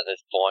doing at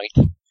this point.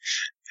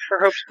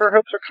 Her hopes are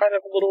kind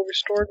of a little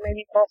restored,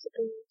 maybe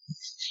possibly.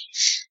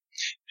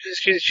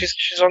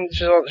 She's on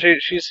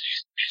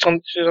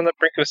the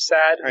brink of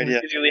sad, and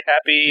she's really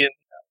happy, and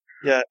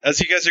Yeah, as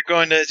you guys are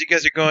going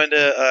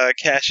to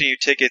cash in your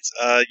tickets,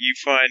 you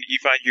find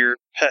your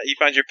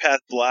path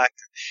blocked.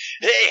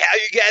 Hey, how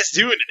you guys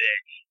doing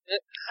today?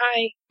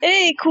 hi.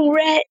 Hey, cool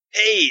rat.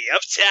 Hey,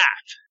 up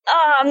top.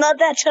 Oh, I'm not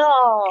that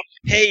tall.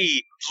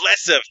 Hey,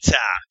 less up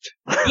top.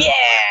 Yeah.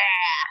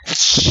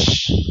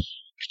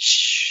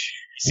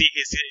 You see,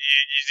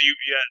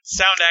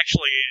 sound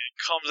actually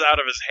comes out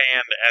of his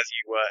hand as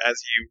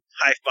you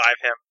high five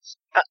him.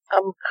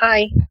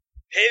 Hi.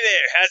 Hey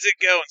there, how's it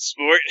going,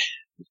 sport?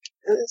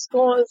 It's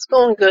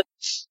going good.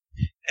 It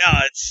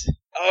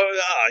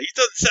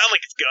doesn't sound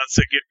like it's going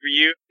so good for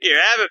you.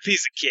 Here, have a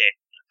piece of cake.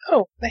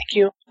 Oh, thank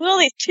you. Look at all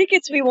these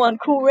tickets we won,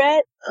 cool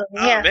rat.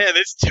 Yeah. Oh man,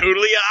 that's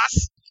totally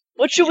awesome.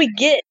 What should we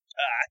get?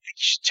 I think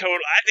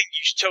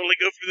you should totally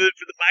go for the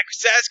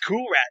micro-sized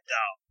Cool Rat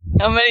doll.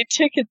 How many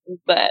tickets is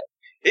that?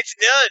 It's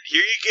none.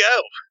 Here you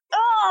go.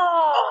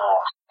 Oh!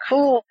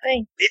 Cool,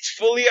 thanks. It's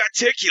fully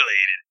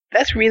articulated.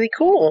 That's really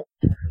cool.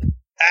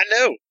 I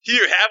know.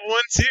 Here, have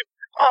one too.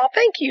 Oh,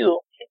 thank you.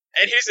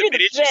 And here's a You're the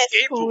miniature best,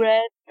 Cool skateboard.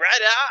 Rat.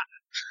 Right on.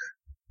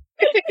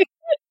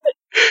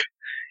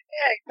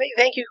 Yeah,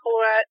 thank you, Cool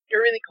Rat.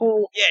 You're really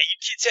cool. Yeah, you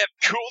kids have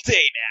a cool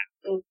day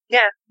now.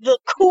 Yeah. The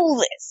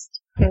coolest.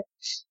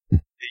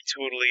 He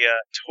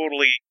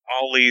totally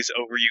ollies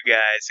over you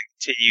guys and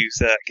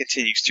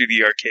continues through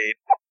the arcade.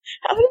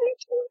 How did he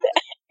do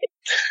that?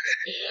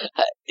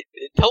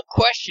 Don't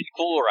question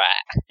Cool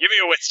Rat. Give me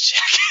a wits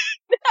check.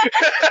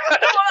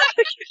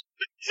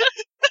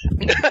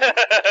 That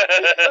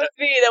was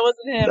me. That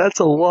wasn't him. That's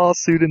a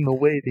lawsuit in the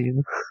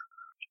waiting.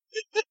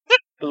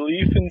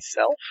 Belief in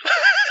self?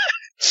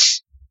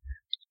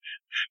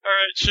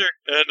 Alright, sure.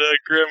 And,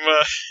 Grim,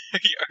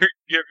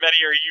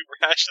 Manny, are you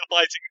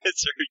rationalizing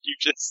this, or are you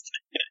just...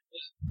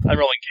 I'm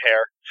rolling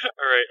care.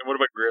 Alright, and what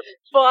about Grim?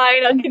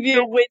 Fine, I'll give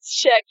you a wits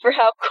check for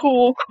how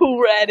cool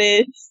Rat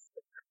is.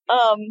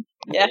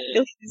 Yeah,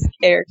 he'll use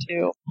care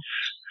too.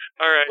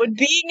 Alright. Would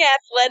being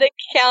athletic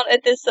count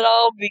at this at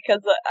all?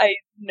 Because I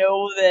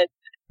know that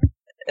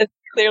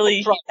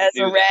clearly he, as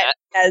a rat,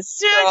 has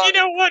strong... Yeah, you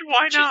know what?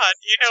 Why not?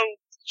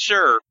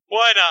 Sure.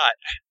 Why not?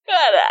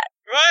 Why not?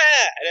 Why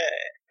not?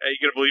 Are you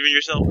gonna believe in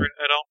yourself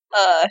at all?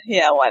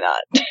 Yeah, why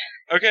not?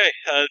 Okay,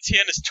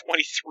 Tien is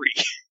 23.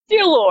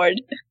 Dear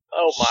Lord.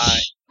 Oh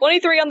my.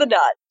 23 on the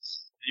dot.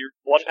 You're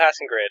one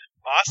passing grade.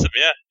 Awesome,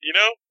 yeah.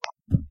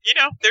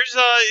 There's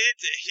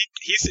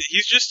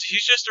he's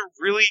just a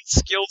really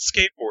skilled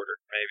skateboarder,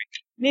 maybe.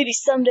 Maybe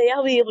someday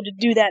I'll be able to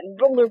do that in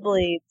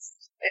rollerblades.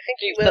 I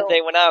think you will.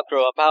 Someday when I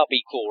grow up, I'll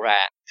be Cool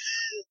Rat.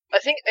 I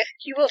think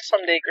you will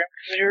someday, Grim.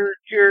 'Cause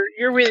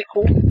you're really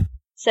cool.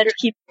 Said to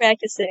keep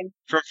practicing.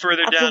 From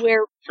further I'll have to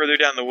wear...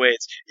 down the way,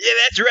 it's, yeah,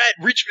 that's right,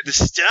 reach for the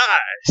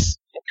stars.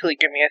 Actually,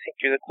 Grimmy, I think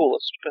you're the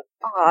coolest. But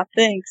Aw,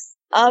 thanks.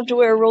 I'll have to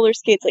wear roller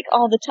skates like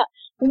all the time.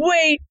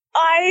 Wait,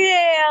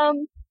 I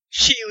am.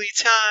 Healy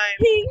time.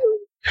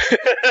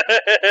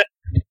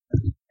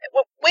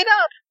 Wait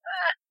up!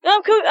 No,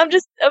 I'm cool. I'm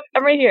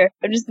right here.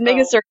 I'm just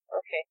making a circle.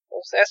 Okay.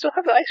 Well, I still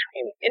have the ice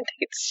cream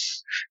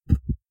intakes.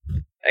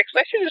 Actually,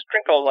 I should just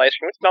drink all the ice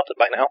cream. It's melted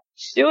by now.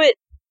 Do it.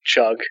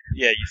 Chug.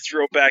 Yeah, you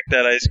throw back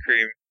that ice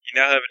cream. You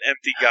now have an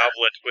empty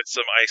goblet with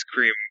some ice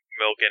cream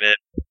milk in it.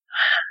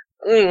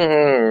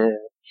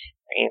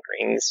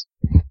 Rings.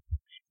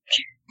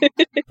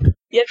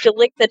 You have to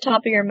lick the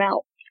top of your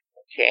mouth.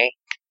 Okay.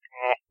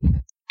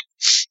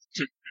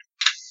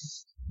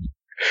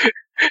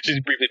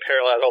 She's briefly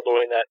paralyzed while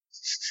doing that.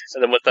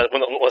 And then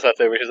once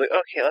that's over, she's like,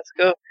 okay, let's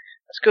go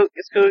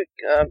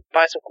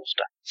buy some cool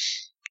stuff.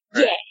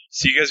 Yeah.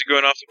 So you guys are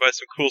going off to buy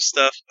some cool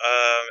stuff.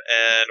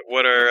 And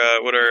what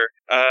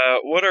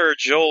are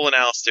Joel and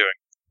Alice doing?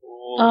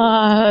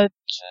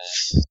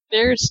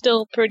 They're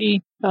still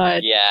pretty,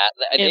 Yeah,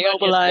 they're just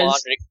immobilized.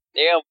 wandering.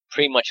 They're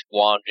pretty much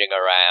wandering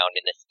around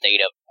in a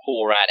state of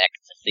Cool Rat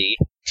ecstasy.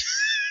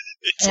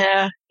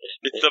 Yeah.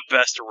 It's the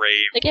best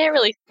rave. They can't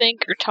really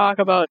think or talk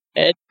about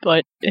it,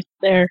 but it's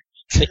there.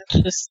 It's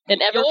just an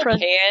Joel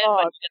ever-present can,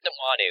 but fog. he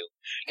doesn't want to.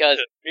 Because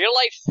real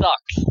life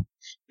sucks.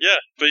 Yeah,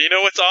 but you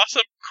know what's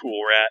awesome?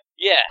 Cool Rat.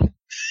 Yeah.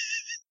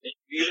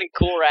 Using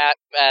Cool Rat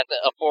as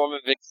a form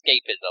of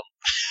escapism.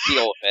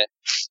 Deal with it.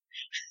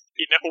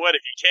 You know what?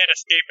 If you can't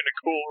escape in a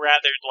Cool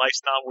Rat, their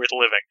life's not worth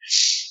living.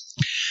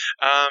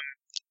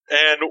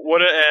 And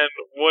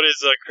what is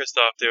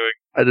Christoph doing?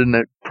 I don't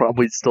know,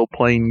 probably still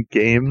playing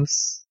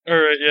games.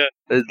 Alright, yeah.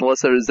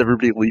 Unless is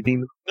everybody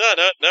leaving?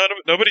 No,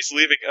 nobody's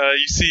leaving.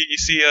 You see,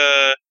 if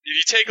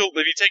you take a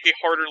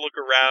harder look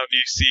around,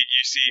 you see,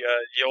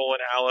 Yoel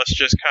and Alice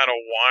just kind of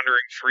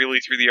wandering freely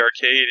through the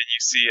arcade, and you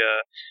see,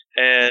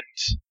 and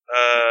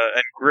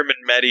Grim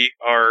and Medi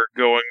are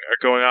going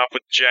off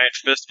with giant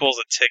fistfuls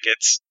of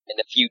tickets. And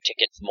a few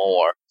tickets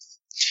more.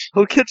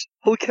 He'll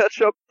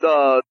catch up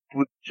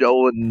with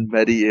Joel and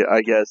Medi,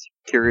 I guess.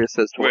 Curious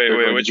as to what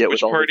they're going to get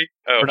which with all party?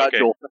 the... Oh, or not okay.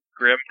 Joel.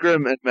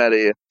 Grim. And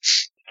Medi.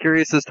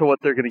 Curious as to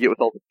what they're going to get with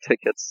all the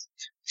tickets.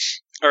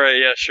 Alright,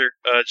 yeah, sure.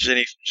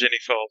 Jenny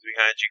falls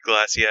behind you,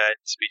 glassy-eyed,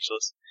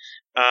 speechless.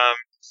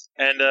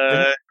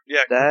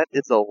 Yeah. That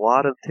is a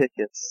lot of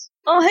tickets.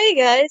 Oh, hey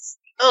guys.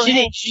 Oh, Did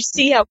hey. you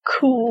see how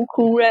cool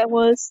Rat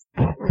was?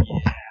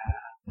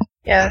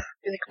 Yeah,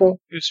 really cool.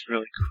 It was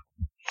really cool.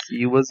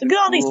 He was Look at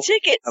all cool. these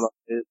tickets. I like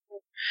it.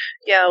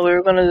 Yeah, we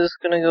were just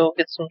gonna go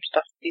get some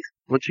stuff.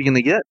 What you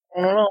gonna get?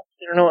 I don't know.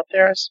 You don't know what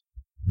there is.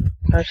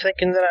 I was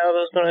thinking that I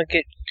was gonna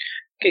get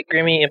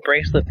Grimmy a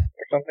bracelet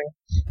or something.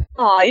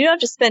 Aw, you don't have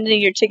to spend any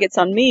of your tickets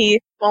on me.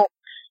 You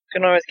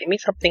can always give me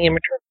something in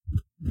return.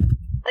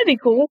 That'd be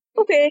cool.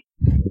 Okay.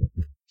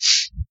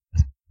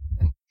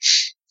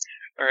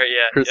 Alright,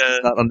 yeah. Chris does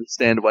not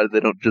understand why they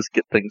don't just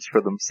get things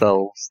for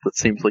themselves. That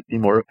seems like the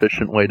more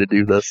efficient way to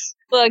do this.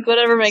 Look,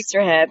 whatever makes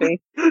her happy.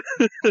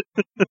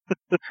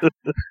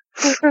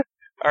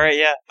 Alright,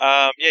 yeah.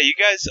 You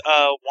guys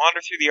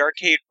wander through the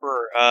arcade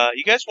for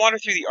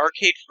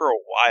a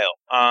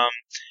while.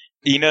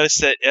 You notice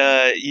that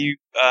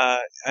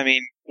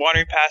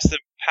wandering past the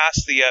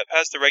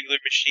regular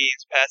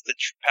machines, past the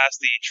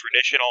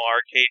traditional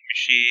arcade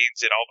machines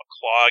and all the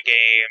claw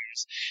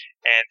games,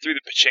 and through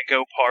the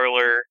pachinko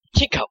parlor.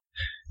 Chico.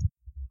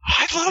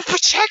 I love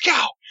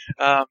pachinko.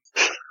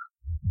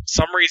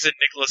 Some reason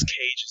Nicolas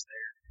Cage is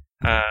there.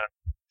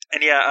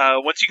 And yeah,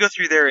 once you go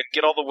through there and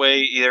get all the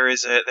way, there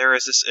is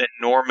this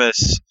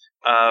enormous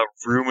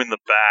room in the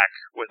back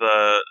with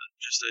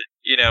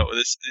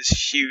this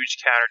huge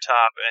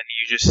countertop, and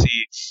you just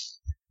see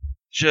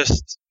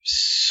just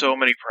so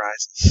many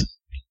prizes.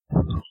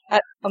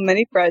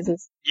 Many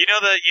prizes. You know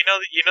that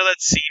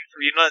scene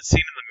in The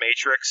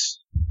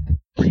Matrix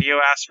where Neo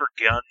asks for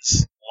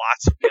guns,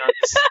 lots of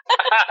guns.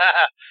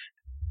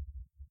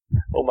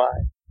 Oh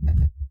my.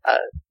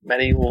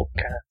 Many will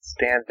kind of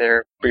stand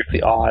there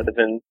briefly awed and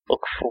then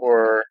look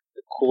for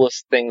the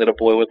coolest thing that a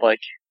boy could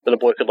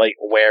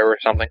wear or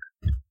something.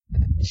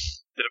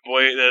 That a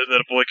boy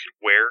could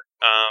wear.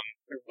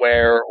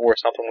 Wear or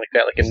something like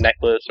that, like a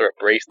necklace or a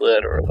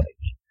bracelet or a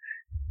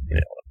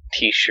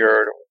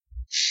t-shirt.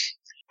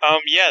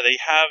 Yeah, they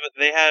have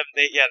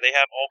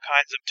all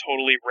kinds of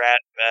totally rad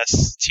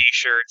vests,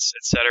 t-shirts,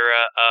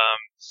 etc.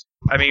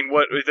 I mean,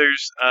 are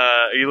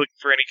you looking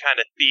for any kind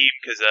of theme?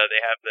 Because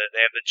they have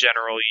the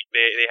general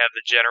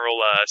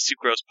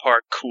Sucrose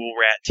Park cool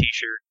rat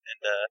t-shirt,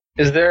 and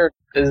Is there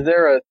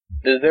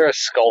a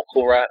skull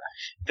cool rat?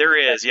 there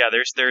is, yeah.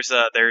 There's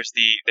the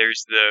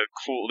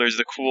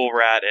cool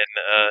rat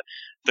and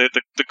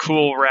the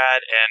cool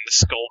rat and the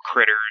skull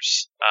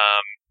critters.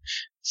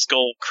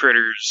 Skull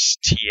Critters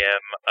TM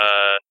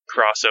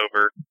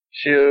crossover.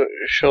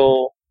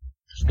 She'll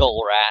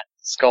Skull rat.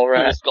 skull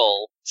rat.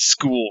 Skull.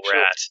 School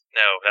rat.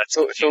 No, that's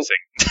confusing.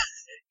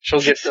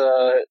 She'll get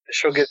a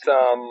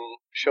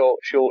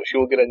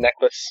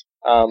necklace.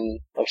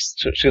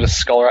 She'll get a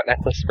skull rat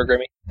necklace for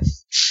Grimmy.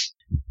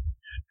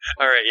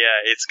 All right,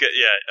 yeah, it's good.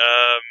 Yeah,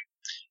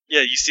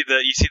 yeah. You see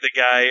the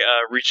guy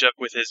reach up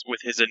with his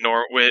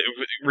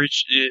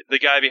the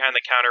guy behind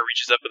the counter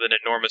reaches up with an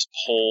enormous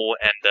pole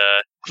and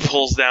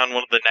pulls down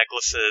one of the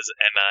necklaces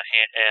and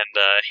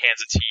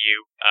hands it to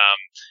you.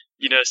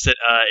 You notice that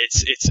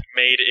it's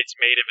made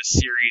of a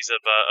series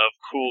of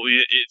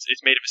it's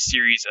made of a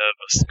series of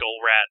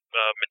skull rat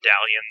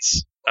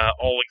medallions,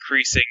 all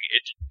increasing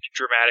it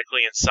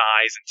dramatically in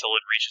size until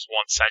it reaches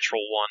one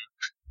central one.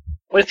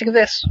 What do you think of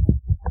this?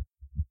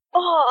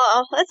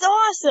 Oh, that's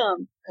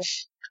awesome!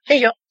 Here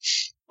you go.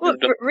 What,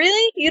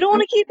 really? You don't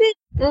want to keep it?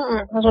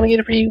 I just want to get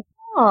it for you.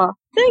 Aw,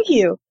 thank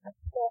you.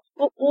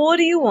 What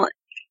do you want?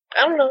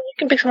 I don't know. You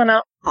can pick someone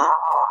out.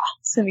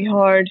 It's gonna be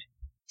hard.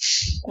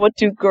 What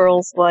do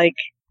girls like?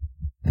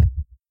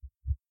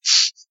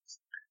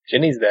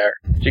 Jenny's there.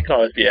 She can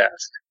always be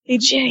asked. Hey,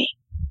 Jenny.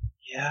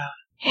 Yeah.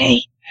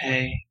 Hey,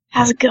 Hey,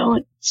 how's it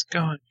going? it's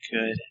going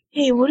good.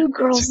 Hey, what do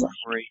girls It's a like?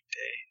 great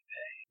day.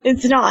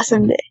 It's an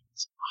awesome day.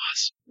 It's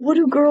awesome. What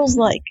do girls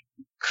like?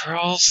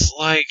 Girls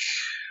like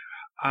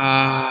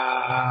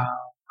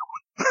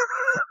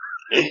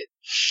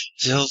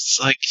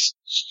just like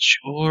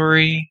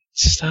jewelry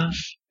stuff.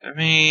 I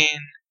mean,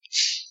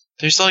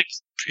 there's like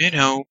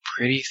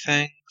pretty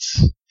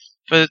things,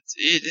 but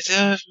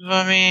I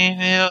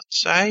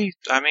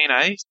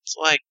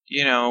like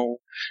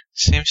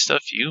same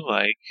stuff you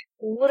like.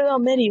 What about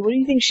Meddy? What do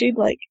you think she'd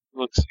like?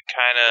 Looks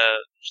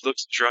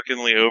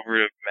drunkenly over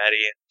to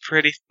Maddie.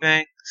 Pretty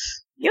things,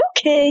 You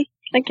okay?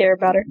 I care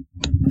about her.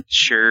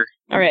 sure.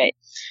 Alright.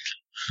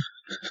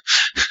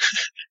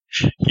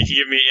 You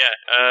give me, what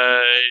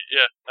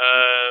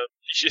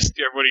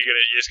are you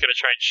gonna? You're just gonna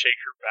try and shake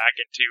her back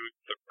into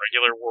the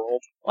regular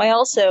world? I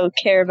also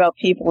care about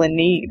people in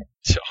need.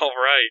 All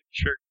right,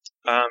 sure.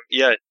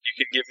 Yeah, you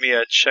can give me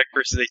a check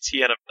versus a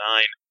TN of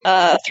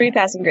 9. 3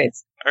 passing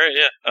grades. All right,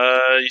 yeah.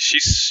 She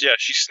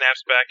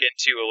snaps back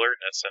into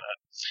alertness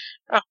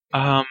and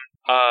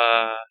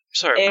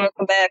sorry. Hey,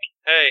 welcome back.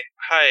 Hey,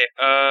 hi.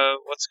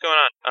 What's going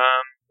on?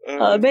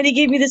 Meddy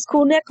gave me this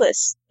cool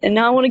necklace, and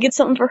now I want to get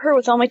something for her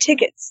with all my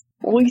tickets.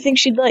 What do you think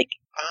she'd like?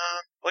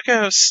 Like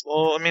I was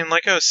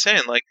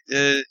saying,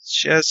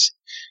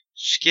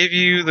 she gave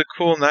you the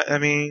cool. I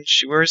mean,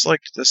 she wears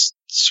like the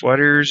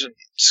sweaters and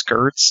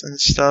skirts and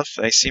stuff.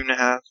 They seem to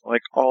have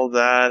like all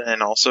that,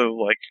 and also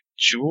like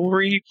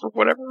jewelry for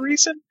whatever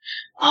reason.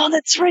 Oh,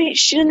 that's right.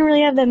 She didn't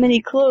really have that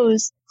many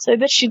clothes, so I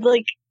bet she'd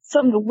like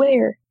something to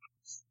wear.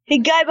 Hey,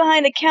 guy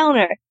behind the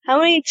counter, how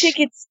many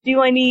tickets do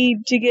I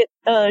need to get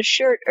a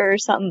shirt or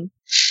something?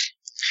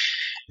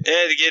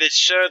 Yeah, to get it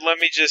shirt, let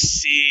me just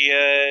see.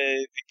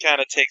 It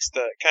kind of takes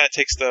the.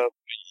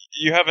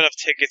 You have enough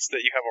tickets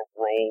that you have a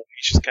roll.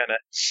 You just kind of.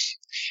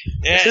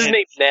 Yeah. Is his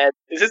name Ned?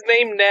 Is his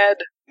name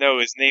Ned? No,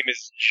 his name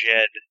is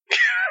Jed.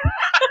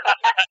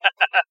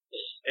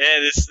 Yeah,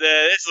 this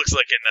looks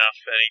like enough.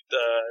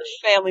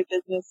 Family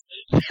business.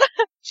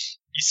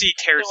 You see, he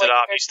tears it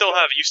off. You still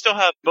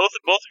have both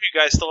of you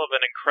guys still have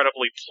an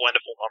incredibly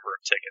plentiful number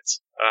of tickets.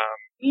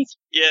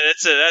 Yeah,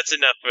 that's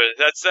enough for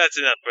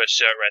a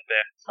show right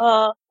there.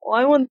 Well,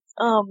 I want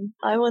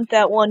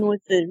that one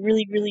with the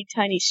really, really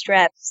tiny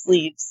strap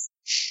sleeves.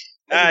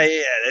 Yeah,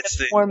 that's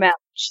the. Format.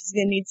 She's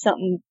gonna need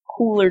something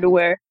cooler to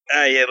wear.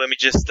 Yeah, let me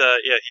just,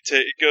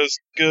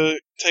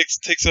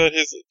 takes out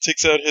his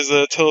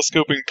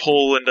telescoping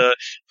pole and,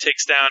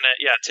 takes down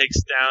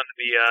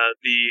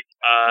the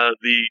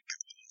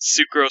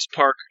Sucrose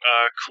Park,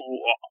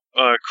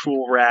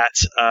 cool rat,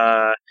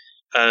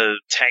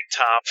 tank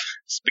top,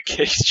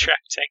 spaghetti strap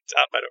tank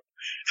top, I don't.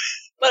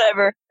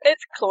 Whatever.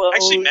 It's clothes.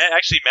 Actually,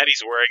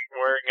 Maddie's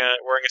wearing a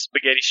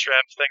spaghetti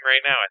strap thing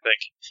right now, I think.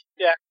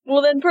 Yeah.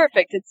 Well then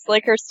perfect. It's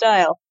like her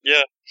style.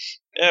 Yeah.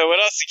 Yeah, what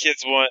else do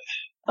kids want?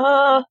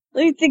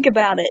 Let me think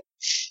about it.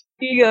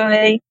 Here you go,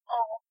 Eddie.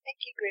 Oh, thank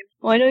you, Grim.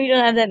 Well, I know you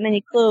don't have that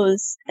many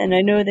clothes, and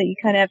I know that you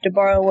kind of have to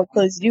borrow what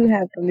clothes you do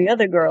have from the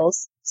other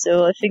girls,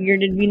 so I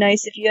figured it'd be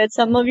nice if you had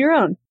something of your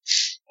own.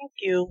 Thank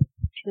you.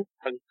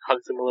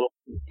 Hugs him a little.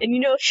 And you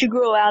know, if you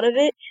grow out of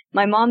it,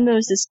 my mom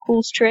knows this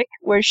cool trick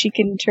where she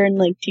can turn,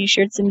 like,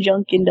 t-shirts and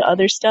junk into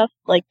other stuff,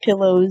 like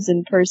pillows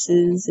and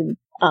purses, and,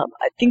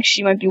 I think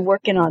she might be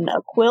working on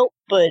a quilt,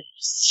 but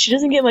she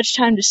doesn't get much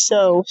time to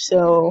sew,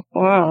 so, I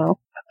don't know.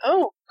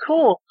 Oh,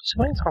 cool.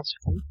 Sewing sounds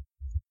fun.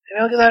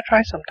 Maybe I'll give that a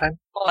try sometime.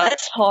 Oh,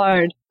 that's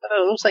hard.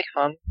 Oh, it looks like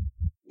fun.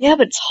 Yeah,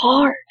 but it's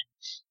hard.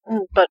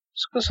 But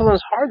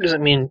something's hard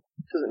doesn't mean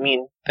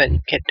that you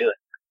can't do it.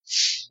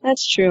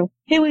 That's true.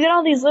 Hey, we got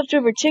all these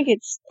leftover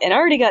tickets, and I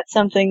already got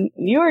something,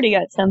 and you already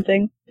got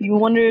something. You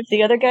wonder if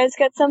the other guys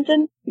got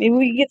something? Maybe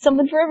we could get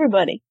something for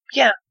everybody.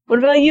 Yeah. What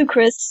about you,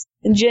 Chris?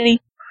 And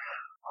Jenny?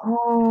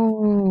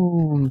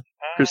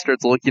 Chris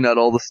starts looking at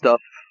all the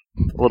stuff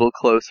a little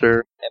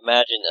closer.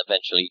 Imagine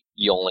eventually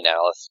Yol and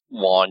Alice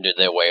wander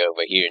their way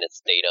over here in a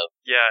state of.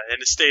 Yeah,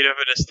 in a state of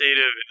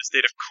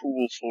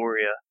cool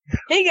euphoria.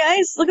 Hey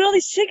guys, look at all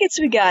these tickets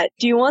we got.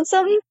 Do you want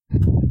something?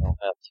 Don't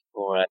have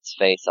Cool Rat's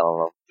face on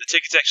them. The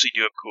tickets actually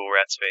do have Cool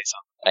Rat's face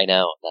on I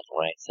know, that's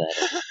what I said.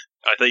 them.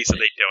 I thought you said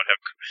they don't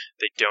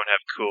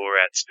have Cool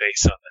Rat's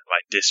face on them.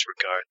 I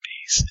disregard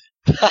these.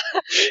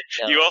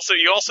 No. You also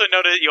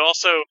noted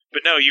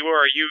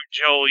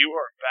Joel, you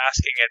are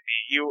basking at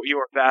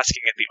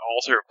the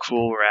altar of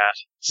Cool Rat.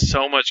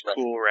 So much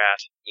Cool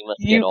Rat. You must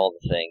get all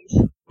the things.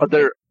 Are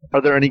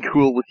there any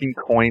cool looking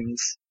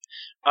coins?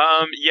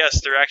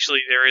 Yes, there is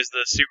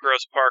the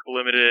Sucrose Park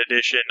limited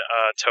edition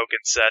token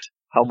set.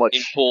 How much?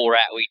 In Cool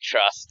Rat we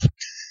trust.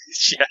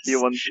 Yes.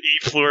 You want- E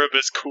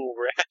pluribus Cool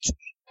Rat.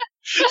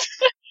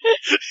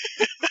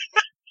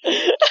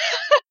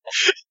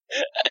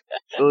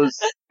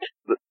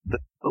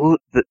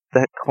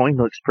 That coin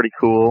looks pretty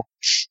cool.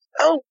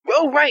 Oh,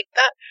 right.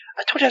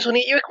 I told you I was going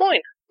to get you a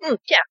coin.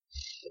 Yeah.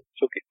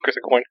 Okay, Chris,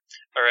 a coin.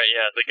 All right,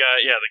 the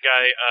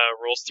guy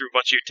rolls through a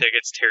bunch of your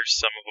tickets, tears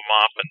some of them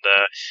off, and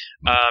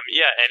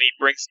he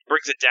brings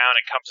it down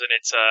and comes in.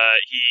 It's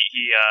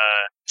he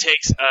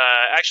takes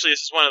actually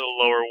this is one of the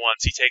lower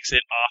ones. He takes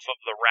it off of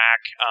the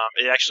rack.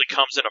 It actually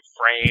comes in a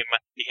frame.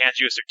 He hands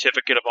you a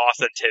certificate of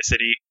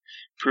authenticity,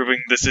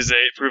 proving this is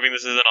an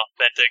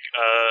authentic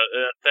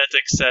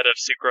set of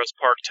Sucrose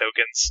Park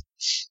tokens.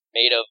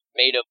 Made of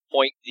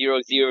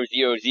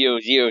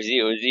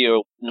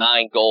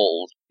 0.000000009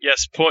 gold.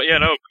 Yes, clad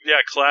in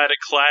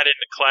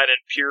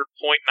pure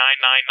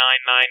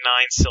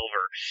 0.999999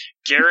 silver,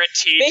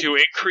 guaranteed to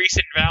increase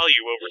in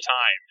value over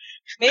time.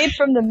 Made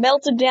from the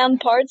melted down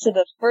parts of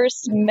the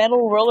first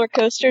metal roller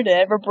coaster to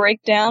ever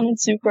break down in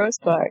Sucrose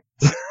Park.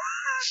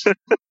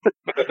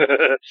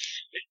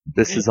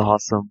 This is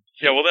awesome.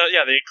 Yeah, well,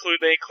 they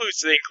include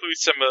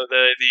some of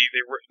the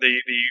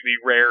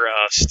rare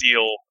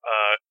steel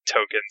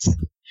tokens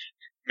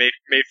made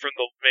from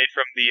the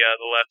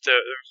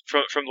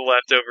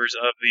leftovers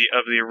of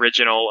the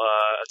original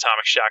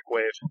atomic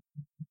shockwave.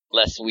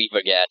 Lest we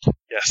forget.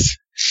 Yes.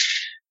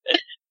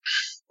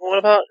 What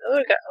about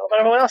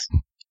everyone else?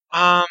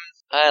 I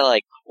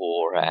like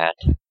Cool Rat.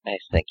 I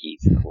think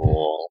he's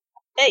cool.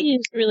 Hey,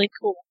 He's really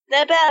cool.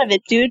 snap out of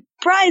it, dude.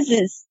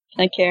 Prizes!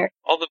 I care.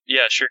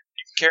 Sure.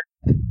 You can care.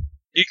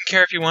 You can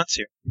care if you want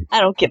to. I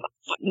don't give a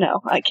fuck.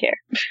 No, I care.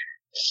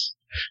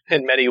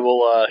 And Medi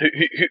will.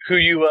 Who are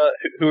you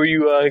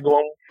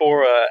going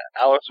for?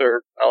 Alice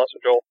or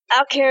Joel?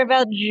 I'll care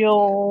about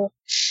Joel.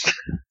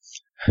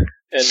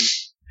 And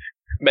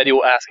Medi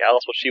will ask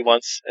Alice what she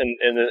wants,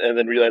 and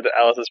then realize that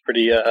Alice is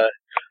pretty Out of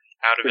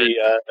it.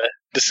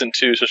 distant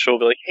too. So she'll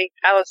be like, "Hey,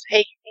 Alice,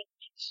 hey,"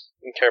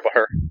 and care about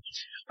her.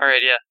 All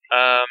right, yeah.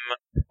 Are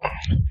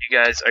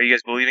you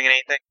guys believing in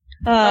anything?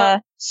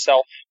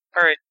 Self.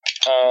 All right.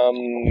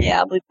 Yeah,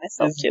 I'll believe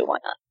myself too. Why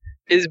not?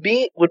 Is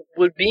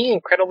would being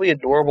incredibly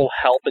adorable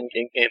help in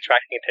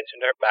attracting attention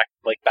to her back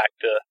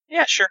to?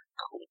 Yeah, sure.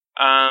 Cool.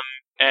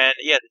 And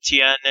yeah, the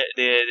TN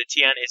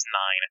is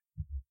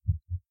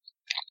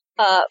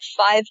 9.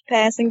 5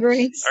 passing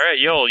grades. All right,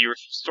 Yol, you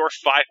restore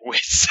 5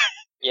 wits.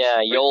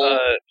 Yeah, Yol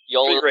is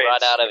grades.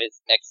 right out of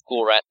his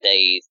ex-Cool Rat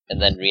days, and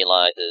then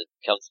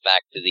comes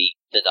back to the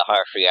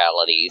harsh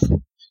realities.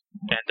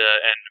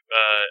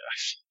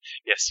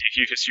 Yes, you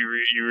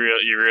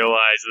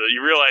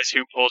realize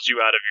who pulled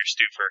you out of your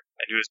stupor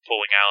and who is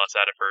pulling Alice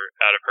out of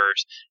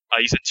hers.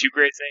 You said 2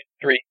 grades, Nate?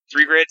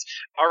 3 grades.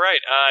 All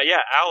right.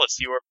 Yeah, Alice,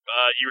 you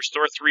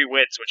restore 3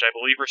 wits, which I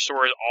believe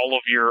restores all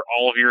of your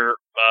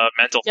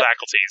mental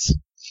faculties.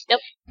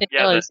 It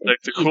Yeah, does.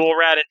 the cool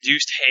rat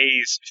induced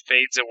haze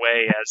fades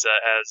away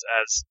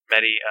as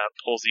Medi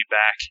pulls you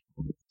back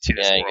to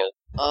this Yeah, you world.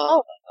 go.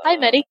 Oh, hi,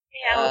 Medi.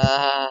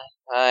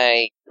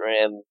 Hi,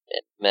 Grim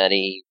and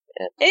Medi.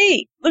 And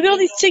Hey, look at all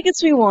these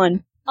tickets we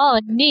won. Oh,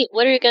 neat.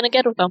 What are you gonna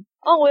get with them?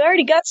 Oh, we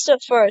already got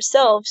stuff for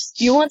ourselves.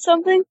 Do you want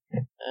something? I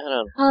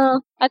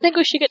don't I think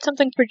we should get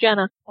something for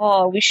Jenna.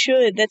 Oh, we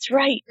should. That's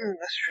right.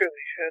 That's true.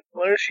 We should.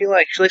 What does she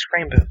like? She likes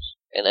rainbows.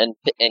 and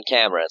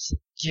cameras.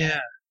 Yeah.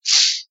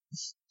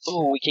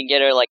 Ooh, we can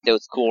get her like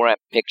those cool rap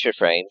picture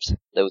frames,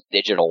 those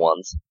digital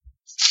ones.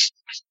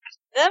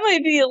 That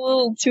might be a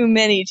little too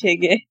many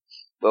tickets.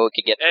 Well, we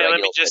could get. Hey, let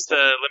regular me just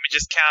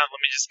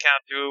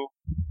count through.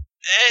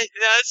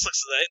 No, it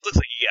looks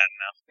like you got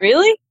enough.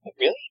 Really?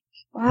 Really?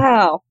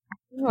 Wow.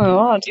 Oh,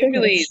 wow,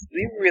 tickets.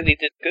 We really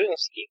did good in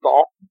skee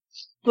ball.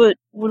 But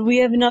would we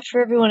have enough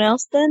for everyone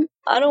else then?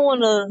 I don't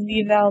want to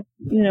leave out,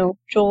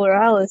 Joel or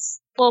Alice.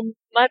 Well,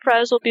 my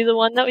prize will be the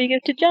one that we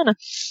give to Jenna.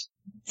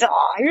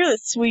 Aw, you're the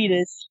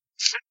sweetest.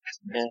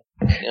 You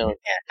know, Yeah,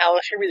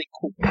 Alice, you're really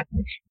cool. yeah,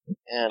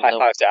 High no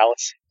fives to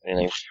Alice.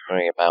 really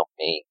worry about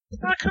me. Oh,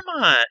 come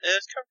on,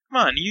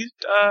 come on, come on.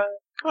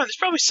 There's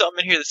probably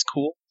something in here that's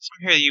cool.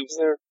 Something here that you.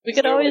 We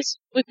could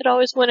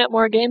always win at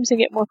more games and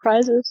get more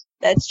prizes.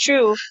 That's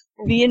true.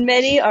 Me and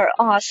Medi are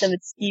awesome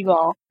at skee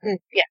ball.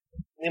 Yeah,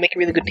 we make a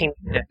really good team.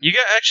 Yeah. You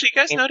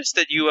guys noticed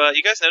that you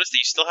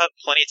still have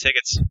plenty of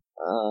tickets.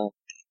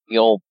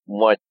 You'll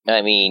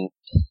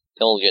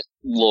just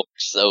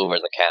looks over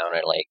the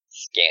counter, like,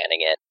 scanning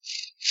it.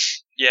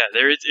 Yeah,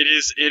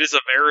 it is a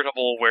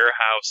veritable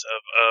warehouse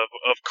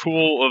of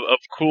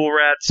cool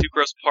rat,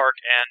 Sucrose Park,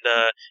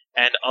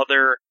 and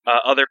other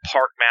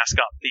park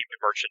mascot themed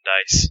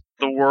merchandise.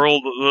 The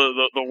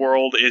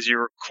world is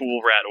your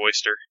cool rat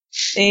oyster.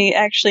 They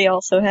actually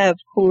also have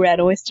cool rat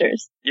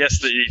oysters. Yes,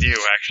 that you do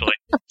actually.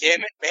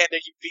 Damn it, Manda,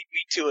 you beat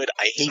me to it.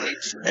 I hate you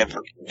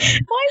forever.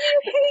 Why do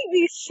you hate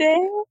me,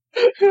 Sam?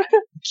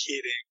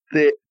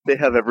 Kidding. They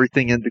have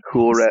everything in the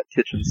cool rat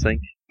kitchen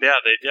sink.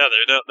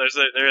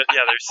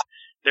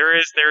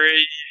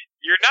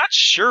 You're not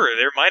sure.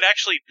 There might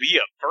actually be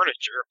a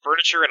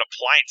furniture and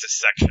appliances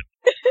section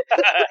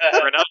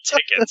for enough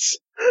tickets.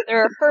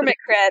 There are hermit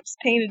crabs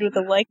painted with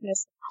the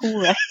likeness of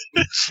cool rat.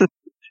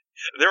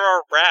 There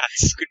are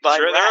rats. Goodbye,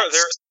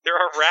 rats. There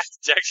are rats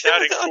decked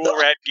out in cool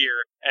rat gear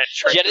and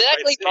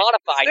Genetically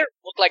modified, there-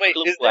 look like wait,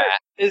 blue is there-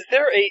 rat. Is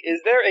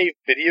there a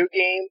video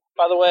game,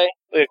 by the way?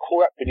 Like a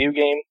cool rat video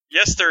game?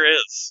 Yes, there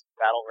is.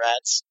 Battle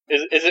rats.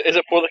 Is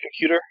it for the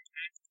computer?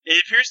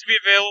 It appears to be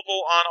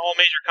available on all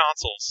major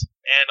consoles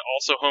and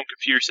also home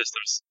computer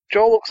systems.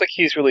 Joel looks like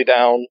he's really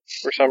down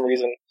for some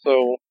reason,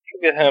 so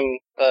she'll get him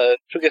a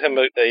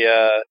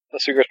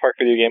Sucrose Park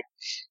video game.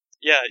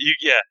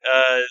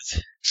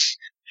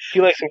 He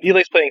likes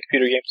playing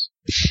computer games.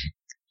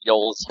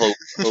 Joel's hope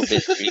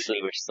is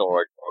briefly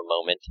restored for a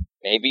moment.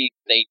 Maybe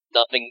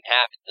nothing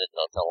happens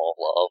until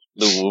all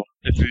love.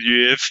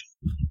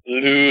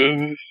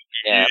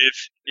 Yeah.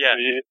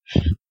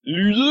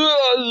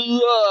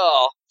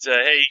 So,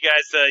 hey, you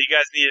guys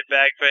need a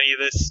bag for any of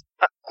this?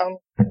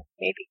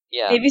 Maybe.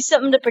 Yeah. Maybe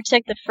something to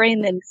protect the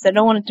frame then, because I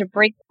don't want it to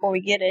break before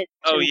we get it.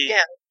 Oh,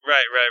 yeah.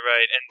 Right.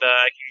 And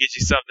I can get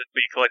you something for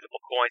your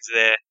collectible coins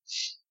there.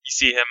 You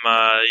see him.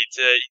 He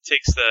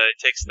takes the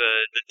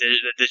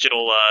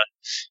digital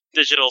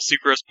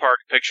Sucrose Park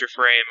picture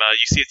frame.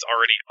 You see it's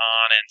already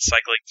on and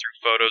cycling through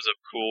photos of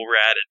Cool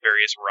Rat at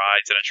various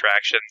rides and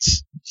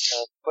attractions.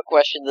 Quick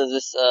question: does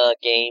this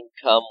game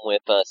come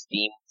with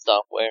Steam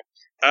software?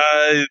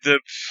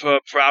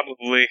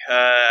 Probably.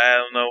 I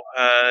don't know.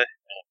 I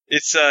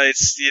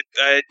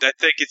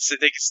think it's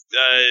they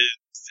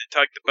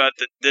talked about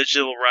the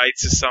digital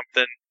rights or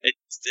something.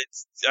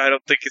 I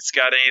don't think it's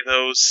got any of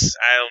those.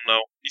 I don't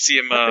know. You see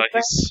him,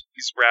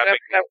 he's rapping.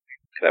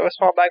 Could I have a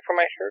small bag for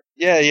my shirt?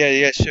 Yeah,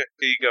 sure.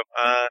 Here you go.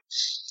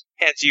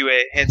 Hands you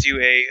a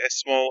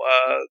small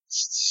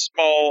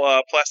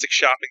plastic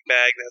shopping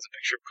bag that has a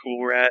picture of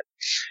Cool Rat.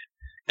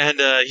 And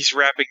he's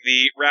wrapping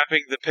the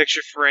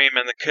picture frame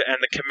and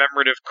the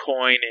commemorative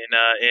coin in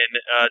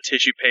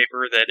tissue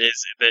paper that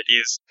is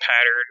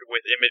patterned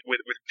with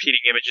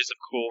repeating images of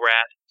Cool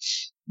Rat.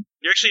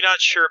 You're actually not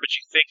sure, but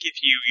you think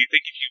if you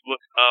look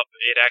up,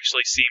 it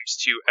actually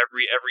seems to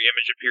every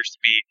image appears to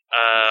be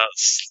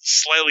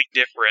slightly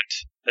different,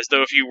 as though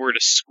if you were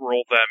to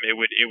scroll them, it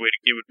would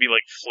be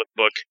like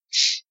flipbook.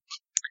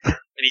 And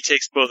he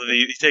takes both of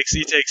these. He takes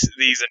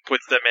these and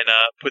puts them in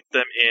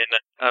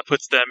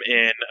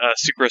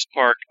Sucrose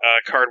Park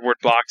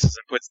cardboard boxes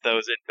and puts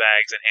those in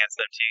bags and hands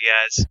them to you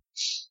guys.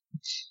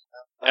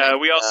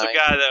 We also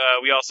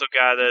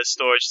got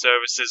storage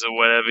services or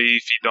whatever.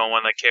 If you don't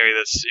want to carry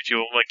if you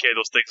want to carry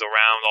those things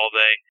around all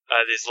day,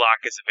 this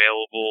lock is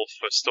available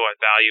for storing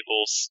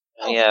valuables.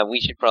 Yeah, we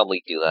should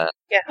probably do that.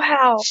 Yeah.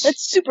 Wow,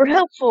 that's super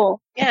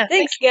helpful. Yeah.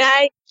 Thanks,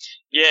 guy.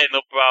 Yeah,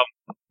 no problem.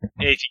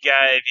 Hey, if you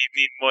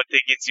need more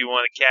tickets, you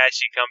want to cash,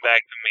 you come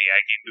back to me.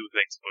 I can do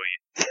things for you.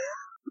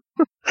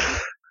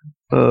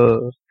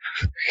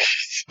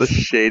 The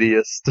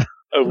shadiest.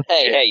 Oh,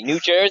 Hey, New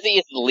Jersey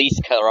is the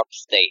least corrupt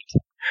state.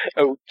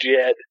 Oh,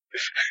 Jed.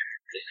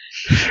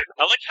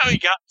 I like how he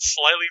got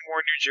slightly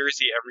more New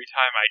Jersey every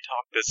time I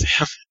talked to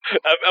him.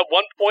 At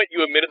one point,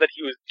 you admitted that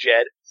he was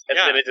Jed, and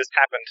Yeah. then it just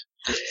happened.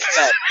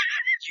 But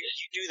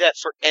you do that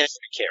for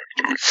every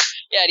character.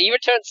 Yeah, and he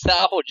returned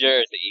South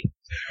Jersey.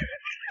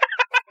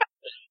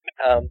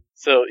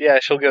 So yeah,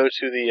 she'll go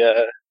to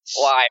the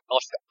Why? Or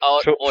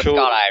She'll-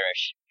 Scott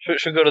Irish.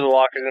 she'll go to the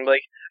lockers and be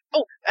like,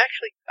 "Oh,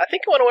 actually, I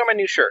think I want to wear my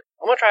new shirt.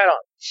 I'm gonna try it on."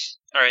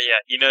 All right,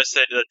 yeah. You notice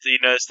that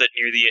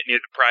near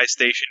the prize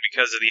station,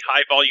 because of the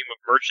high volume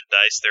of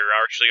merchandise, there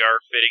actually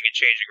are fitting and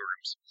changing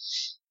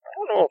rooms. I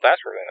don't know if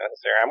that's really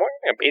necessary. I'm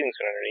wearing a bathing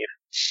suit underneath.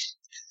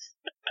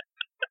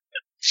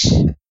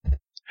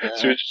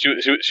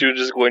 She was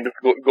just going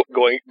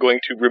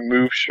to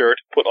remove shirt,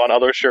 put on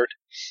other shirt.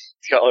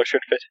 She's got other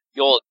shirt fit.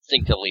 Joel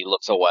instinctively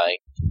looks away,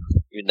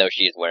 even though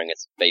she is wearing a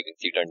bathing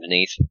suit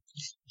underneath.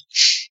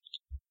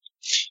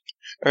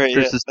 All right,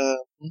 Chris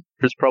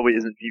Chris probably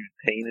isn't even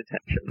paying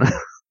attention.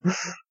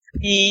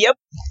 Yep.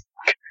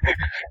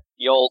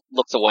 Joel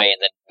looks away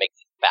and then makes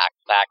his back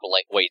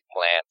like ways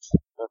glance.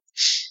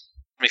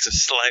 Makes a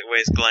slight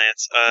ways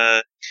glance.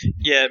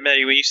 Yeah,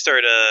 Maddie, when you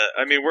start,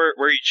 where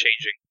are you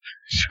changing?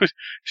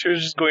 She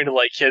was just going to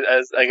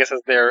as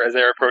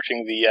they're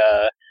approaching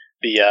the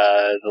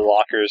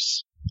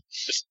lockers,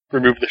 just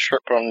remove the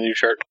shirt, put on the new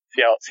shirt,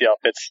 see how it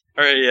fits.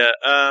 All right,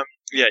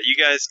 yeah, you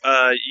guys,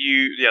 the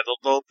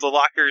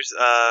lockers,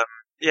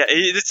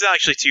 it's not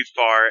actually too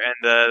far, and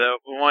the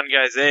one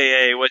guy's,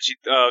 hey, what you?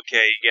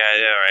 Okay, you got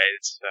it. All right,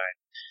 it's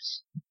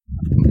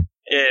fine.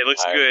 Yeah, it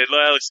looks good.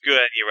 That looks good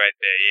on you right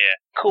there. Yeah.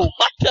 Cool.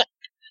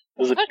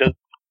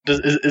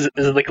 Is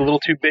it like a little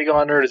too big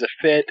on her? Does it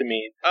fit? I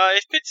mean,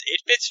 It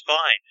fits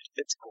fine. It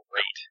fits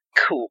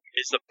great. cool.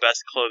 It's the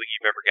best clothing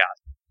you've ever got.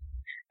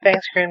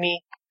 Thanks, Grimmy.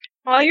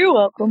 Oh, you're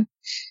welcome.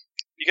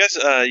 You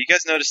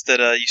guys noticed that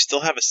you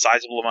still have a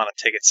sizable amount of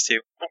tickets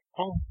too.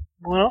 Oh,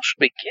 what else should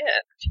we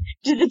get?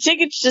 Did the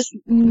tickets just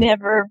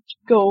never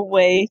go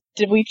away?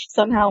 Did we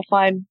somehow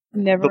find The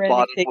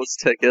never-ending tickets? bottomless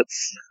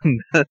tickets.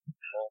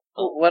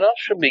 Well, what else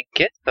should we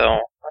get though?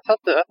 I thought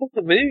the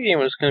video game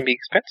was going to be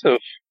expensive.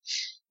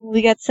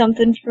 We got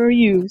something for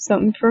you,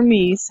 something for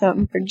me,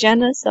 something for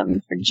Jenna,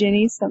 something for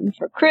Ginny, something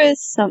for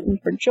Chris, something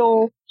for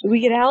Joel. Did we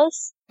get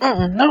Alice?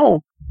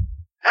 No,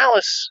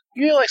 Alice,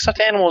 you like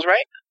stuffed animals,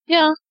 right?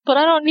 Yeah, but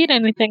I don't need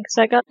anything because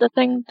I got the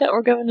thing that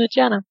we're going to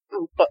Jenna.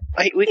 But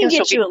we We can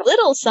still get you a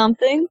little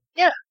something.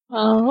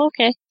 Oh,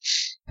 okay.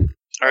 All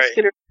right.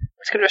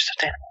 Let's get her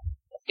stuffed animal.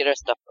 Get her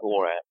stuff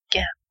cool,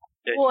 right?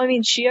 Well, I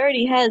mean, she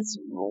already has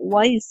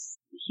Weiss.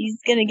 He's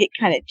gonna get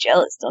kind of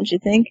jealous, don't you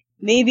think?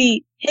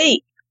 Maybe,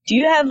 hey, do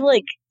you have,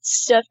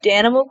 stuffed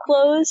animal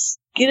clothes?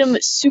 Get him a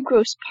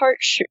Sucrose park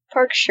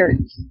shirt.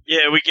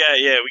 Yeah, we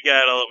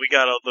got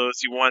all those.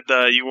 You want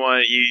the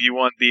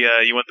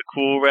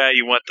cool rat.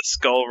 You want the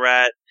skull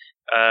rat.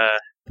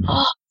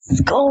 Oh,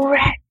 Skull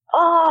Rat.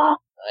 Oh,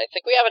 I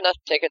think we have enough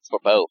tickets for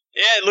both.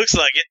 Yeah, it looks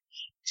like it.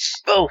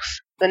 Both.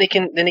 Then he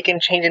can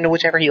change into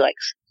whichever he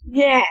likes.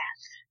 yeah.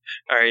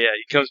 All right, yeah.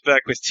 He comes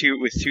back with two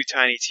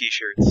tiny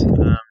T-shirts.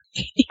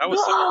 That was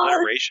some Oh,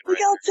 alliteration, look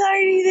right? how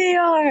tiny they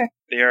are.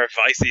 They are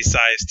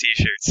Vicey-sized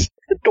T-shirts.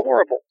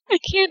 Adorable. I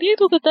can't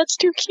handle that. That's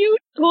too cute.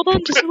 Hold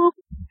on just a moment.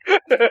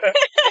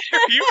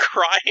 Are you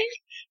crying?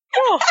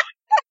 Oh.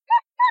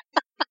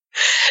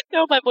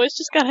 No, my voice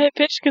just got high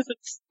pitched because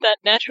it's that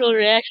natural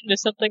reaction to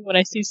something. When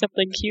I see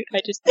something cute, I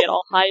just get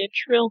all high and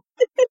shrill.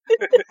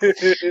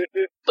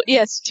 But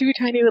yes, two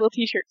tiny little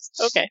T-shirts.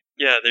 Okay.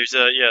 Yeah,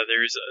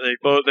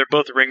 they're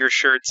both ringer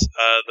shirts.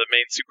 The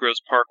main Sucrose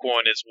Park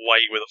one is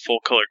white with a full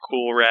color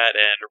cool rat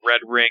and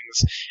red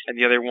rings, and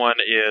the other one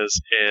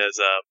is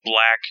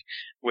black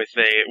with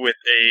a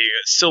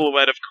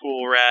silhouette of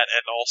cool rat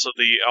and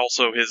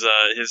also his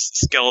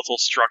skeletal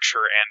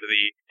structure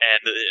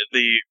and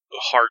the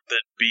heart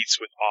that beats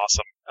with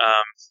awesome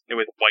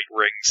with white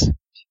rings.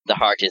 The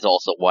heart is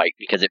also white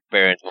because it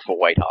burns with a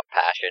white hot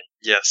passion.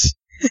 Yes.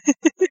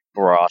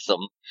 We're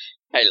awesome.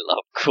 I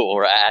love Cool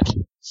Rat.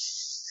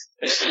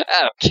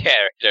 Out of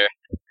character.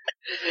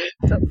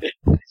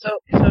 So,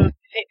 hey,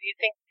 do you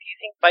think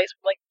Vice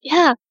would like?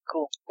 Yeah.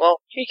 Cool.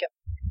 Well, here you go.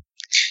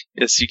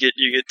 Yes, you get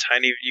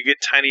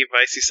tiny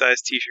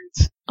Vicey-sized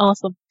T-shirts.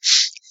 Awesome.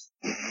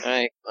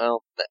 Alright,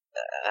 well,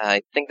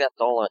 I think that's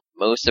all on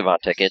most of our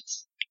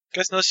tickets. You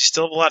guys notice you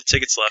still have a lot of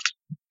tickets left.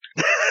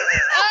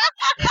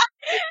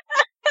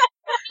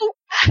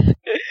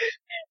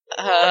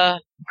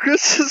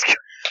 Chris is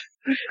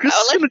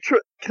gonna try.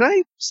 Can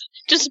I?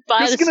 Just buy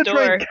Chris is the gonna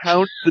try store. and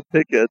count the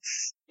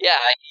tickets.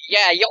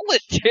 Yeah, y'all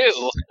is too.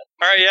 All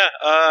right,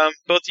 yeah.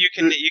 Both you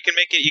can make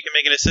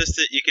an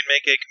assistant. You can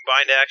make a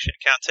combined action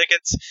to count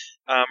tickets,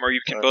 or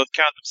you can both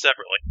count them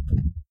separately.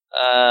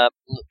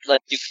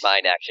 Let's do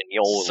combined action.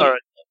 Y'all. Sorry.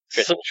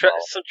 Chris will follow.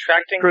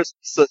 Subtracting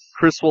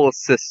Chris will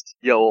assist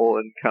Yoel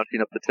in counting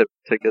up the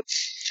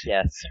tickets.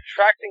 Yes.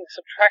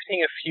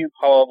 subtracting a few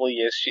probably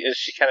as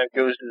she kind of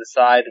goes to the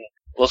side and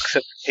looks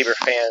at the paper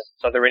fans.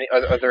 Are there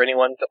any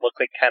ones that look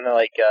like kind of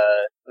like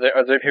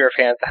are there paper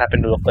fans that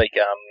happen to look like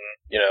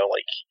they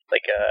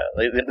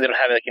don't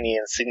have like any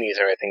insignias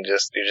or anything. They're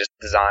just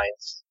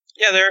designs.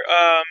 Yeah, they're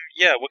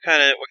what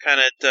kind of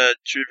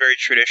very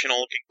traditional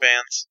looking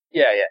fans?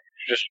 Yeah.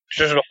 Just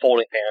traditional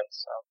folding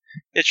fans.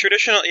 Yeah,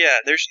 traditional. Yeah,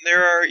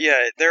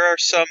 there are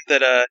some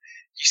that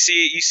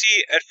you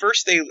see at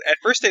first they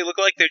look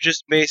like they're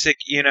just basic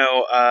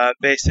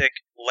basic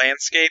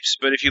landscapes,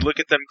 but if you look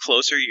at them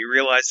closer, you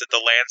realize that the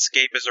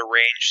landscape is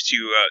arranged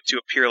to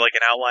appear like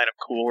an outline of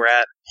Cool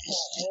Rat.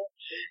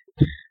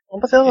 What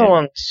about the other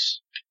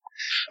ones?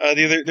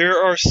 There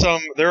are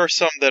some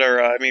that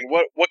are.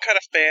 What kind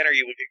of fan are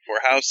you looking for?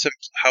 How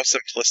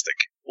simplistic?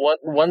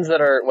 Ones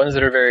that are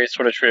very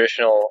sort of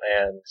traditional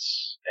and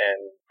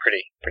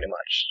pretty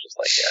much just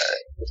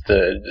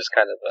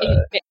kind of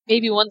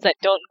Maybe ones that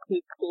don't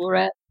include Cool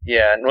Rat.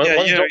 yeah. And ones Yeah,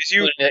 don't as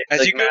you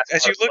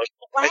look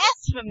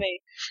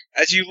Blasphemy.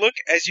 as you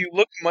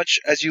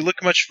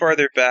look much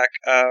farther back,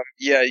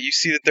 you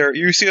see that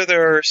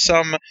there are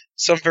some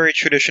very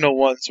traditional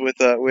ones with.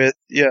 You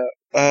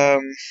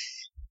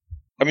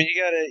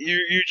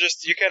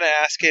kind of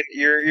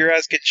you're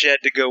asking Jed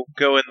to go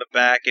in the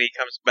back, and he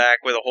comes back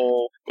with a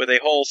whole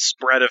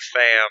spread of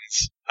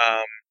fans.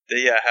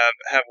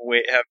 Have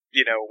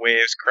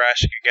waves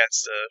crashing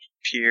against a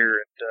pier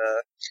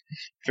and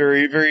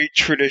very very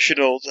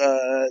traditional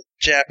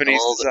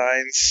Japanese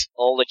designs.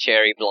 All the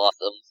cherry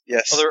blossoms.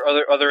 Yes.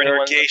 Are there any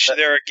ones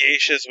There are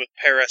geishas with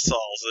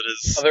parasols. It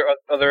is.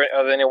 are there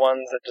any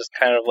ones that just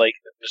kind of like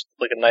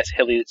a nice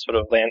hilly sort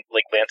of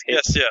landscape?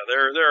 Yes, yeah.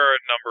 There are a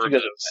number of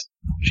those.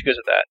 She goes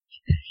with that.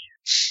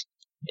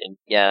 And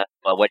yeah,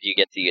 well, what do you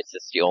get to your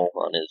sister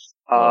on his?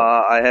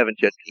 I haven't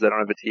yet because I don't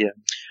have a TN.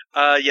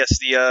 Yes.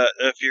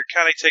 If you're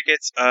counting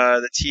tickets,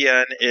 the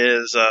TN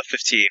is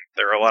 15.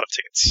 There are a lot of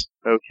tickets.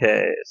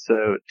 Okay,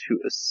 so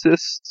to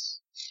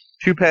assist,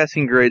 2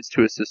 passing grades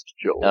to assist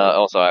Joel.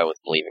 Also, I was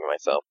believing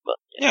myself, but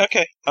Yeah.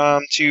 Okay.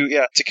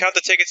 To count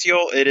the tickets,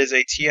 Yul, it is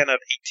a TN of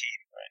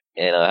 18.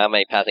 and how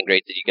many passing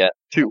grades did you get?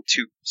 2.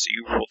 So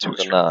you roll 2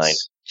 So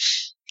extras.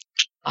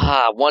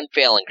 9. One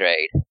failing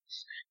grade.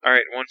 All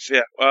right, one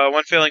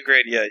failing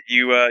grade. Yeah,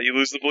 you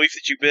lose the belief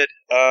that you bid,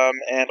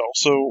 and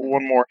also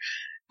one more,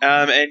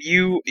 and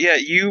you.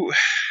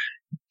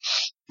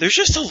 There's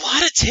just a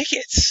lot of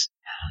tickets.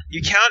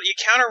 You count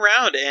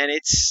around, and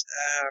it's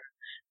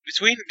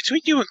between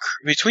you and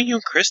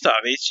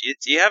Christoph.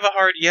 You have a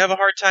hard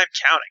time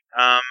counting.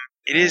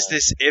 It is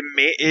this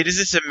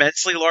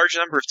immensely large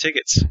number of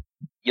tickets.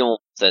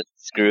 You'll says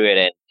screw it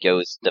and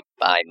goes to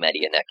buy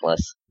Medi a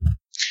necklace.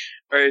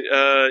 All right,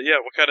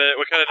 what kind of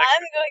necklace?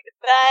 I'm going to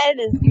buy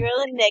this girl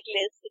a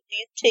necklace with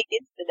these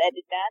tickets that I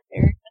did not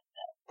earn.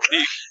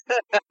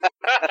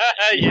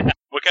 Yeah.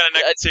 What kind of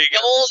necklace are you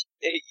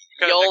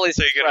gonna? Joel is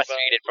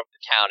frustrated from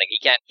the counting. He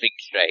can't think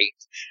straight.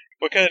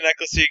 What kind of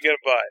necklace are you gonna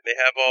buy? They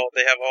have all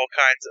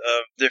kinds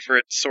of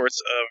different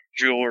sorts of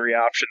jewelry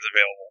options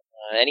available.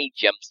 Any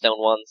gemstone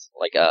ones,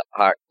 like a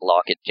heart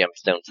locket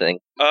gemstone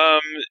thing?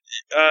 Yeah,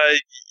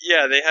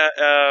 they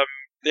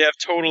have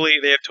totally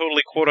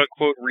quote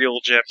unquote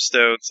real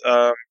gemstones.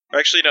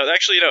 Actually no,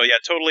 yeah,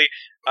 totally.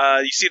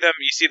 You see they're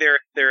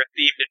themed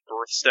in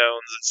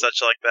birthstones and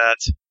such like that.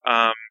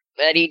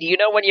 Medi, do you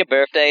know when your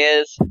birthday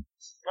is?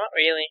 Not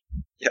really.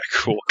 Yeah,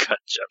 cool cut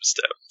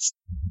gemstones.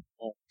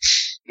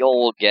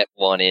 You'll get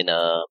one in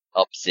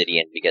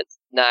obsidian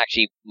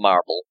actually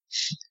marble.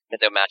 And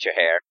they'll match your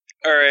hair.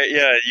 All right,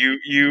 yeah,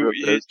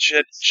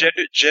 Jed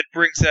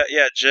brings that.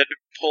 Yeah, Jed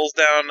pulls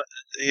down.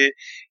 He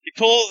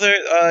pulls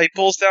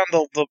down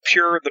the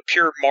pure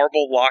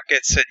marble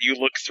lockets, and you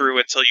look through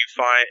until you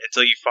find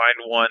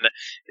one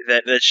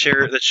that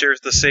shares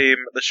the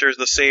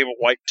same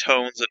white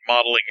tones and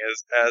modeling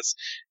as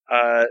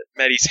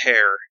Medi's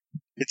hair.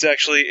 The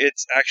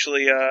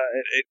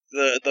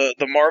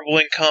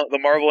marbling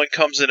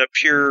comes in a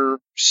pure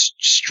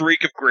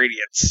streak of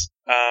gradients.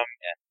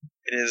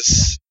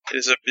 It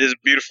is a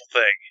beautiful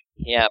thing.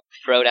 Yeah,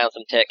 throw down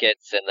some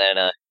tickets, and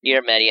then,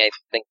 here, Medi, I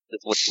think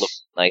this would look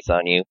nice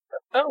on you.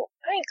 Oh,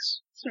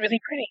 thanks. It's really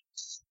pretty.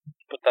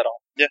 Put that on.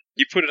 Yeah,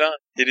 you put it on.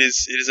 It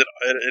is a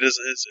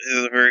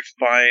very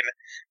fine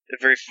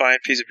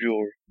piece of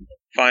jewelry.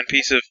 Fine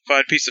piece of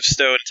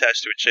stone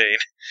attached to a chain.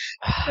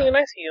 Really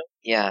nice of you.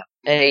 Yeah.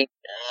 Hey,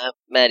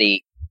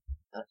 Medi,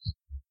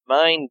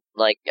 mine,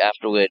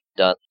 after we're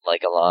done,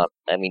 a lot.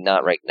 I mean,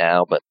 not right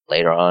now, but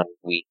later on,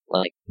 we,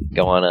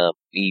 go on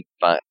we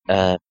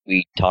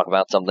talk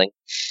about something.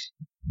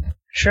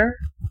 Sure.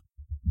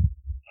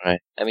 Right.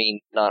 I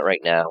mean, not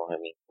right now. I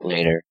mean,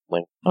 later.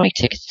 When? How many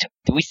tickets?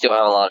 Do we still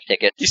have a lot of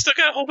tickets? You still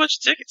got a whole bunch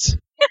of tickets.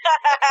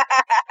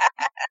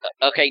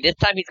 Okay, this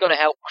time he's gonna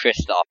help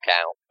Christoph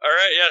count. All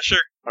right, yeah,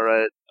 sure. All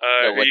right.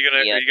 Are you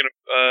gonna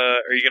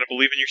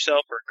believe in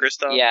yourself or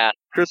Christoph? Yeah,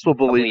 Chris will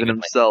believe in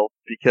himself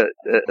because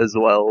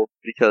I'll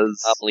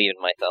believe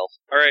in myself.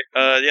 All right.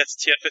 Yes,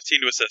 TN15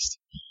 to assist.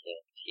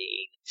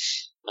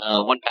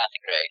 15. One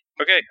passing grade.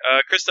 Okay,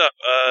 Christoph.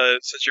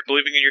 Since you're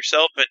believing in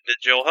yourself and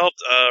Joel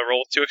helped,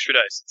 roll 2 extra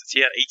dice. It's a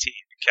TN18.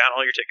 Count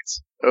all your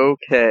tickets.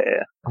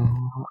 Okay.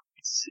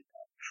 Let's see.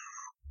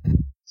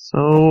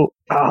 So,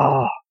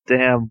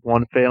 Damn,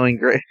 one failing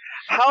grade.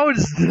 How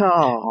does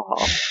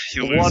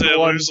You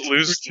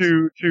lose.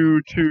 two,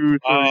 three.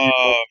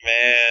 Oh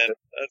man,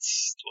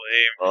 that's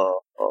lame.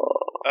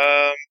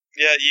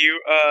 Yeah,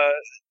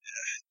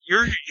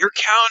 you're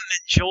counting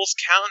and Joel's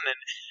counting, and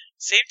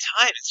same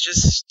time, it's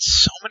just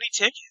so many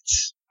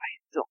tickets.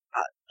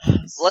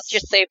 Let's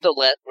just save the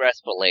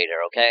rest for later,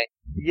 okay?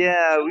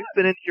 Yeah, we've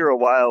been in here a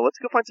while. Let's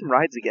go find some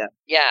rides again.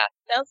 Yeah,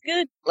 Sounds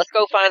good. let's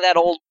go find that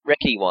old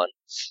rickety one.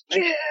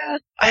 Yeah,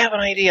 I have an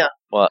idea.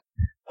 What?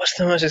 What's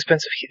the most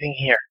expensive thing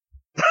here?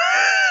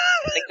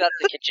 I think that's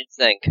the kitchen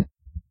sink.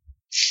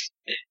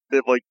 They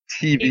have like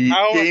TV,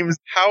 How- games,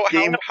 How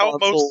game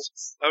consoles.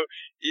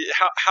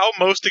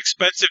 most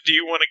expensive do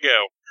you want to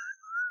go?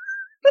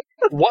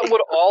 What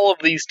would all of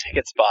these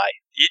tickets buy?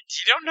 You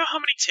don't know how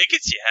many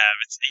tickets you have.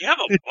 You have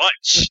a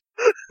bunch.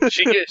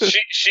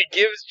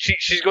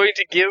 She's going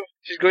to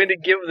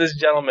give this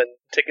gentleman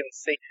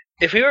tickets. See,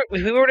 if we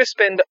were to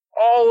spend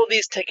all of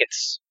these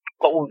tickets,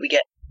 what would we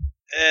get?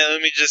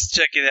 Let me just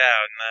check it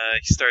out.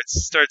 And he starts.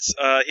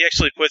 He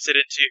actually puts it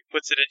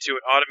into an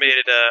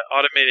automated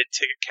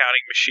ticket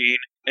counting machine,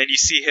 and you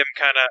see him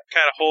kind of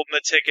holding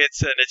the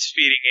tickets, and it's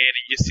feeding in.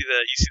 And you see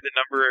the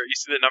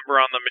number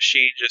on the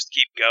machine just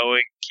keep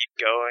going.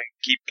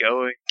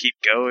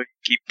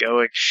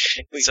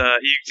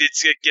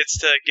 It gets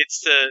to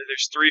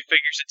there's 3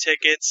 figures of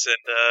tickets,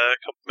 and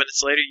a couple minutes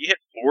later you hit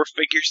 4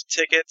 figures of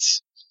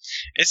tickets.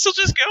 It's still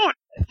just going.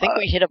 I think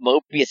we hit a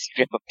Mobius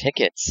strip of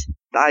tickets.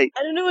 I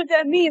don't know what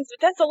that means, but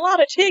that's a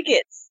lot of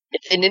tickets.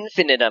 It's an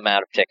infinite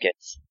amount of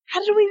tickets. How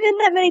did we win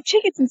that many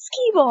tickets in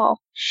skee-ball?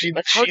 She's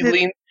gonna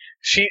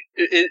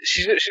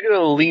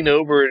lean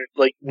over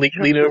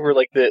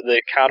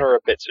the counter a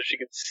bit so she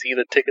can see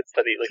the tickets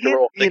that the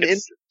roll of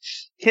tickets.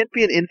 Can't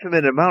be an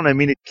infinite amount. I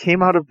mean, it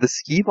came out of the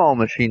skee ball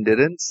machine,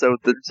 didn't? So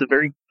there's a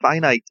very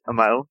finite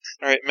amount.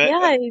 All right,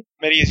 Maddie,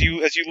 as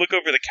you look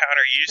over the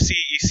counter, you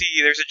see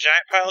there's a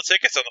giant pile of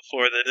tickets on the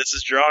floor that this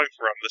is drawing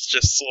from. That's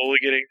just slowly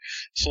getting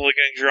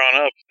drawn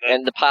up.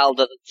 And the pile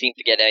doesn't seem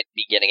to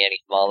be getting any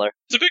smaller.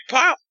 It's a big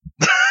pile.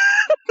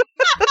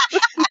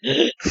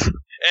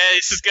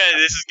 This is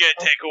gonna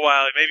take a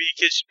while. Maybe you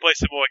kids should play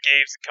some more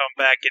games and come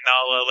back, and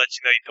I'll let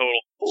you know your total.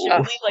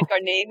 Should we leave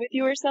our name with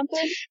you or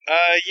something?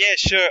 Yeah,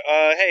 sure.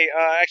 Hey,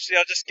 actually,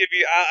 I'll give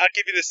you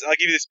this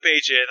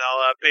page here, and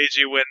I'll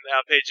page you when we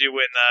got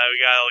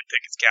all the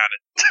tickets counted.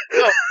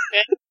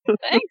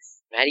 Thanks.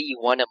 Maddie, you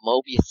won a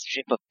Mobius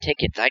strip of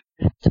tickets. I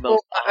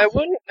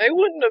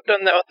wouldn't have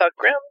done that without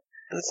Graham.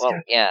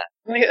 Well, yeah.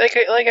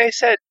 Like I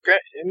said,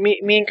 me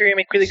and Graham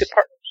make really good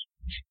partners.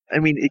 I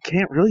mean, it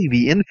can't really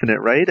be infinite,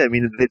 right? I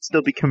mean, they'd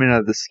still be coming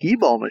out of the skee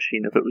ball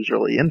machine if it was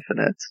really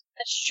infinite.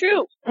 That's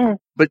true.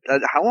 But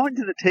how long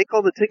did it take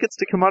all the tickets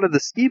to come out of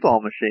the skee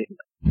ball machine?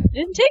 It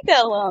didn't take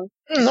that long.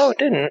 No, it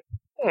didn't.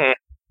 Well,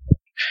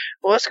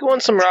 let's go on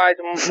some rides,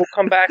 and we'll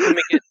come back when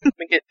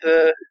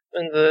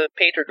when the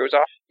pager goes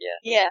off.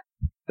 Yeah.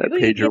 That We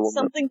could pager get will.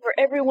 something for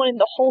everyone in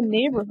the whole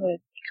neighborhood.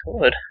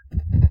 Good.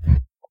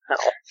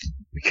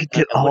 We could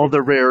get all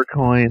the rare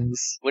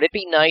coins. Would it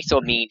be nice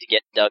or mean to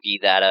get Dougie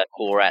that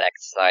Cool Rat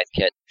exercise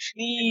kit?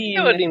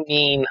 That would be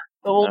mean.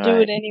 But we'll do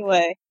Alright. it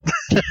anyway.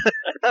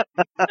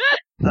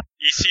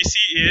 You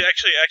see,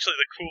 actually,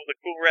 the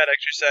cool rat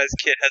exercise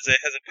kit has a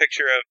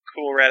picture of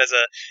Cool Rat as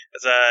an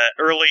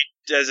early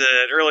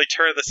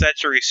turn of the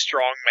century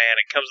strongman.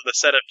 It comes with a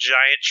set of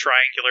giant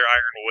triangular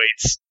iron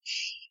weights,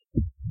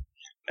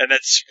 and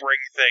that spring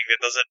thing that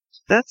doesn't.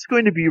 That's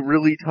going to be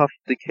really tough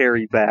to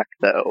carry back,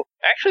 though.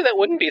 Actually, that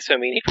wouldn't be so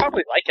mean. He'd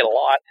probably like it a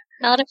lot.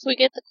 Not if we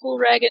get the cool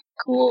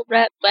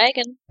rat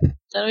wagon.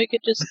 Then we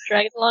could just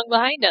drag it along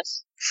behind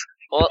us.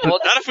 Well,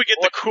 Not if we get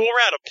the Cool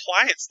Rat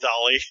appliance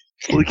dolly.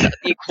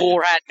 the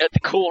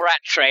Cool Rat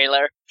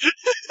trailer.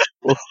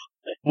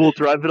 We'll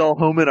drive it all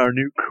home in our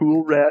new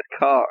Cool Rat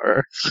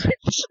car. In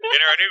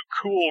our new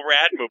Cool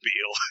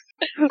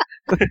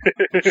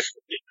Ratmobile.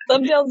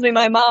 Some tells me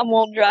my mom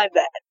won't drive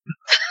that.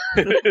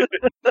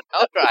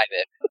 I'll drive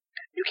it.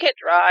 You can't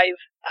drive.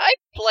 I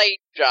played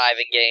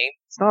driving games.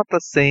 It's not the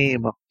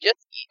same.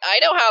 I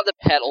know how the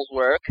pedals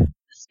work. The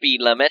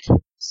speed limit.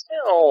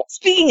 Still.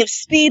 Speaking of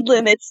speed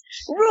limits,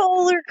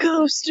 roller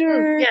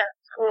coaster. Yeah.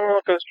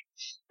 Roller coaster.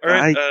 All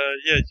right.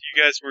 Yeah,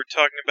 you guys were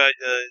talking about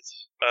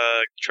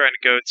trying to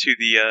go to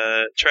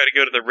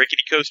the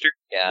rickety coaster.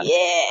 Yeah.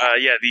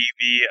 Yeah.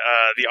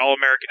 The All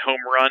American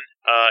Home Run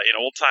in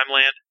Old Time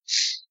Land.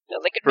 Yeah,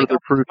 they could Further make a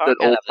proof park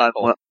that out Old of this Time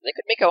whole- They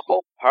could make a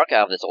whole park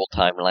out of this old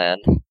time land.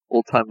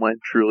 Old Time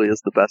Land truly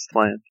is the best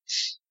land.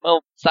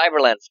 Well,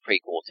 Cyberland's pretty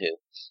cool too.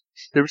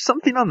 There was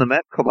something on the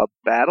map called a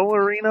battle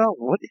arena.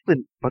 What is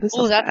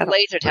Oh, a that's a battle?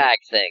 laser tag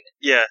thing.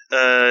 Yeah.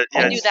 I'll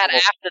Yeah. do that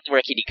after the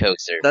rickety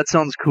coaster. That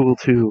sounds cool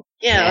too.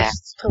 Yeah, Yeah.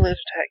 let's play laser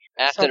tag.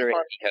 After sounds the fun.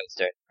 rickety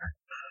coaster.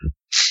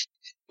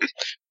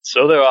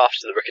 So they're off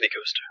to the rickety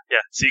coaster.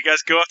 Yeah. So you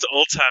guys go up to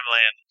Old Time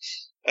Land.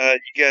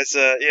 You guys,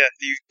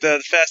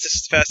 the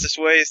fastest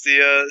way is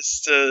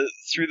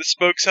through the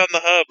spokes on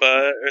the hub,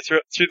 or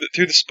through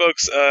the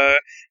spokes,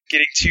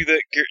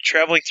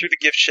 traveling through the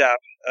gift shop.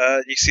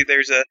 You see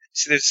there's a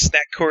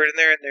snack court in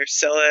there, and they're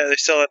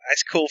selling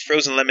ice cold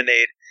frozen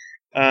lemonade.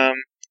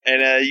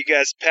 And you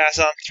guys pass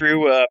on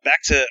through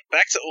back to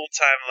Old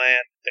Time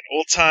Land. And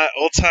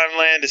Old Time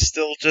Land is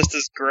still just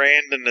as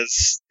grand and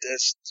as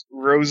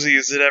rosy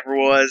as it ever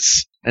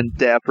was. And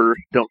Dapper,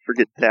 don't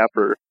forget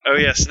Dapper. Oh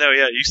yes, no,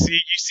 yeah. You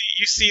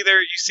see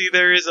there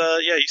is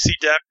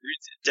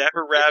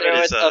Dapper Rabbit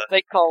is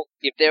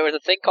If there was a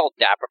thing called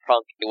Dapper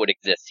Punk, it would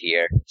exist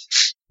here.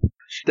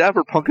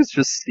 Dapper Punk is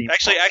just Steve.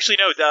 Actually,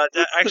 no. No.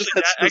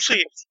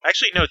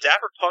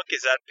 Dapper Punk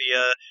is at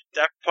the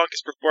Dapper Punk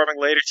is performing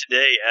later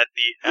today at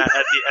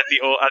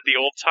the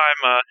old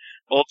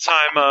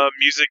time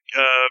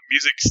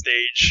music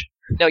stage.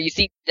 No, you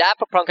see,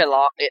 Dapper Punk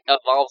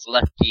evolves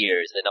less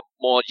gears and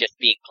more just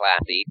being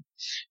classy.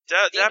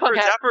 Dapper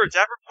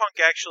Punk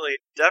actually,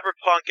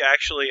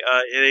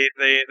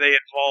 they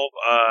involve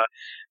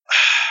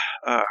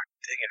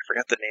dang it, I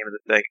forgot the name of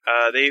the thing.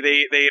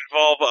 They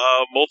involve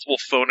multiple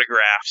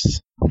phonographs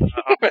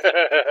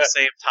at the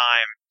same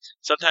time.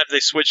 Sometimes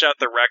they switch out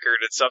the record,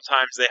 and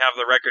sometimes they have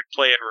the record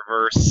play in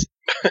reverse.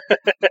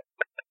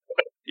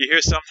 You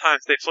hear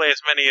sometimes they play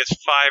as many as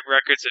 5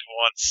 records at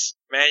once,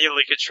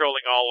 manually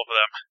controlling all of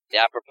them.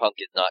 Dapper Punk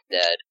is not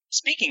dead.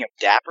 Speaking of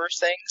dapper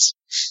things,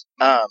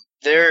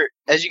 there,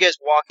 as you guys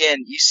walk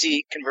in, you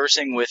see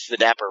conversing with the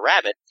Dapper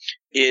Rabbit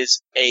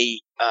is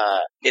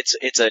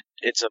it's a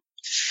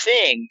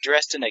thing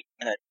dressed in a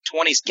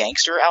 20s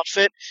gangster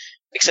outfit,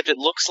 except it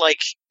looks like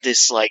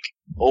this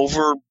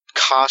over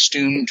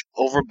costumed,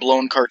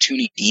 overblown,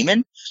 cartoony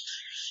demon.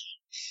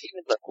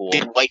 Demons are cool.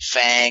 Big white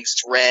fangs,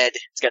 it's red,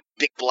 it's got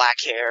big black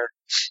hair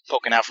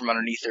poking out from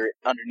underneath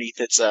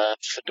its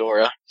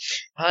fedora.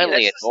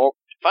 Finally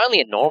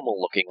a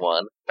normal looking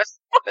one.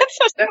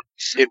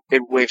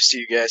 It waves to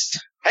you guys.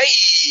 Hey,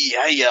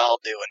 how y'all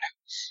doing?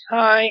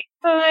 Hi.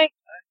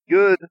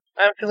 Good.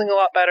 I'm feeling a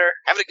lot better.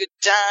 Having a good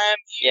time?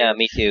 Yeah,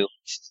 me too. I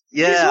just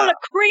Yeah. want a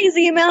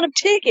crazy amount of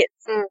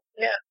tickets.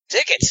 Yeah.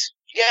 Tickets?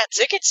 You got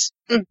tickets?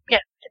 Yeah.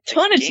 A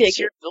ton of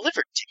tickets.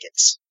 Delivered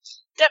tickets.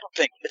 Dapper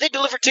Pink, do they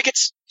deliver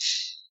tickets?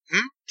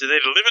 Do they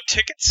deliver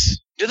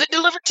tickets? Do they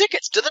deliver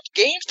tickets? Do the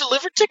games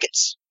deliver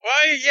tickets?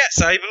 Why, yes,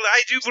 I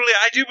do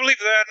believe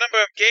there are a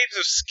number of games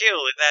of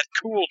skill in that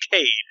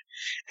coolcade,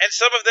 and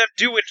some of them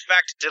do in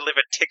fact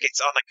deliver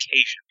tickets on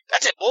occasion.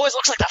 That's it, boys.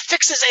 Looks like the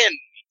fix is in.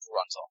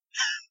 Runs off.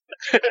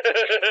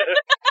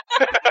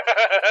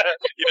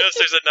 You notice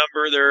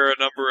there are a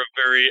number of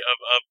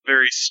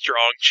very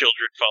strong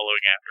children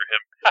following after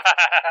him.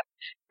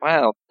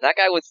 Wow, that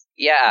guy was,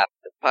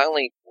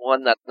 finally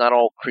one that's not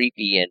all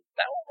creepy and...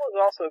 That one was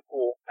also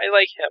cool. I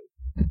like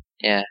him.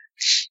 Yeah.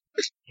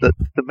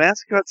 The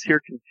mascots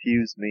here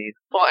confuse me.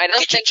 Well, I don't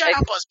Get your think...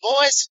 choppers,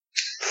 boys.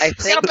 I Send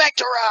think them back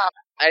to Rob.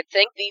 I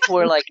think these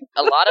were, a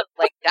lot of,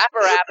 Dapper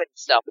Rabbit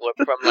stuff were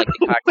from, the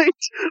cartoon. Wait,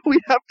 we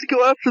have to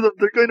go after them.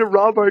 They're going to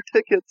rob our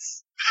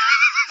tickets.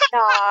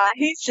 Nah,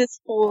 he's just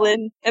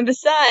fooling. And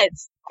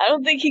besides, I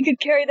don't think he could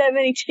carry that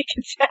many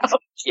tickets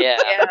out. Yeah.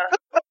 Yeah.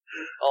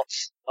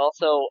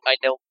 Also,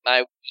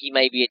 he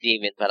may be a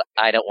demon, but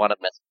I don't want to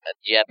mess with him.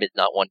 Jeb is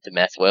not one to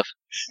mess with.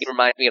 He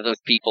reminds me of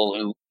those people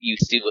who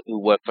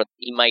work for,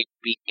 he might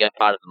be a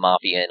part of the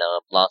mafia in,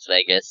 Las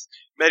Vegas.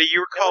 Maddie,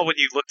 you recall when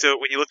you looked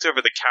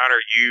over the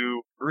counter,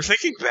 you were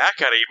thinking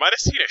back at it, you might have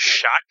seen a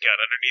shotgun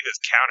underneath his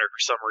counter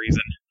for some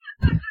reason.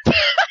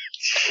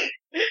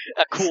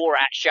 A cool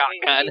rat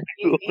shotgun.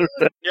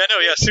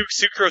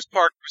 Sucrose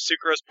Park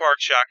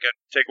shotgun.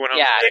 Take one home.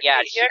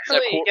 Yeah.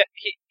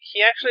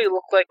 He actually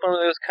looked like one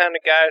of those kind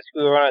of guys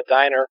who run a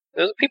diner.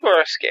 Those people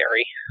are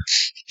scary.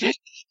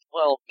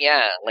 Well,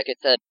 yeah, like I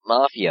said,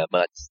 mafia,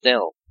 but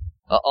still.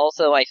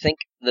 Also, I think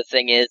the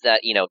thing is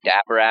that,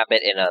 Dapper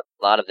Rabbit and a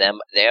lot of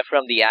them, they're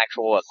from the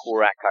actual Cool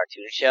Rat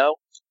cartoon show.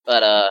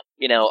 But, a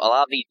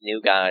lot of these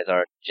new guys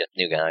are just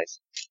new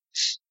guys.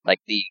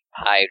 Like the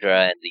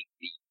Hydra and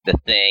the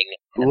Thing.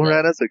 Cool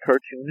Rat as a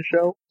cartoon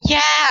show?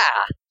 Yeah!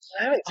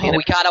 I haven't seen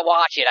We gotta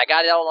watch it. I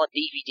got it all on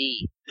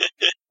DVD.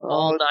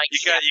 All night. You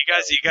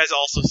guys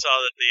also saw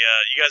that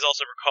you guys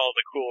also recall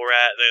the Cool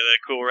Rat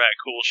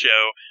Cool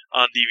Show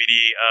on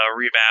DVD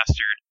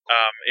remastered.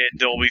 In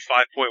Dolby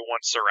 5.1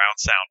 surround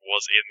sound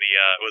was in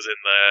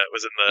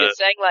the. You're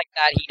saying like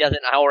that he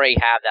doesn't already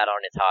have that on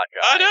his hard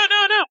drive.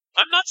 No.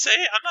 I'm not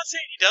saying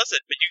he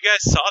doesn't, but you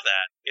guys saw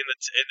that in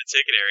the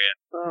ticket area.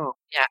 Oh.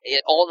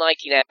 Yeah, all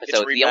 19 It's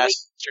episodes.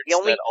 remastered the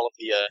only that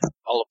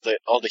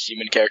all the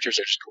human characters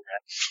are just Cool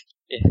Rat.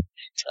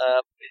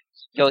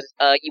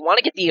 You want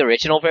to get the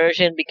original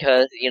version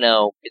because,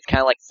 it's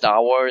kind of like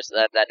Star Wars,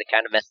 that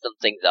kind of messed some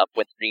things up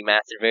with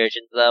remastered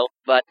versions, though.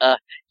 But,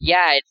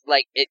 it's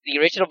the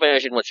original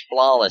version was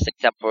flawless,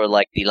 except for,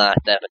 the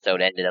last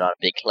episode ended on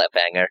a big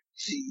cliffhanger.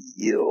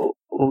 Yo,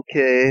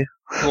 okay.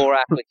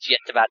 Gorak was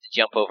just about to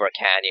jump over a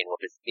canyon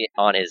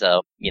on his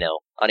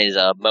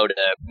motor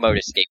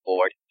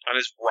skateboard. On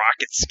his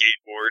rocket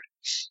skateboard.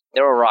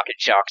 There were rocket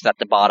sharks at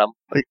the bottom.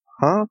 Wait,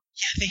 huh?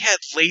 Yeah, they had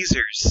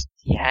lasers.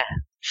 Yeah.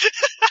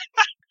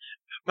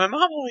 My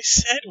mom always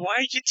said,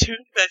 why'd you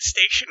tune that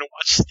station and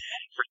watch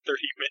static for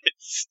 30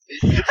 minutes?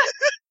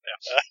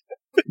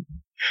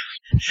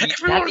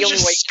 Everyone was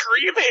just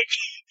screaming.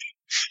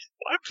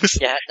 Why was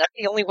Yeah, that's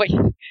the only way.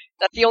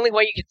 That's the only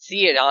way you can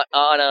see it on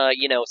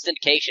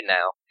syndication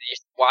now. You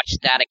just watch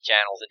static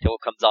channels until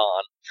it comes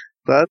on.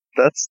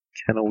 That's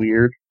kind of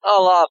weird.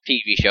 A lot of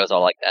TV shows are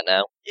like that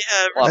now.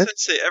 Yeah, Well, ever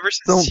since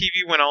don't-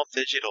 TV went all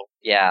digital.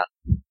 Yeah.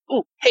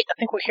 Ooh, hey, I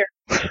think we're here.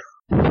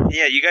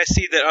 Yeah, you guys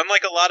see that.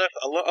 Unlike a lot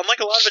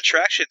of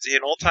attractions in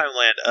old time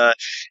land,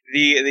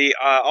 the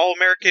all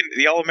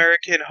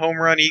American Home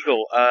Run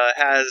Eagle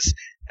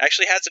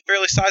actually has a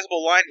fairly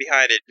sizable line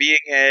behind it, being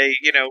a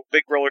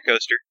big roller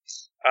coaster.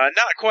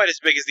 Not quite as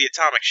big as the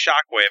Atomic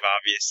Shockwave,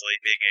 obviously,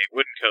 being a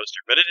wooden coaster,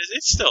 but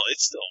it's still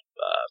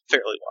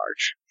fairly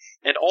large,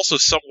 and also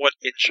somewhat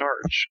in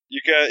charge.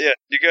 You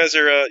guys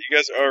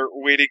are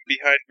waiting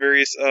behind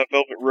various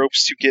velvet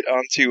ropes to get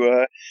onto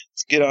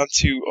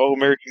All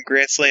American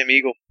Grand Slam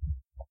Eagle.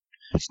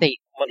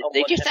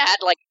 They just add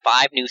like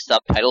 5 new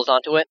subtitles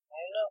onto it.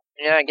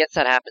 Yeah, I guess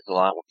that happens a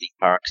lot with these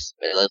parks.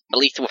 At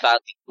least with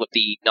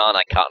the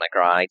non-iconic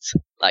rides,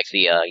 like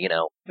the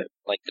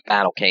like the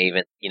Battle Cave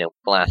and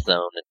Blast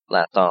Zone and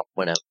Blast Off.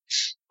 Whatever.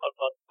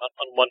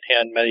 On one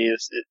hand, Maddie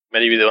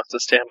really wants to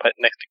stand by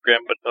next to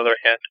Grim, but on the other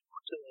hand,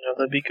 doesn't know if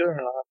that'd be good or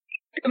not.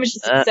 I'm just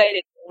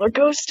excited. Roller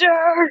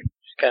coaster!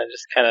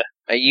 Just kind of.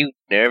 Are you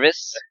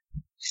nervous?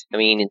 I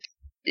mean,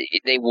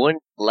 they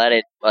wouldn't let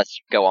us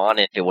go on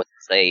if it wasn't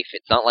safe.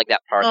 It's not like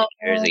that park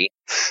in Jersey.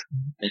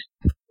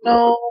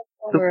 No.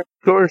 Of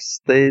course,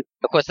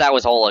 Of course, that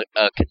was all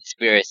a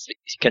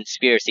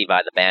conspiracy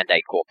by the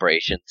Band-Aid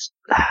corporations.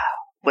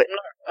 but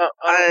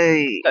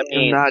I that am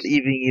means- not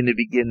even going to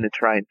begin to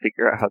try and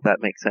figure out how that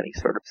makes any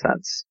sort of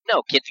sense.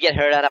 No, kids get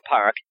hurt at a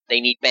park.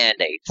 They need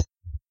Band-Aids.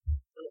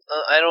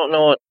 I don't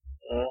know what.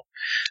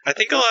 I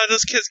think a lot of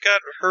those kids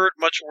got hurt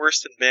much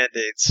worse than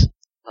Band-Aids.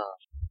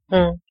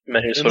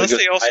 Unless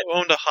they also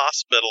owned a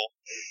hospital.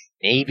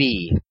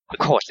 Maybe. Of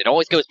course, it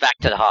always goes back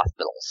to the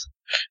hospitals.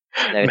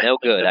 They're no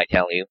good, I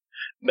tell you.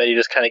 Maddie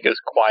just kind of goes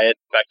quiet,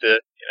 back to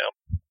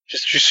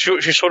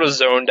she's sort of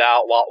zoned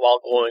out while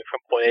going from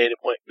point A to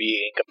point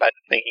B, and got back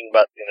to thinking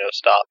about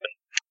stuff, and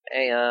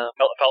Hey,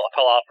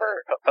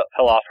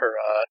 fell off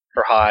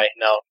her high.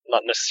 Now,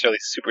 not necessarily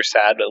super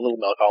sad, but a little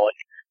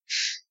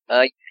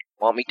melancholic.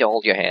 want me to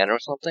hold your hand or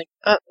something?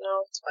 No,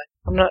 it's fine.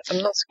 I'm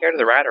not scared of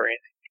the rat or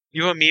anything.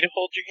 You want me to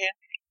hold your hand?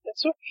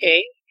 It's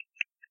okay.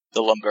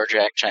 The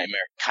lumberjack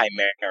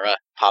chimera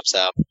pops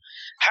out.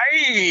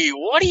 Hey,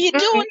 what are you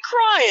doing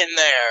crying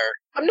there?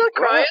 I'm not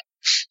crying.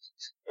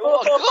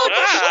 Oh, good.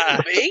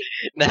 Ah. Me?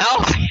 Now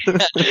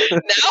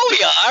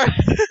we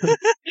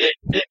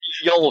are!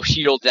 You'll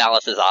shield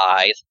Dallas's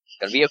eyes. It's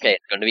gonna be okay.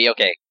 It's gonna be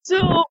okay.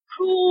 So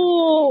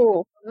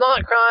cool! I'm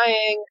not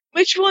crying.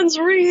 Which one's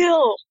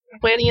real? I'm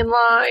waiting in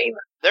line.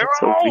 They're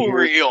It's a all weird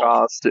real.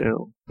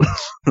 costume.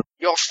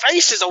 Your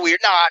face is a weird.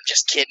 No, I'm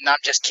just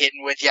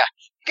kidding with you.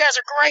 You guys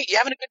are great. You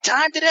having a good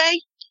time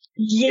today?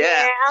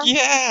 Yeah!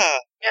 Yeah.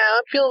 Yeah,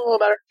 I'm feeling a little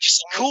better.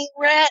 Just a cool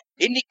rat.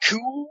 Isn't he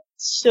cool?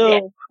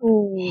 So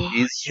cool.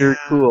 He's sure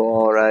cool,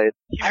 alright.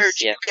 I heard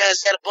Yeah. you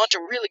guys got a bunch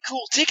of really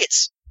cool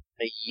tickets.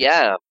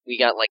 Yeah, we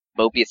got like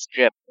Mobius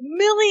strip.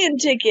 Million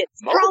tickets!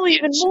 Probably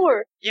even Millions?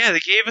 more! Yeah, they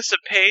gave us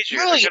a pager.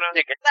 Really, They're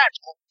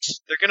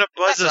tickets. gonna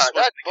buzz us.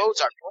 That boat's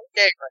our great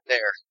day right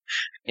there.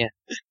 Yeah.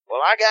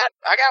 Well, I got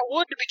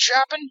wood to be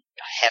chopping.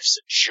 Hef's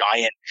a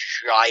giant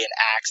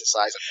axe the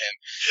size of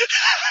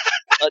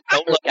him.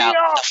 Don't look out,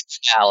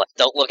 Alice.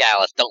 Don't look,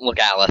 Alice. Don't look,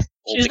 Alice.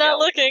 She's not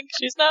looking.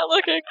 She's not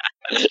looking.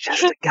 It's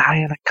just a guy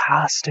in a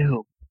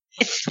costume.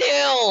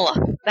 Still,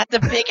 that's a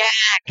big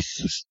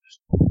axe.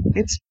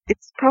 It's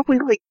probably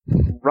like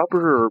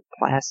rubber or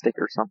plastic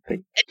or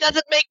something. It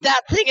doesn't make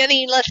that thing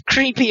any less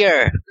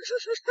creepier.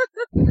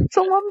 It's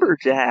a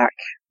lumberjack.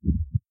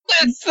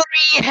 With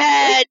 3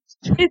 heads.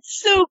 It's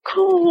so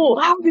cool!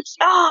 How did It's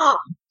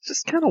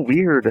just kind of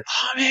weird.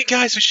 Oh man,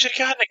 guys, we should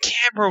have gotten a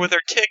camera with our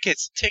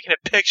tickets and taken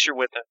a picture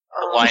with them.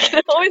 The lion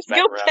can always turns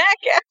go around. back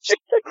after.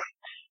 We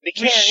We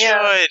can,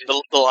 yeah. should.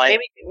 The lion,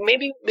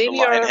 Maybe the our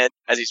lion head,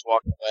 as he's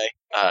walking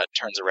away,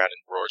 turns around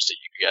and roars to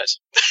you guys.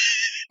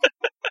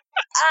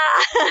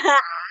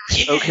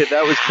 Okay,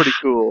 that was pretty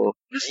cool.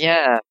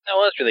 Yeah, That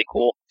was really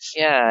cool.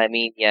 I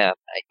mean, yeah.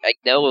 I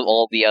know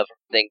all the other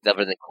things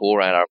other than cool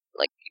around are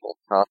like people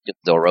in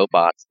costumes or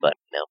robots, but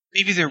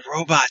Maybe they're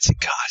robots in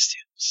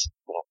costumes.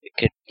 well, it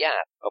could,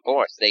 yeah, of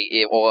course.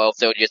 Or else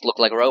they'll just look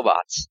like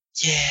robots.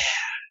 Yeah.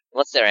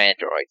 Unless they're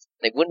androids.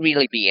 They wouldn't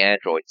really be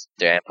androids if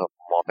they're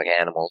anthropomorphic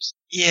animals.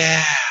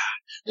 Yeah.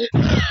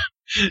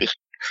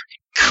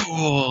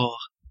 Cool.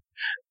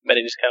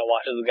 Betty just kind of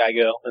watches the guy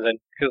go, and then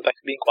goes back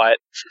to being quiet.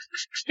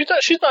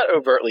 She's not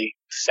overtly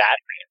sad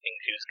or anything.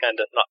 She's just kind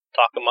of not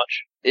talking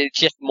much. It's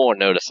just more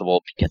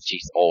noticeable because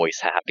she's always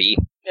happy.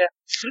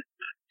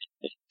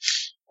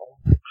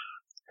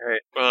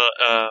 Alright. Well,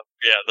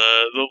 yeah,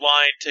 the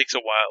line takes a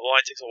while. The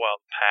line takes a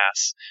while to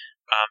pass.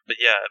 But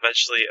yeah,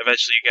 eventually you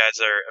guys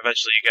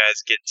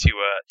get to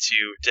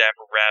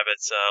Dapper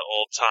Rabbit's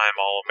old time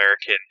all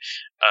American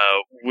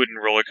wooden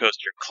roller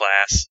coaster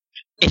class.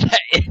 It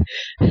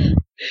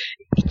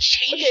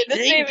changed Okay, this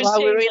name names has while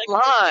we were in changed,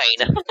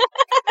 line.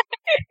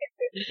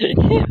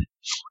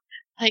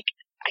 Like,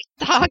 I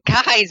saw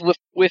guys with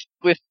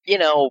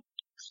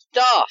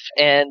stuff,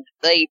 and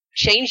they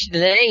changed the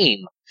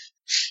name.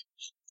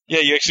 Yeah,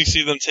 you actually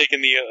see them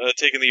taking the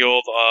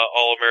old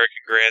all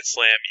American Grand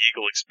Slam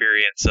Eagle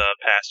experience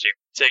past you,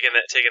 taking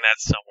that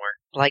somewhere.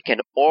 Like an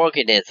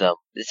organism.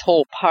 This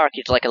whole park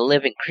is like a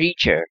living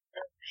creature.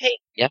 Hey.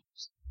 Yep.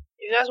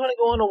 You guys want to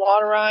go on a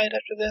water ride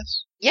after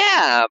this?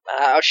 Yeah,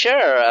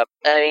 sure.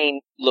 I mean,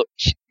 look,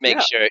 make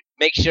sure,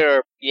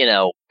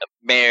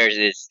 Mares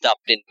is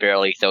stuffed in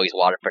barely so he's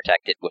water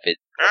protected with his.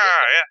 Yeah,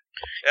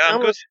 I I'm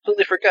good. almost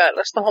completely forgot.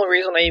 That's the whole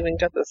reason I even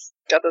got this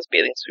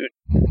bathing suit.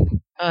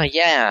 Oh,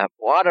 yeah,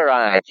 water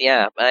rides,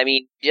 yeah. I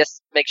mean,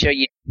 just make sure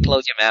you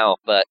close your mouth,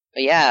 but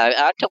yeah,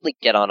 I'll totally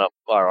get on a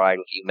water ride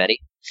with you,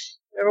 Medi.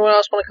 Everyone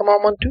else want to come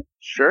on one too?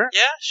 Sure.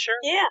 Yeah, sure.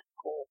 Yeah.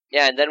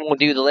 Yeah, and then we'll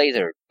do the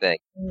laser thing.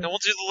 Then we'll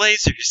do the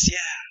lasers.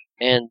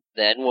 Yeah. And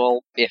then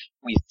if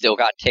we still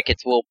got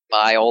tickets, we'll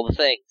buy all the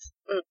things.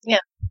 Yeah.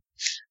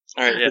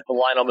 All right. Yeah. The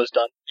line almost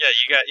done.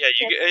 You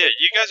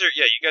guys are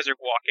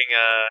walking.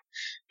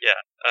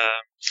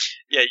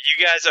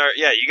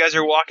 You guys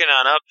are walking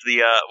on up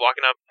the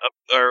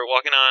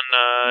walking on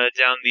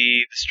down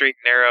the straight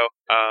and narrow.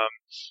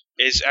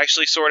 Is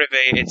actually sort of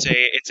it is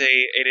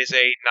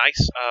a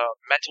nice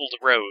metalled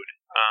road.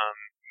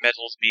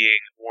 Metals being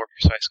more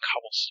precise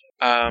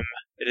cobblestone.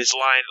 It is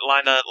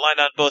lined on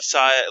both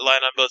sides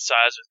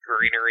with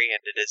greenery,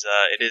 and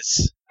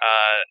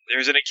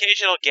there's an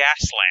occasional gas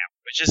lamp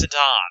which isn't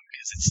on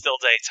because it's still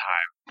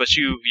daytime. But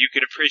you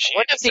can appreciate.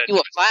 What if they do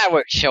a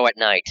fireworks show at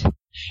night? You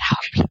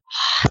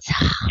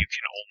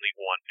can only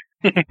wonder.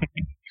 You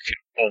can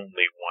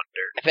only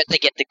wonder. I bet they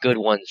get the good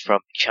ones from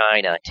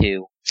China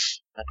too.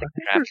 Not the I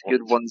think crap there's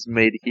good ones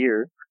made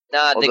here.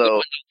 Nah, the good Although-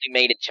 ones only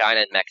made in China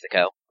and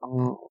Mexico.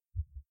 Oh.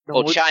 No,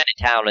 Well,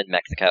 Chinatown in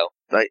Mexico.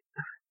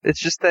 it's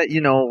just that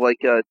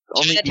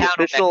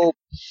Chinatown,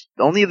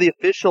 only the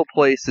official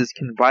places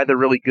can buy the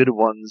really good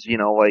ones.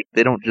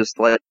 They don't just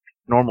let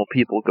normal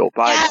people go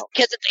buy Yeah, them.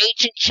 because it's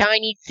ancient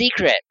Chinese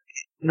secret.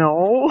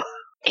 No,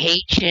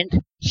 Ancient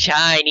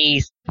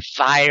Chinese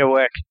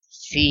firework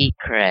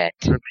secret.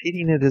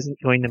 repeating it isn't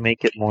going to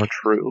make it more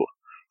true.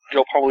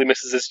 Joe probably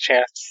misses his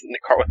chance in the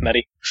cart with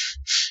Medi.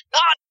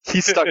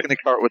 He's stuck in the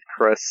cart with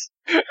Chris.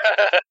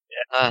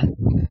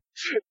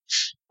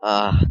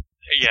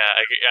 Yeah,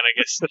 and I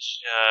guess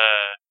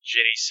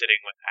Ginny's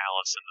sitting with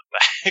Alice in the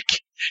back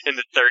in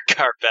the third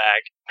car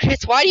bag.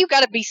 Chris, why do you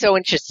gotta be so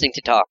interesting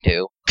to talk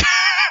to?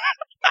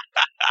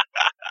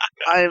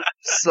 I'm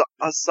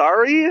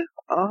sorry.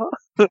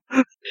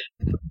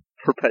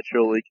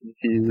 Perpetually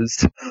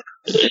confused.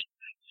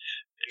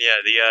 And yeah,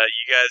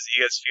 you guys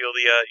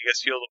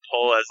feel the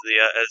pull as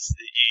you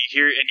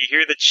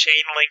hear the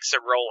chain links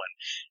are rolling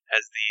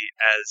as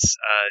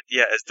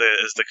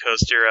the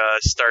coaster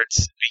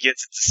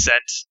begins its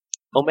descent.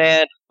 Oh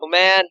man.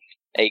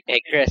 Hey,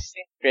 Chris.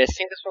 I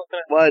think this one's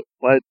gonna.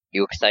 What?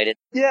 You excited?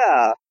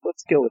 Yeah,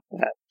 let's go with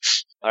that.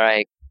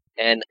 Alright.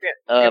 And,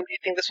 Do you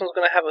think this one's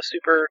gonna have a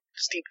super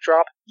steep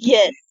drop?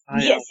 Yes.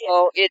 I Yes.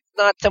 well, it's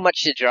not so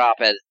much the drop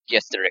as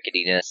just the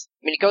ricketiness.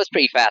 I mean, it goes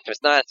pretty fast, so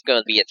it's not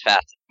going to be as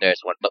fast as the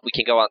first one, but we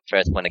can go on the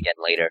first one again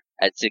later.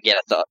 To get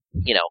us up,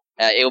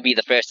 it will be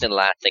the first and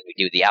last thing we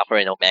do, the Alpha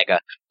and Omega.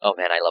 Oh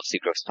man, I love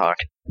Sucrose Park.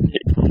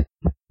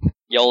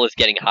 Yol is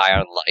getting higher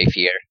on life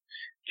here.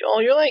 Joel,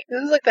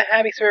 this is like the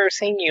happiest I've ever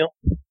seen you.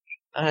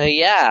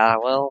 Yeah,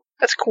 well,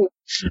 That's cool.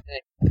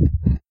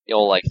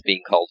 Yol likes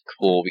being called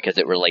cool because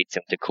it relates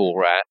him to Cool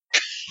Rat.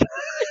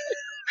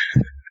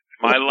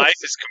 My life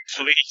is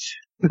complete.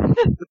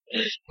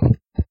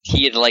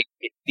 He is like,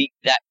 the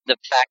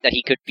fact that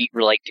he could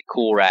relate to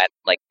Cool Rat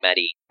like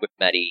with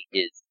Medi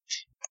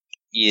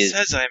He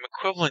says I am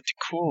equivalent to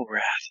Cool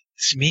Rat.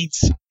 This means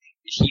something.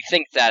 he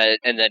thinks that,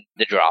 and then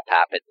the drop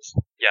happens.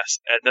 Yes,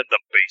 and then the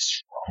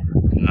bass.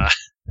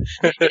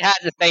 It has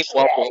the same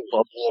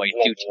voice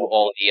due to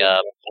all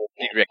the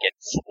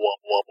rickets.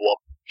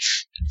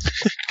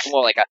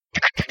 More like a.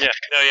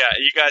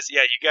 You guys,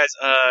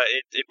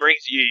 it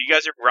brings you. You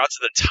guys are brought to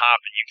the top,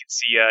 and you can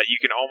see, you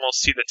can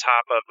almost see the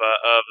top of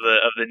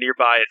the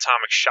nearby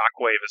atomic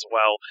shockwave as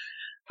well.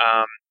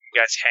 You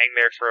guys hang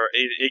there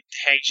it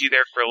hangs you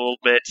there for a little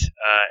bit,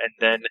 and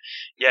then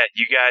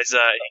you guys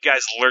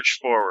lurch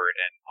forward,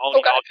 and all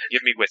in all,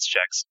 give me wits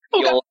checks.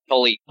 You're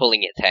totally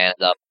pulling his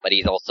hands up, but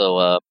he's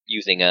also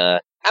using I'm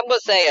gonna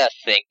say a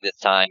thing this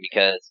time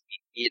because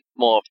it's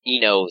more of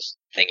Eno's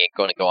thing ain't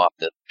gonna go off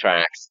the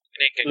tracks.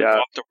 It ain't gonna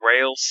go off the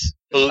rails.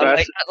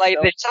 Like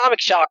the atomic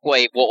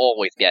shockwave will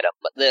always get him,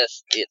 but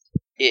this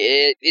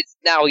it's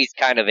now he's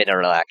kind of in a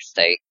relaxed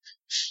state.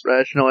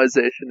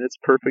 Rationalization. It's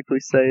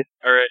perfectly safe.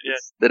 All right, yeah.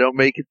 They don't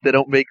make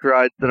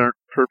rides that aren't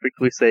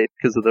perfectly safe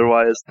because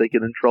otherwise they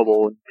get in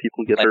trouble and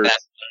people get Like hurt.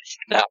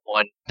 that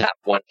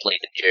one place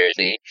in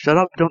Jersey. Shut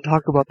up! Don't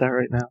talk about that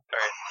right now.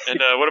 And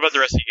what about the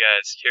rest of you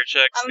guys? Care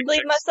checks? I'm stick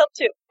believing checks? myself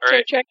too. All Care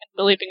right, check and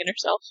believing in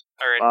herself.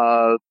 all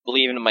right,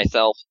 Believing in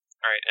myself.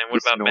 all right. And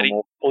what just about Betty?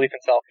 normal. Belief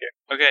in self here.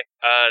 Okay,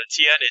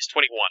 TN is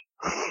 21.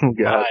 Oh,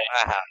 God.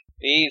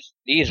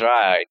 He's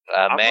right.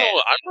 I'm Man.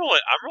 rolling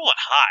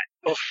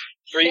high.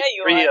 Three, Yeah,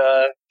 you three, three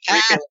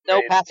Pass, no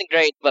grades. passing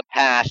grades, but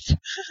pass.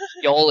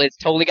 Joel has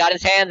totally got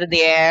his hands in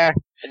the air.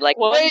 And like,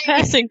 One wait.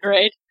 passing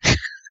grade.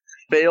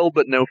 Fail,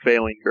 but no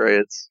failing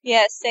grades.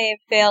 Yeah, same.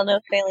 Fail, no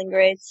failing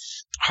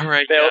grades. All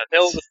right, Failed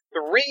guys. with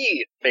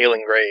 3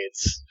 failing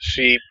grades.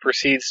 She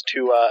proceeds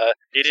to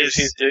It is.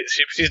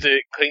 she proceeds to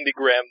cling to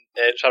Grim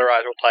and shut her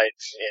eyes real tight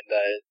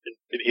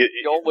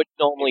Joel would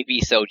normally be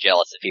so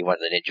jealous if he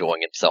wasn't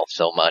enjoying himself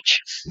so much.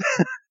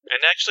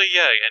 And actually,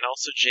 yeah, and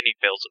also Ginny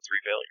fails with 3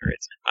 failing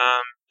grades.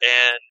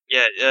 And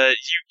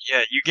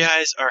you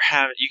guys are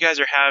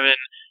having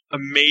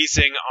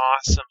amazing,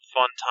 awesome,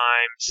 fun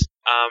times.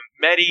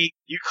 Medi,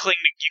 you cling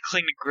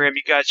to Grim.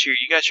 You got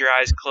your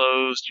eyes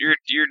closed.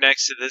 You're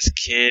next to this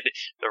kid.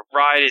 The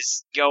ride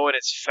is going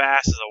as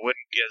fast as a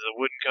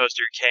wooden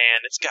coaster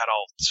can. It's got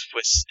all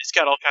twists. It's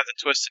got all kinds of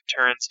twists and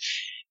turns.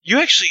 You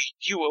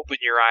open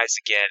your eyes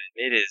again,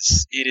 and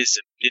it is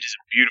a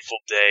beautiful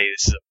day.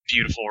 This is a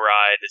beautiful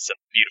ride. This is a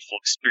beautiful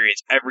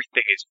experience.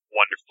 Everything is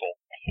wonderful.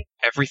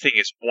 Everything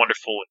is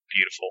wonderful and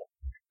beautiful.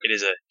 It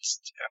is an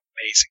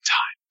amazing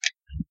time.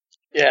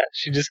 Yeah,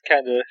 she just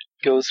kind of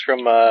goes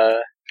from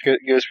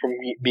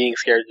being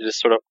scared to just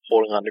sort of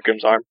holding on to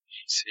Grim's arm.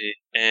 See,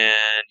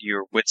 and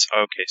your wits.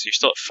 Okay, so you're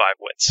still at 5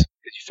 wits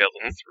because you failed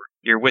on 3.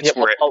 Your wits Yep,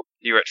 were at. I'll-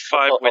 You're at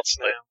 5 I'll- wits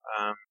I'll-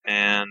 now.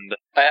 And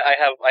I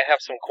have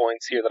some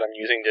coins here that I'm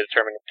using to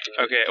determine.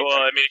 okay, well,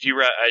 I mean, if you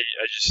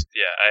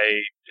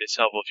it's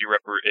helpful if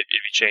if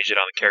you change it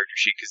on the character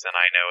sheet because then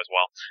I know as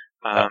well.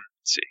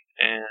 Let's see,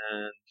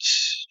 and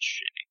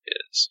Ginny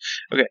is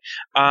okay.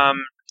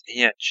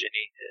 Yeah,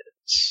 Ginny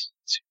is.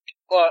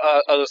 Well,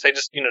 I was gonna say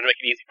just to make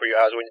it easy for you,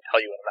 I was going to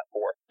tell you what I'm at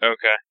for.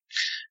 Okay.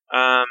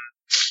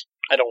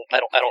 I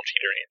don't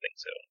cheat or anything,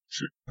 so.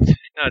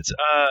 No, it's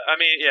I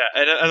mean, yeah,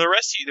 and the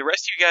rest of you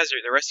guys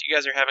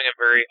are having a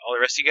very. All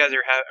the rest of you guys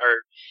are.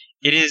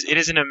 It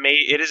is an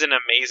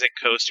amazing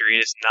coaster. It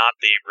is not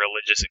the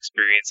religious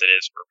experience it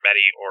is for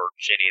Betty or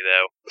Ginny,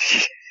 though.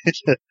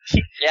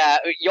 Yeah,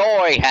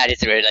 Yori had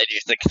his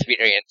religious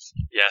experience.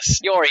 Yes,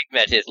 Yori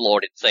met his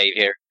Lord and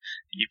Savior.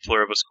 you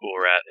pluribus cool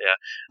rat.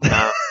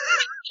 Yeah.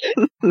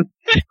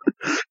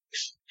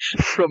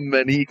 From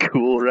many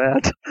cool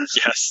rat.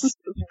 Yes.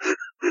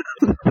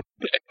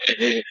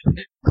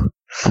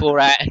 Cool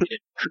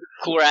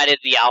Rat is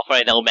the Alpha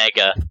and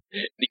Omega,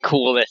 the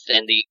coolest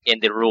and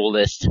the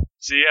rulest.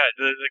 So yeah,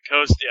 the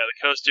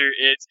coaster.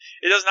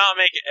 It does not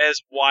make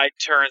as wide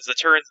turns. The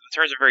turns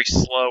are very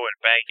slow and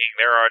banking.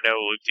 There are no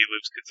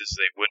loop-de-loops because this is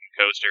a wooden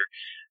coaster.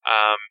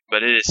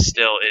 But it is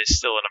still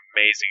an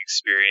amazing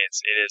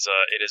experience.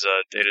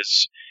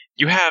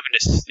 You have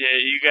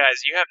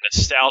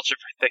nostalgia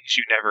for things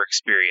you never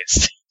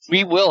experienced.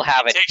 We will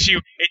have it.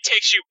 It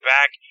takes you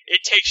back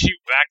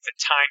to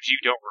times you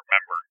don't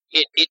remember.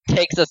 It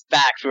takes us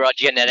back through our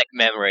genetic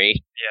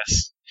memory.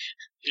 Yes.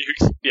 You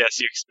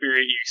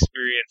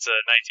experience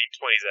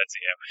 1920s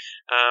Ezio.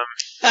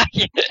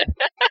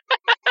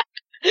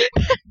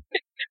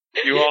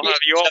 You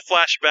all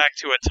flash back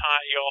to a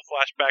time. You all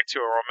flash back to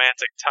a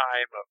romantic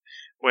time of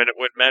when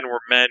men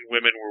were men,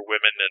 women were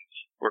women,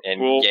 and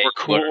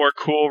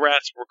cool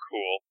rats were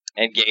cool.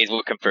 And gays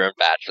were confirmed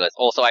bachelors.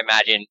 Also, I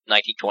imagine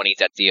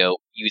 1920s Ezio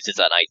uses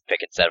an ice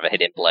pick instead of a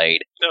hidden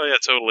blade. Oh yeah,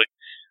 totally.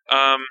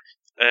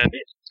 And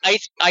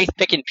Ice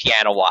pick and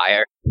piano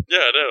wire.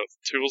 yeah, no,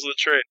 tools of the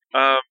trade.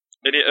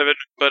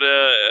 But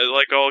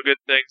like all good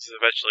things, it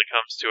eventually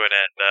comes to an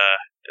end.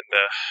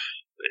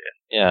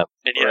 Yeah.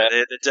 And yeah,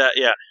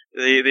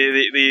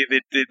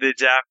 the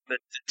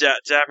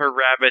Dapper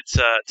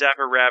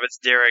Rabbit's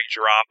daring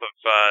drop of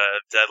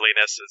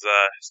deadliness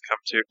has come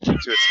to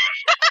its.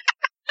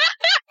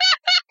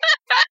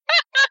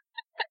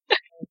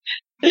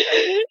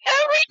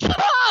 Every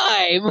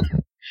time!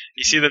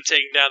 You see them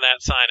taking down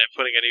that sign and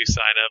putting a new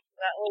sign up.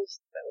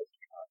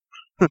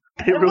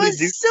 They really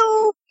do.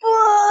 So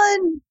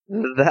fun!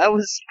 That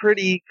was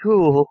pretty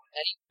cool.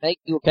 Hey,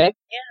 you okay?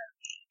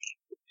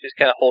 She's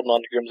kind of holding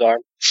on to Grim's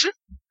arm.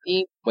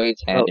 He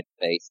waves hand in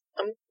face.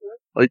 I'm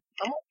okay.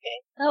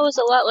 That was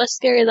a lot less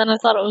scary than I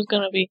thought it was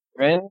gonna be.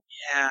 Really?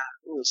 Yeah, it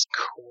was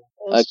cool.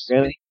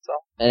 Really?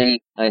 Hey,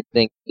 I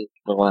think we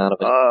flew out of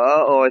it.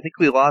 I think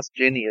we lost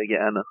Ginny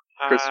again.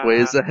 Chris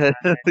waves ahead.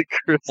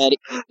 Chris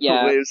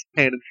Yeah. waves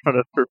hand in front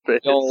of her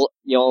face.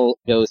 Joel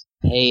goes,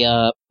 hey,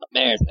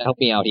 Maris, help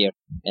me out here.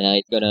 And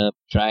he's gonna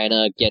try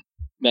and, get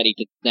Maddie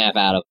to snap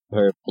out of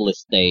her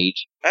bliss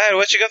stage. Hey,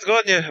 what you got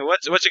going?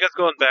 What you got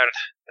going, Baron?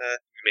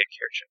 Give me a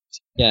care check.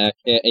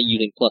 Yeah,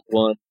 using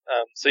 +1.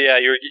 So yeah,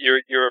 you're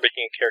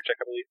making a care check,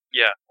 I believe.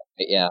 Yeah.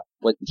 Yeah.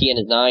 What, TN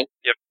is 9?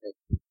 Yep.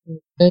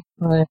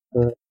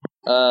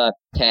 10.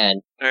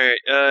 Alright,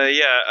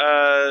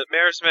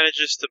 Maris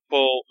manages to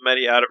pull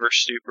Medi out of her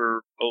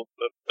stupor. He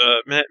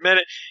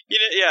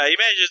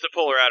manages to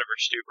pull her out of her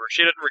stupor.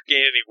 She doesn't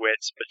regain any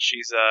wits, but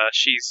she's back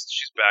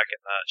in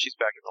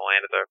the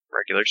land of the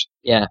regulars.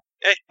 Yeah.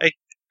 Hey,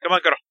 come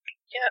on, girl.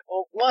 Yeah,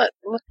 well, what?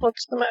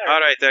 What's the matter?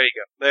 Alright, there you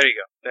go.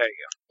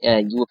 Yeah,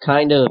 you were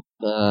kind of,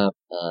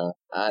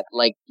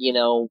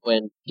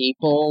 when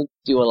people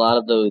do a lot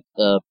of those,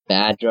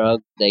 bad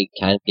drugs, they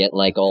kind of get,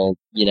 all,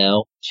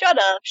 Shut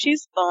up,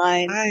 she's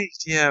fine.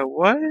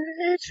 What?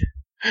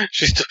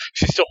 She's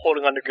still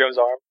holding onto Grim's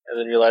arm, and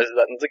then realizes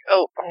that, and it's like,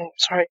 oh,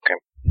 sorry, Grim.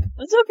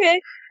 It's okay.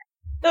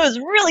 That was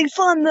really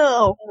fun,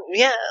 though.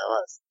 Yeah, it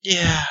was.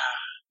 Yeah.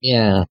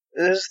 Yeah.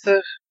 Is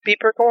the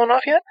beeper going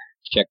off yet?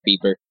 Check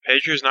beeper.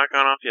 Pager's not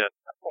gone off yet.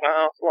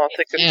 Well, I'll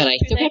take it. Man, I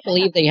still can't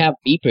believe they have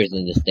beepers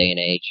in this day and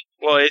age.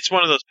 Well, it's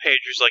one of those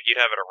pagers like you'd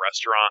have at a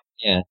restaurant.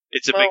 Yeah.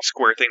 It's a big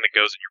square thing that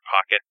goes in your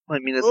pocket. I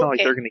mean, it's not like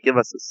they're going to give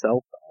us a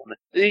cell phone.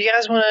 Do you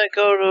guys want to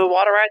go to a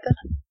water ride then?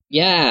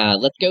 Yeah,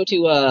 let's go to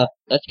Water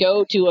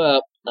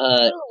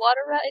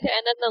ride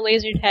and then the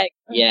laser tag.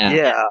 yeah.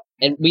 Yeah.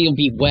 And we'll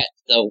be wet,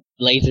 so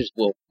lasers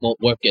won't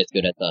work as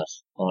good as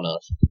us, on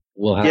us.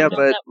 We'll have Yeah, to-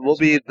 but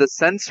the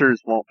sensors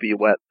won't be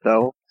wet,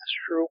 though. That's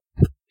true.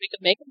 We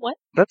could make them wet.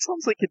 That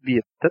sounds like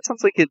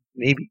it'd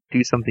maybe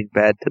do something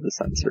bad to the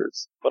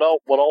sensors. What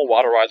all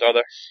water rides are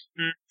there?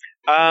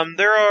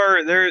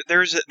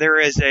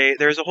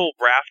 There's a whole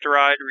raft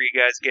ride where you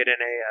guys get in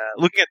a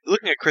looking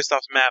at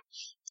Kristoff's map.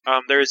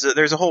 There's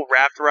a whole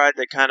raft ride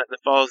that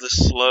follows this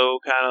slow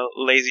kind of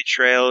lazy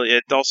trail.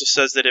 It also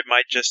says that it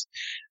might just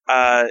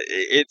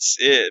it's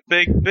a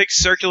big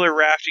circular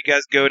raft you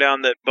guys go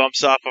down that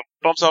bumps off of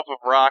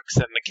rocks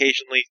and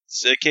occasionally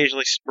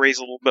sprays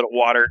a little bit of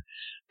water.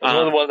 One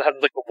of the ones that has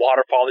like a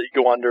waterfall that you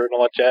go under and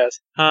all that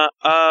jazz.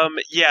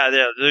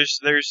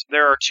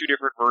 There are two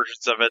different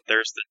versions of it.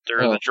 There's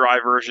the dry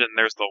version,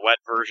 there's the wet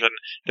version.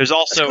 There's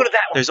also Let's go to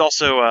that one.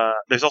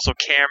 there's also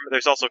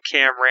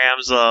Cam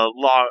Ram's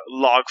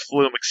log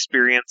flume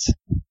experience.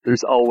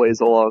 There's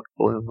always a log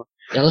flume.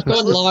 Yeah, let's go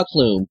on log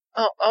flume.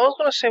 Oh, I was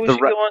going to say we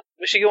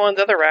should go on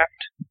the other raft,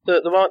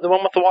 the one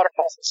with the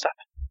waterfalls and stuff.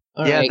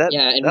 Alright,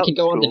 Yeah, and that we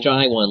can go was on the cool.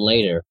 dry one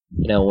later.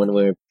 When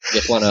we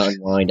just want to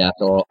unwind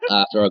after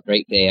a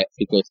great day at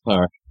Sucrose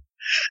Park.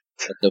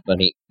 That's so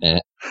funny,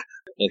 Matt.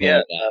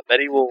 Yeah,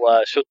 Betty will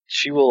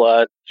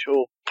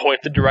she'll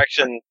point the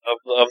direction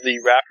of the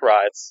raft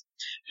rides.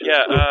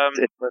 Yeah,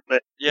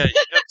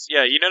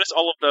 you notice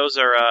all of those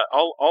are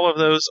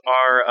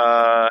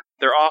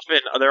they're off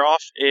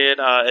in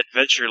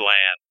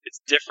Adventureland. It's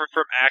different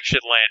from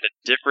Actionland in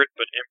different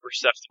but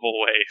imperceptible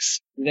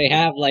ways. They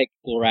have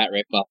cool rat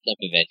rip off of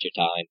Adventure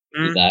Time.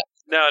 Is that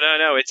No.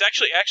 It's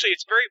actually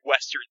it's very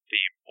Western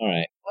themed.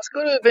 alright? Let's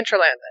go to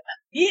Adventureland then.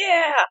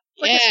 Yeah.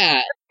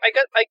 Yeah. I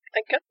got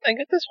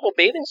this whole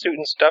bathing suit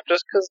and stuff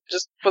just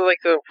for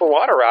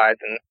water rides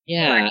and.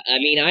 Yeah, I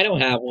mean, I don't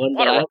have one,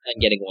 but I don't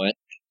mind getting wet.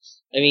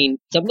 I mean,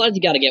 sometimes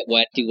you gotta get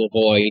wet to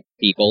avoid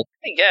people.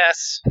 I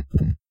guess.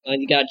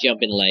 You gotta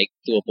jump in lake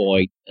to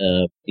avoid,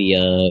 the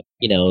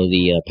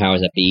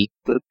powers that be.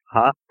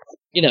 Huh?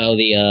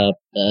 The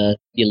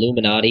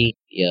Illuminati,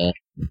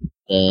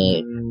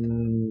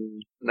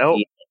 Nope,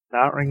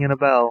 not ringing a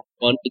bell.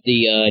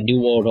 the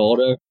New World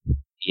Order,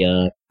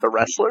 The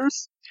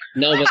wrestlers?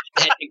 no, but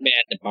Magic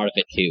Man's a part of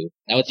it too.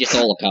 That was just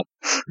all a couple.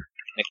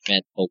 Magic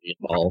Man's focus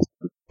balls.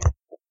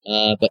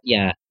 But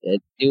yeah,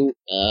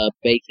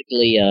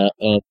 basically, the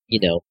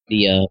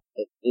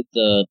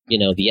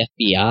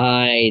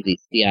FBI, the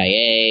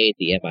CIA,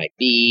 the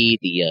MIB,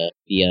 the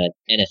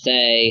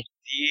NSA.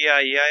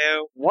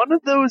 D-I-E-I-O. One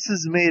of those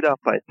is made up,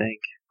 I think.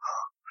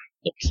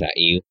 Looks at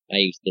you. I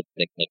used to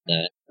think like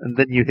that. And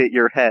then you hit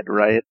your head,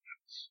 right?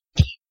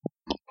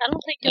 I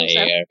don't think it was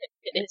ever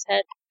hit his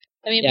head.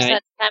 I mean, Yeah,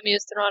 besides the time he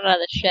was thrown out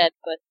of the shed,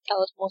 but that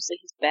was mostly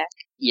his back.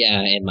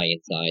 Yeah, and my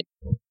inside.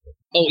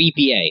 Oh,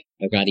 EPA.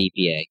 I got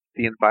EPA.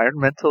 The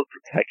Environmental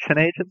Protection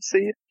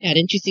Agency? Yeah,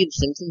 didn't you see the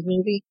Simpsons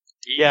movie?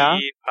 Yeah.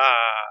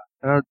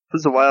 It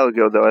was a while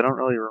ago, though. I don't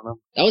really remember.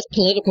 That was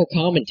political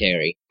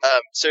commentary.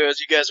 So as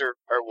you guys are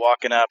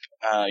walking up,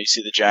 you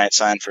see the giant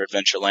sign for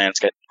Adventureland. It's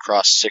got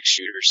cross 6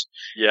 shooters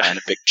and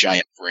a big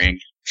giant ring.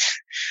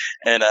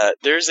 And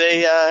there's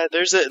a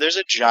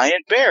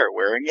giant bear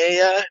wearing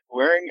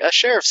a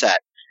sheriff's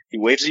hat. He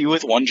waves at you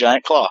with one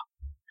giant claw.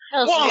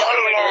 How's Well, the-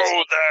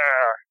 hello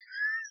there.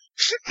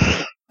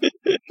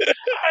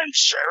 I'm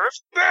Sheriff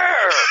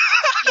Bear.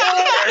 You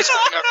guys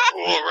having a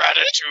cool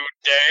Ratatouille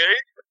day?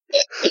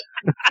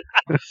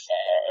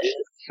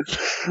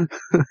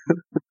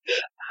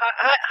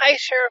 Hi,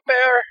 Sheriff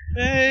Bear.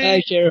 Hey.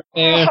 Hi, Sheriff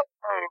Bear.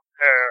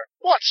 Bear.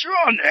 What's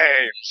your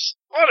names?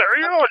 What are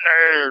your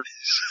names?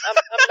 I'm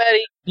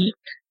Betty.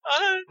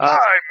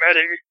 Hi,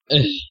 Betty.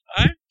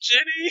 I'm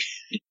Ginny.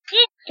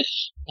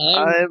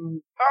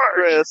 I'm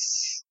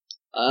Chris.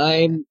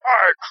 I'm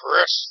Hi,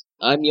 Chris.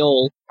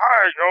 Yol.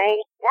 Hi, Joel.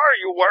 Why are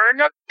you wearing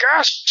a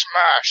gas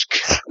mask?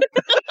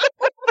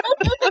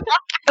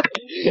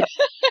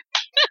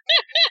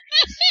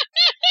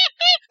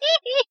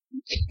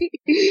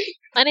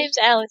 My name's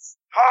Alice.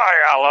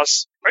 Hi,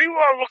 Alice. Are you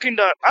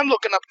I'm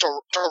looking up to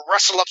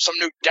wrestle up some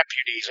new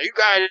deputies. Are you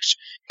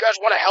guys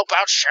want to help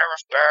out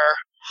Sheriff Bear?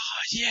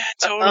 Yeah,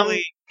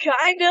 totally.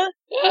 Kinda.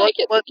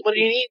 What do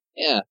you need?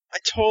 Yeah. I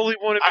totally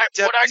want to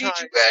be What I need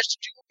deputized. you guys to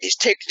do is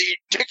take these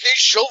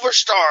silver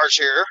stars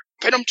here,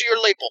 pin them to your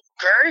label,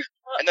 okay?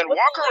 And then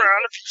walk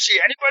around. If you see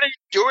anybody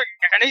doing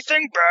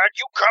anything bad,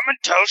 you come and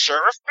tell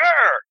Sheriff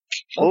Bear.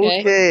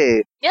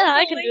 Okay. Yeah,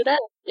 I can do that.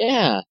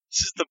 Yeah. This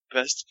is the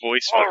best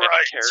voice All of any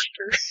right.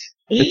 character.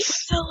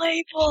 It's The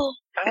label.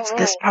 it's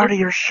this part of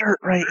your shirt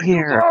right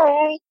here.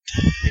 Oh.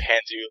 He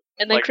hands you.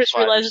 And then Like Chris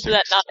 5 or realizes 6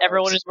 that not stars.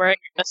 everyone is wearing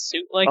a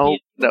suit like Oh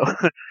he. no,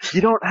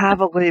 you don't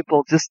have a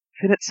label. Just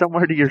pin it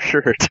somewhere to your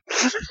shirt.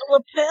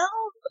 Lapel?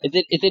 Is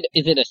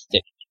it a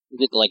stick? Is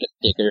it like a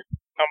sticker?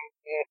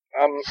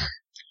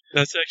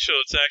 It's actual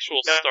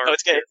star. No,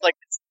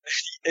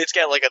 it's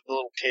got like a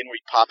little pin where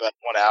you pop that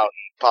one out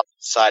and pop the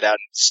side out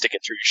and stick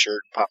it through your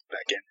shirt and pop it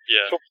back in.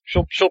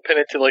 Yeah. She'll pin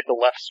it to like the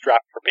left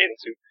strap for bathing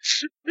suit.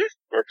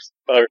 Works.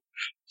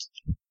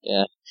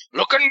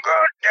 Looking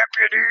good,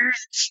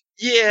 deputies.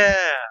 Yeah.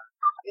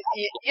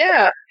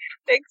 Yeah.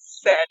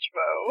 Thanks,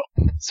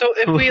 Satchmo. So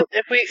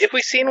if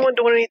we see anyone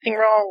doing anything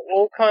wrong,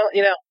 we'll come out,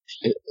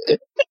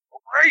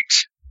 Great.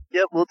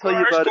 Yep, we'll tell you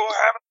Let's about go it.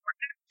 have a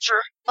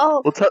picture.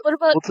 Oh, We'll tell.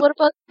 What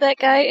about that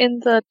guy in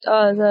the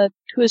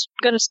who is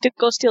gonna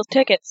go steal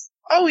tickets?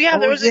 Oh yeah,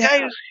 there Oh, was a guy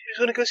yeah. who's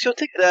gonna go steal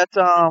tickets. That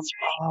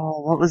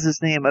what was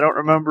his name? I don't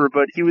remember,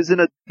 but he was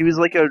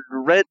like a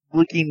red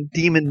looking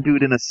demon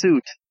dude in a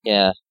suit.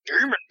 Yeah.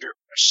 Demon dude,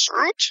 a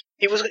suit?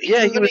 He was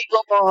Yeah, he was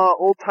from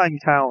Old Time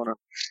Town.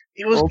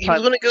 he was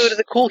old-time- gonna go to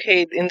the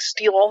Coolcade and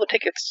steal all the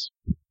tickets.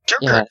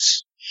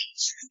 Tickets.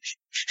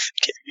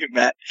 Can you,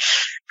 Matt?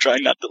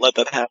 Trying not to let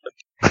that happen.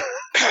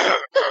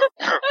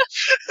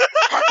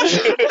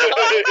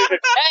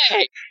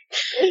 Hey!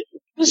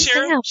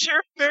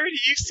 Sheriff Bear, do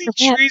you see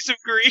Yeah. trees of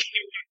green?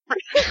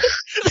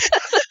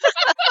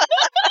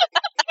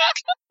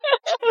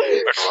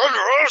 And run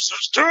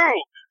horses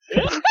too.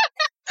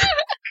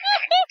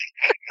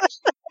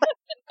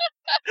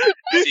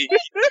 See, he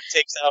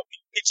takes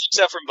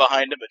out from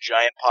behind him a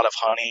giant pot of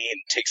honey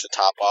and takes the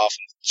top off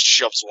and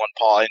shoves one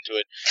paw into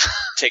it,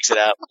 takes it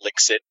out,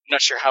 licks it. I'm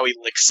not sure how he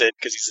licks it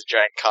because he's a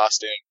giant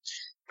costume.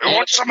 You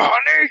want some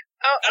honey?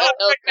 Oh,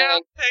 no,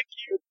 no, thank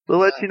you. We'll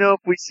let you know if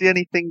we see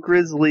anything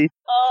grisly.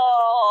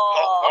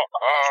 Oh.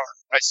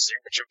 I see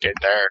what you did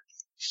there.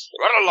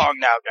 Run along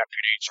now,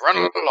 deputies. Run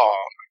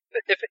along.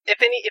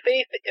 If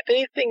anything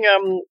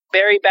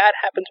very bad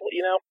happens,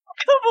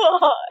 Come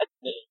on.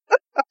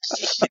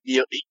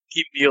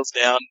 He kneels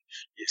down,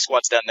 he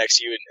squats down next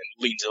to you and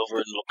leans over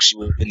and looks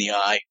you in the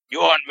eye. You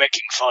aren't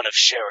making fun of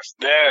Sheriff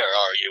Bear,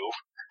 are you?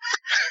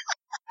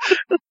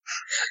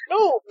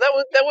 No, that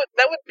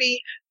would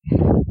be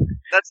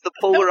That's the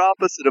polar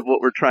opposite of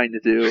what we're trying to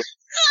do.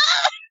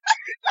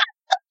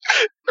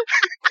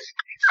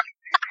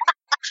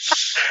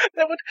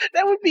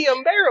 that would be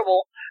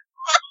unbearable.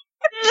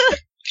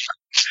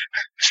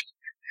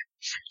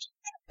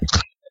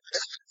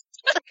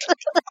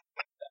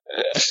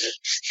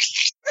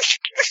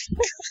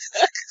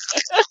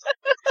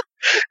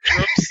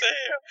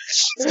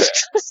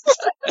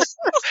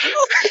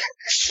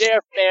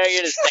 Sheriff Bear,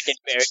 you're the second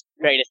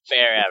greatest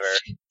bear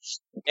ever.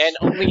 And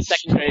only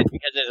second greatest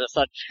because there's a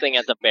such thing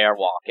as a bear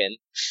walking.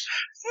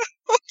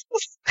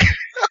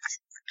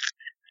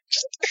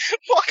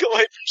 Walk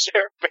away from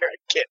Sheriff Bear. I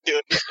can't do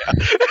it now.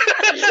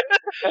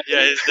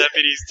 Yeah, his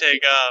deputies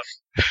take off.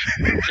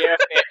 Sheriff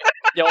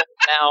Bear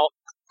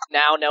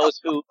now knows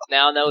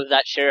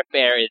that Sheriff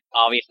Bear is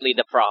obviously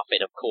the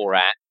prophet of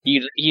Korat.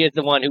 He is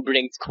the one who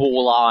brings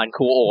cool law and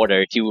cool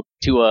order to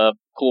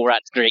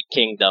Korat's great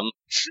kingdom.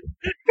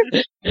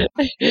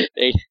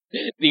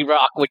 The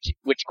rock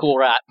which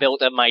Korat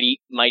built a mighty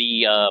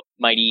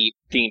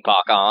theme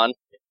park on.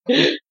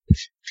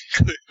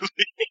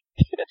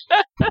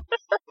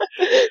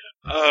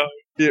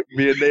 Yeah,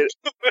 me and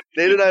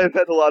Nate and I have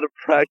had a lot of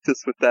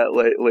practice with that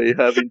lately,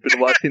 having been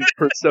watching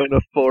Persona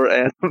 4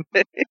 anime.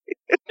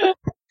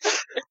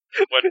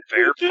 What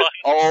bear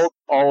pun?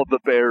 All the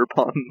bear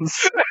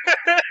puns.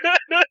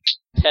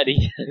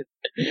 Teddy.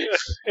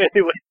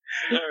 Anyway,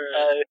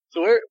 Alright.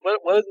 so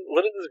what is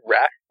this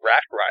raft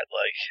ride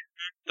like?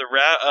 The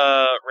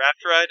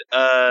raft ride.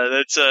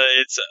 Let's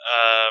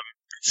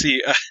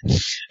see.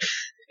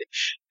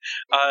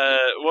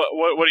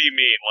 What do you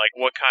mean? Like,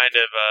 what kind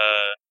of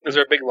Is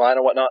there a big line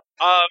or whatnot?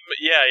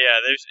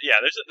 There's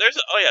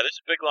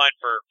a big line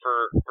for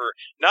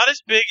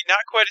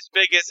not quite as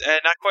big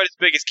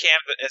as Cam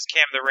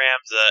the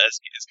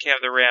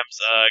Ram's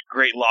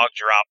great log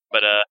drop,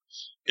 but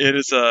it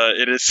is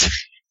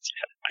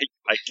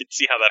I can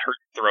see how that hurt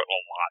your throat a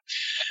lot.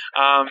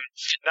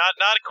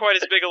 Not quite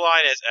as big a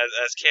line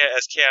as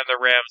Cam the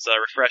Ram's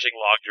refreshing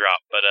log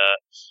drop, but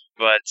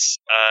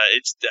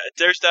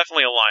there's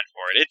definitely a line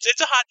for it.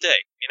 It's a hot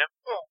day, you know.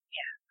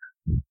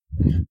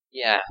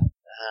 Yeah.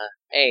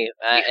 Hey,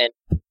 and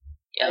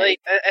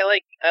I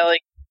like.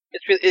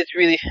 It is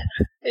really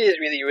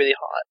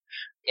hot.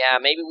 Yeah,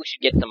 maybe we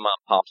should get some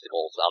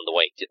popsicles on the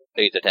way to the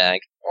laser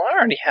tag. Well, I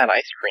already had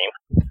ice cream.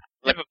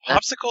 Yeah, but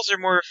popsicles are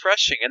more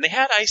refreshing, and they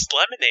had iced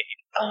lemonade.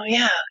 Oh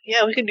yeah,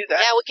 we can do that.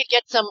 Yeah, we could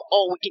get some.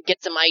 Oh, we could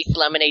get some iced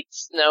lemonade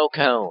snow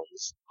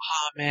cones.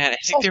 Oh man, I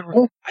think they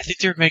were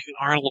making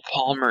Arnold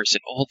Palmer's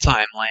in old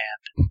time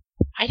land.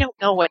 I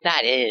don't know what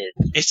that is.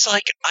 It's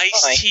like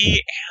iced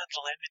tea and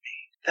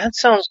lemonade. That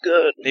sounds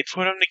good. They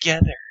put them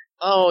together.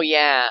 Oh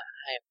yeah,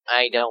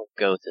 I don't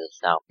go to the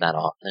South that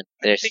often.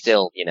 There's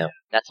still,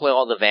 that's where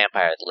all the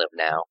vampires live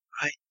now.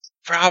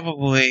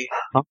 Probably.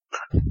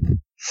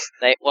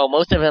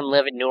 Most of them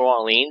live in New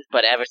Orleans,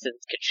 but ever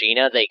since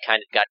Katrina, they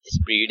kind of got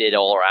distributed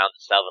all around the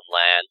southern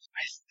lands.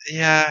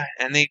 Yeah,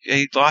 and they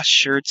lost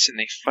shirts and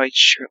they fight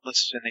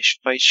shirtless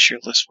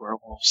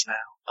werewolves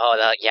now. Oh,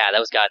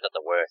 those guys are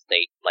the worst.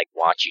 They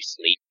watch you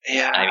sleep.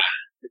 Yeah,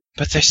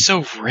 but they're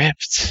so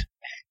ripped.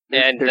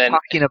 And they're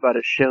talking about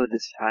a show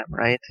this time,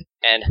 right?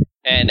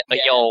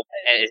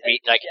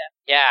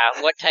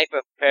 What type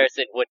of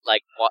person would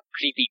what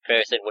creepy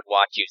person would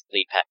watch you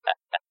sleep?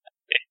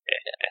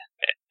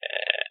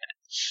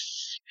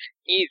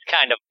 He's now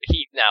kind of,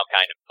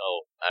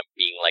 I'm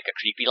being like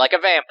a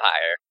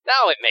vampire.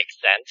 Now it makes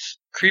sense.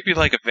 Creepy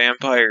like a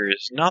vampire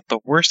is not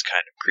the worst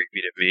kind of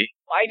creepy to be.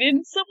 Why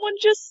didn't someone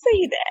just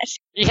say that?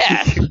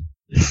 Yes.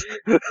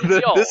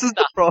 This is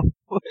the problem.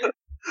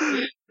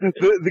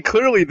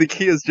 Clearly, the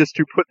key is just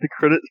to put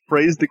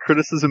phrase the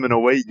criticism in a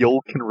way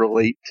Yol can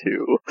relate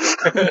to.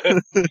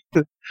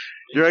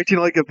 You're acting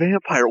like a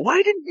vampire.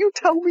 Why didn't you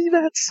tell me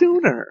that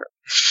sooner?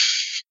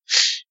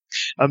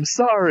 I'm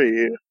sorry.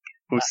 It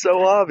was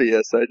so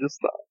obvious. I just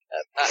thought.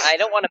 I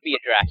don't want to be a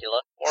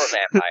Dracula or a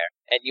vampire.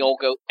 And Yol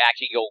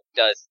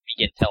does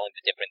begin telling the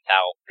difference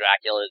how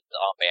Dracula is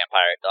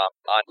vampires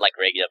aren't like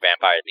regular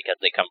vampires because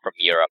they come from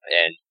Europe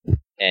and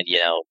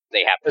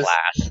they have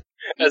class.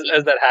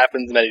 As that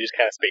happens, Maddie just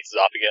kind of spaces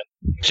off again.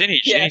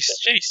 Jenny's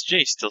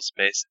still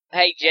spacing.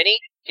 Hey, Jenny.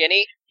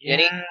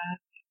 Yeah.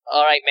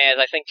 All right,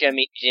 man. I think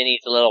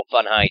Jenny's a little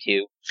fun high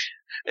too.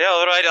 Yeah,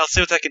 all right. I'll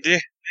see what I can do.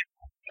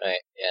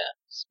 Right. Yeah.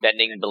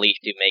 Spending belief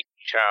to make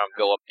charm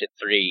go up to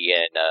 3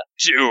 and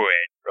do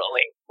it.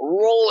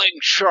 Rolling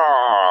charm.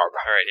 All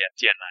right. Yeah.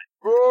 TN9.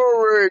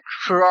 Rolling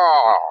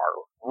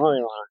charm.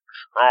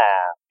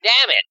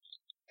 Damn it.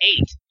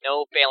 8.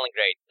 No failing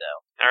grades though.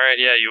 All right.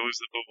 Yeah. You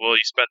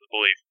spend the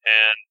belief,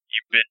 and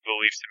you bid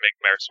belief to make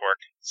Maris work.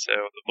 So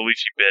the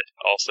belief you bid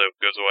also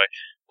goes away.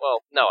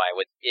 Well, no, I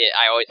always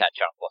had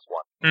charm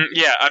 +1.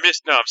 Yeah, I'm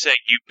saying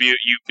you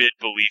bid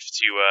belief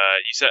to I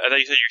thought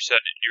you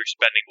said you were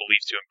spending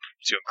belief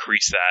to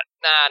increase that.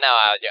 No,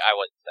 I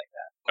wasn't saying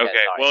that.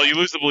 Okay, well you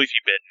lose the belief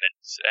you bid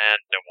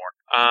and no more.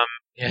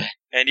 Yeah.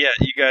 And yeah,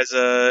 you guys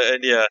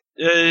it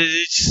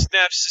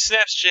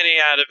snaps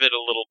Jenny out of it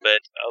a little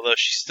bit, although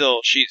she's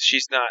attentive,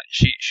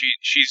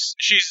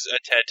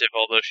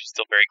 although she's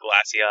still very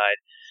glassy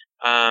eyed.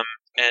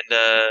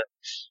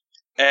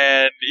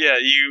 And yeah,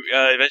 you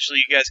eventually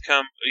you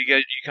come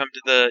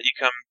to the you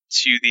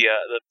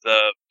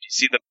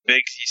see the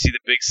big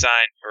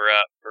sign for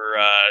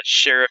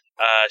Sheriff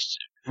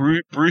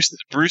Bruce the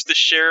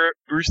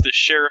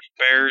Sheriff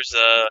Bear's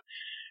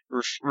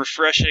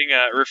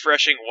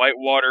refreshing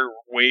whitewater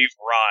wave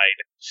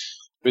ride.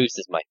 Bruce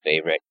is my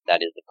favorite.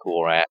 That is the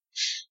cool rat.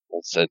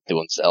 Also to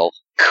himself.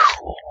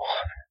 Cool.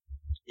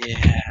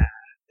 Yeah.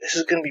 This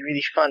is gonna be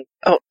really fun.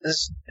 Oh,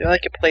 is there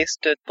like a place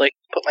to put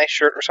my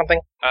shirt or something?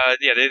 Yeah.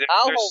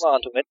 I'll hold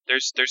on to it.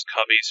 There's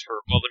cubbies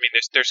for. Well, I mean,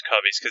 there's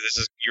cubbies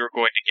because you're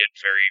going to get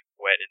very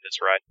wet in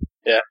this ride.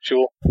 Yeah,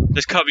 sure.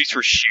 There's cubbies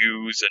for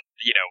shoes and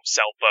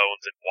cell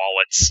phones and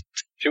wallets.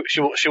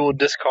 She will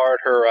discard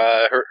her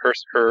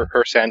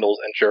sandals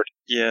and shirt.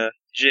 Yeah.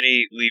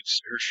 Jenny leaves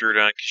her shirt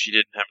on because she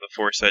didn't have the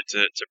foresight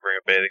to bring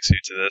a bathing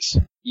suit to this.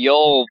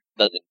 Yol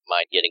doesn't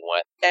mind getting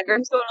wet.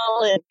 Everyone's going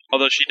all in.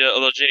 Although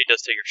Jenny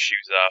does take her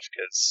shoes off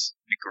because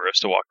it'd be gross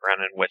to walk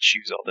around in wet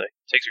shoes all day.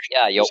 Takes her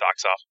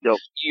socks off.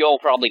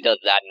 Yol probably does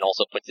that and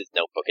also puts his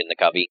notebook in the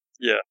cubby.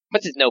 Yeah.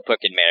 Puts his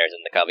notebook and Mares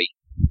in the cubby.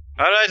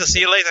 All right, I'll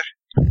see you later.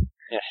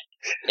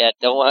 Yeah,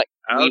 don't want.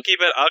 I'll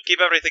keep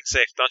everything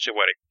safe. Don't you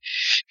worry.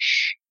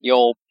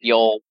 Yol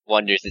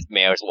wonders if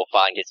Mares will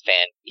find his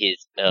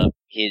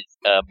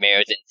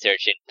Mares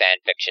insertion fan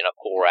fiction of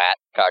Cool Rat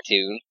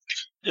cartoon.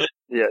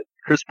 Yeah,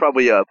 Chris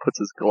probably puts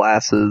his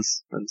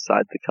glasses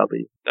inside the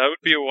cubby. That would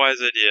be a wise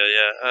idea.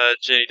 Yeah,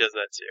 Jenny does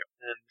that too,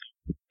 and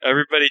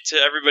everybody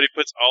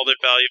puts all their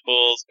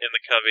valuables in the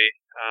cubby.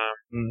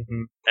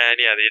 And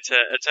yeah, the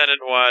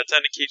attendant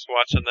keeps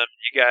watching them.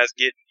 You guys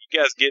get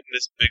in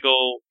this big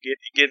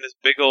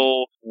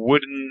old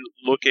wooden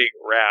looking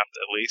raft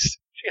at least.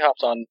 She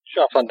hops on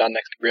down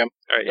next to Grim.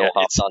 All right, Yol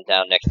hops on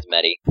down next to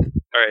Meddy.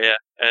 All right, yeah,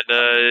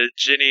 and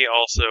Ginny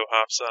also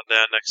hops on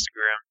down next to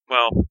Grim.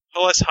 Well,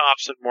 less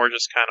hops and more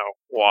just kind of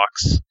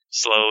walks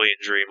slowly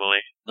and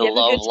dreamily. The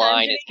love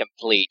line is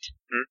complete.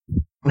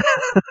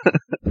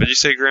 Did you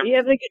say, Grim?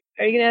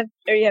 Are you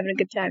having a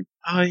good time?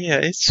 Oh yeah,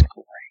 it's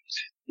great.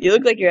 You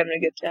look like you're having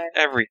a good time.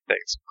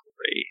 Everything's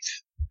great.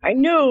 I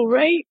know,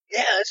 right?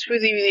 Yeah, it's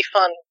really, really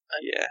fun.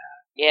 Yeah.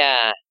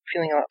 Yeah.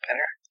 Feeling a lot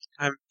better.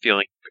 I'm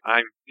feeling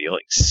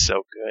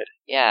so good.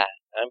 Yeah,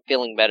 I'm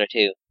feeling better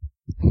too.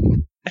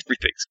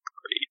 Everything's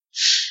great.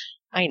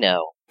 I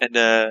know. And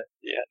the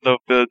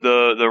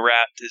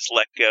raft is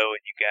let go,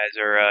 and you guys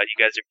are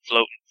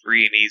floating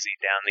free and easy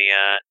down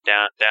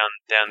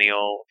the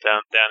old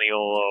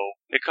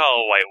they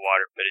call it white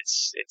water, but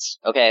it's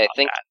Okay, I not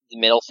think bad. the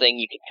middle thing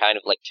you can kind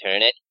of like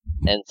turn it,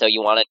 and so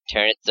you want to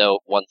turn it so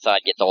one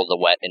side gets all the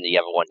wet and the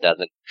other one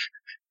doesn't.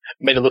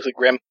 Made it look like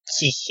Grim.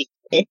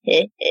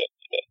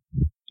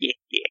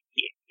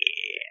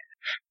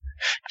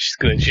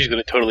 She's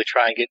gonna totally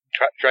try and get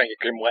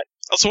Grim wet.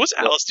 Also, what's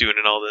Alice doing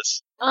in all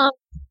this? I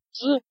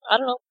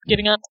don't know,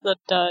 getting onto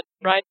the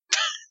ride.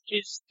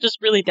 She's just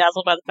really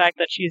dazzled by the fact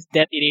that she's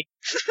deputy.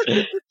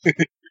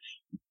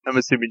 I'm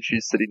assuming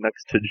she's sitting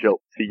next to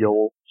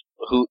Yoel.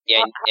 Who?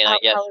 And I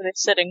guess How are they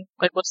sitting?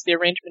 Like, what's the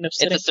arrangement of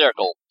sitting? it's a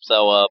circle.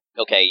 So,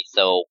 okay,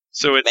 so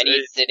So it's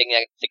Betty's sitting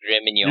next to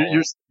Grim and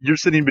Yoel. You're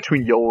sitting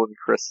between Yoel and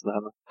Chris then.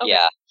 Okay.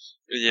 Yeah.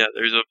 yeah.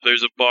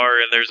 There's a bar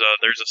and there's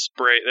a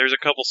spray. There's a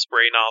couple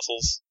spray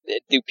nozzles.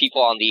 Do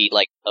people on the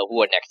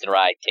who are next to the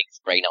ride take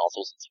spray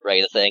nozzles and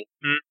spray the thing?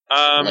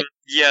 Like-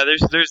 Yeah.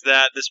 There's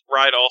that. This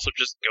ride also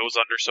just goes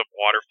under some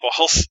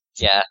waterfalls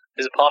Yeah.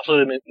 Is it possible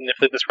to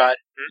manipulate this ride?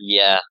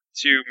 Yeah.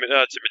 to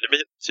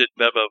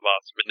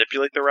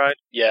manipulate the ride.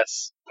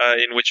 Yes.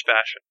 In which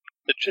fashion?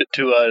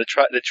 To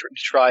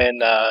try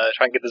and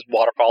get this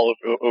waterfall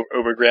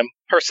over Grim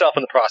herself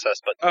in the process,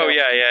 but Oh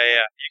yeah.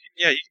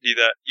 You can do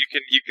that. You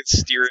can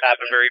steer it in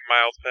a very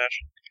mild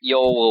fashion.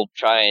 Yoel will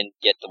try and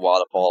get the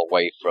waterfall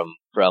away from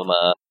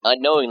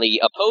unknowingly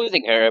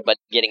opposing her, but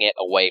getting it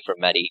away from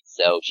Meddy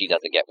so she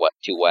doesn't get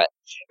too wet.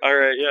 All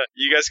right, yeah.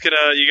 You guys can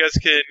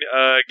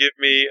give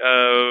me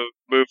a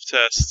move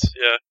test.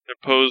 Yeah,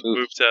 opposed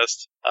move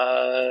test.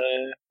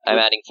 I'm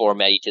adding 4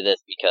 Meddy to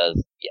this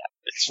because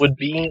would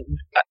being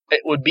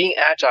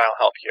agile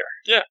help here?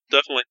 Yeah,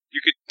 definitely.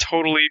 You could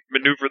totally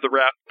maneuver the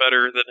raft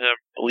better than him.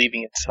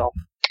 Believing itself.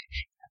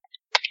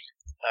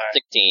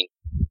 16.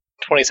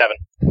 27.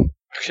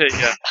 Okay,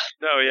 yeah.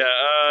 No, yeah.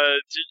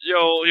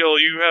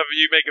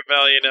 You make a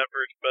valiant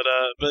effort,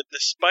 but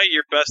despite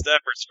your best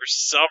efforts, for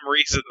some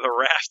reason the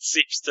raft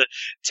seems to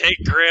take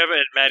Grim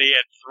and Meddy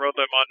and throw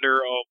them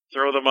under a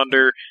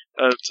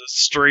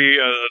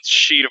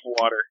sheet of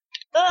water.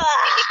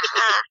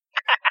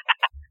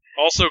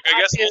 Also, I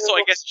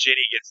guess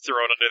Ginny gets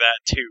thrown under that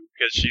too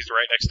because she's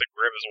right next to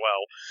Grim as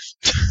well.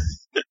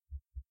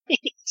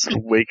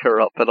 Doesn't wake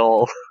her up at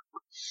all.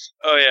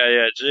 Oh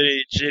yeah.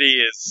 Ginny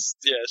is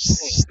she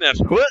snaps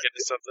back What?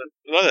 into something.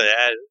 Look at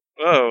that.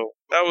 Whoa,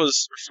 that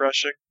was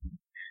refreshing.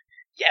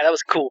 Yeah, that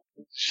was cool.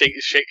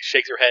 Shakes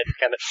her head,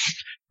 kind of.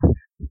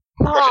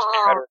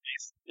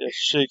 Yeah,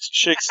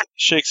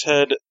 shakes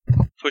head,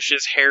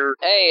 pushes hair.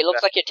 Hey, it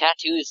looks like your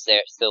tattoo's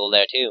still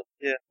there too.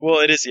 Yeah, well,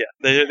 it is. Yeah,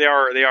 they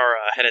are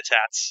head of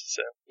tats.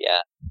 So Yeah.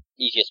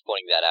 He's just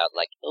pointing that out,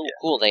 like, oh, Yeah.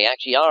 cool, they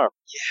actually are.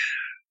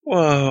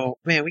 whoa,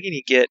 man, we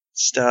need to get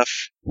stuff.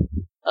 We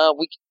can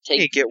We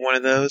need take, to get one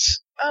of those.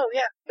 Oh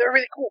yeah, they're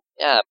really cool.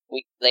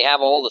 they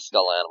have all the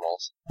skull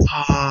animals.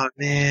 Oh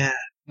man.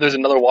 There's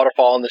another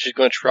waterfall, and then she's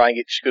going to try and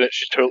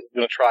she's totally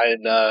going to try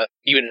and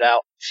even it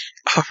out.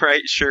 All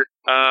right, sure.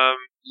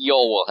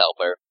 Yoel will help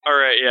her. All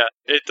right, yeah.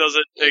 It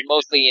doesn't take.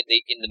 Mostly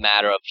in the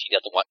matter of he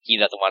doesn't want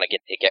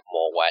to get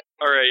more wet.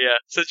 All right, yeah.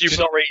 Since She's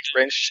already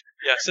drenched.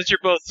 since you're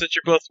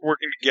both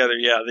working together,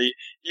 yeah.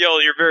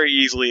 You're very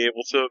easily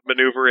able to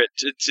maneuver it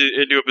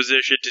into a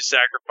position to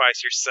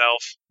sacrifice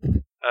yourself.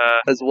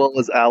 As well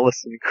as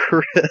Alice and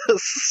Chris.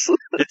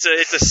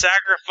 It's a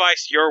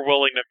sacrifice you're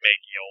willing to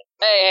make, Yul.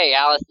 Hey,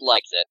 Alice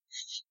likes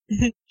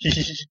it.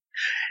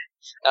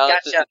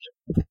 Alice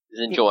Gotcha. is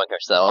enjoying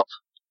herself.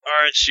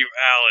 Aren't you,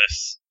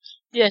 Alice?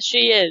 Yes,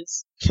 she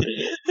is.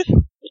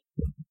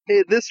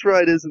 Hey, this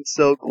ride isn't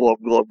so glub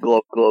glub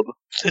glub glub.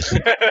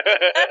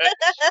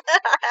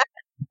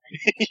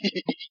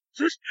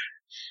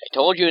 I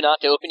told you not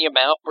to open your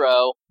mouth,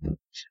 bro.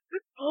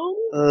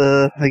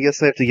 I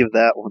guess I have to give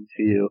that one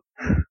to you.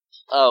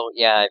 Oh,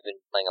 yeah, I've been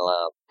playing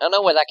along. I don't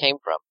know where that came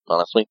from,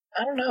 honestly.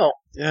 I don't know.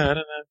 Yeah, I don't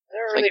know. I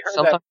never Like, really heard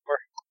sometimes- that before.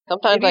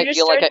 Sometimes Maybe I you're just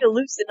feel like trying to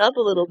loosen up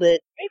a little bit.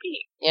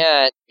 Maybe.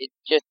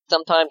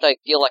 sometimes I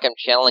feel like I'm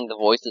channeling the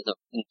voices of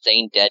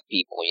insane dead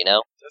people, you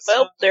know?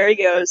 Well, there he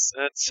goes.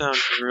 That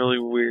sounds really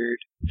weird.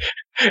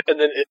 And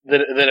then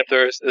if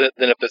there's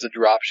a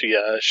drop,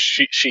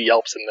 she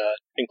yelps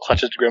and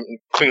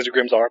clings to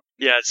Grim's arm.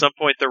 Yeah, at some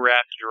point the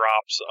raft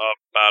drops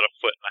about a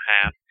foot and a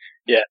half.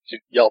 Yeah, she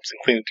yelps and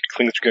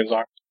clings to Grim's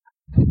arm.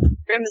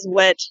 Grim is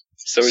wet.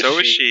 So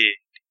is she.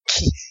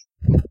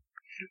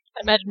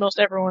 I imagine most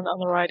everyone on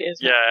the ride is.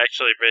 Yeah,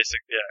 actually,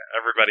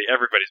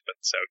 everybody's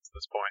been soaked at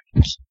this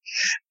point.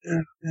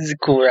 This is a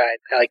cool ride.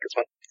 I like this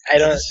one.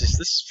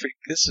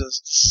 This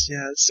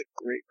is a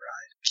great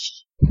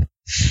ride.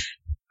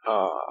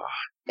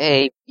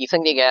 Hey, you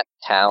think they got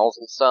towels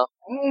and stuff?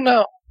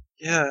 No.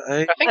 Yeah,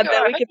 I think I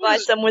bet we could buy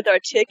some with our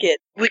ticket.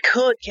 We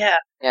could, yeah.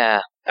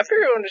 Yeah. I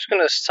figured I'm just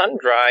gonna sun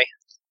dry.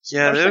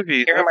 yeah, I'm that'd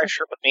be carrying my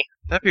shirt with me.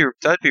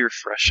 that'd be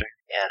refreshing.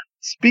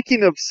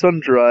 Speaking of sun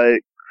dry,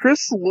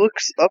 Chris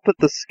looks up at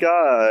the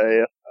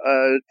sky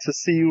to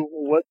see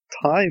what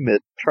time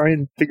try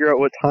and figure out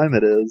what time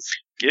it is.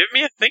 Give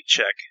me a think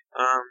check.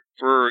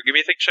 Give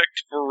me a think check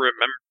for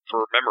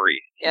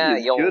memory. Yeah,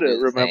 He's you'll good do at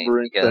the same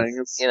remembering because,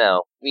 things. you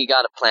know, we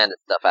gotta plan this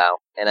stuff out,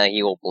 and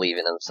he will believe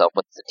in himself.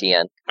 What's the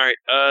TN? All right.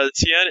 The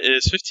TN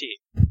is 15.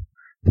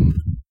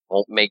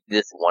 Won't make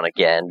this one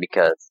again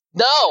because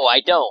no,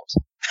 I don't.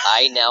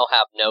 I now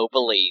have no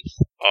belief.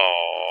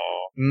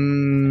 Oh.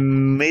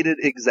 Made it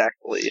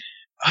exactly.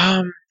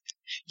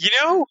 You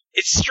know,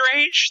 it's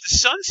strange. The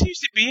sun seems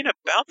to be in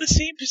about the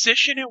same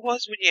position it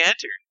was when you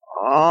entered.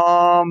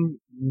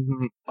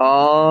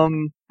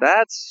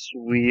 That's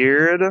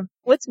weird.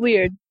 What's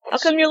weird? How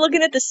come you're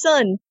looking at the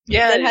sun?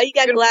 Yeah. Is that how you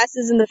got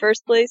glasses in the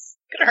first place?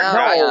 It hurt Oh,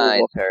 my eyes. my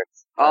eyes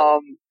hurts.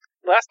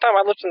 Last time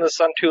I looked in the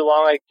sun too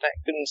long, I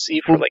couldn't see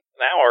for like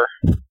an hour.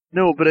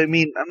 No, but I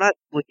mean, I'm not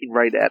looking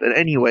right at it.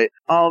 Anyway,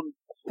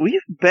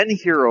 we've been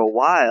here a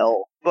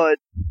while, but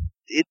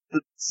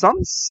the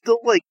sun's still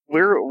like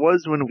where it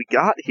was when we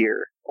got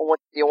here. Well, what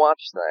did your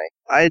watch say?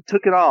 I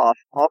took it off.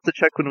 I'll have to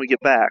check when we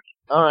get back.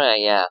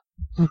 Alright, yeah.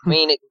 I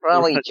mean, it's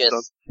probably That's just,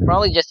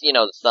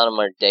 the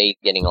summer days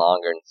getting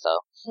longer and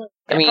stuff.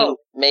 I mean,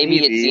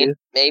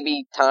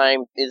 maybe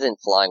time isn't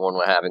flying when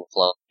we're having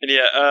fun. And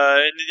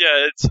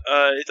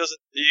it doesn't.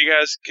 You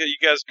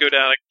guys go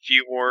down a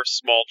few more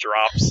small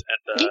drops,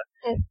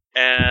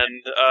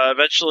 and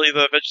eventually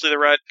the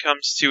ride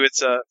comes to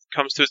its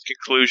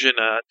conclusion.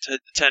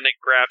 Attendant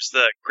grabs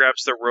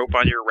the rope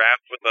on your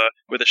raft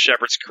with a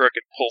shepherd's crook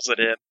and pulls it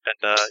in,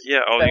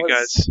 and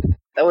guys.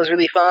 That was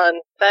really fun.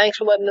 Thanks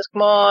for letting us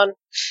come on.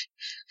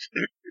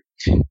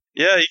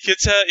 Yeah, you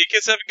kids have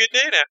a good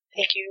day now.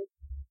 Thank you.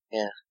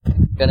 Yeah.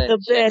 Gonna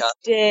The check best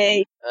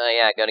day.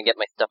 gonna get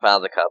my stuff out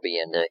of the cubby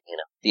and,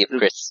 see if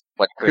Chris's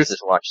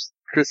watch.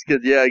 Chris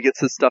gets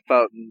his stuff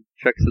out and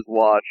checks his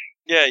watch.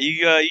 Yeah,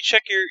 you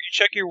check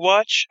your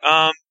watch.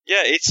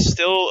 It's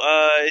still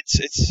it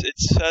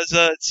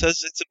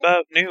says it's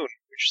about noon,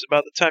 which is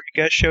about the time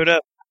you guys showed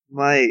up.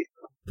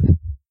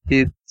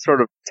 He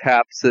sort of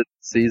taps it,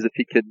 sees if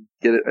he can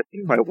get it. I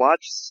think my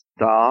watch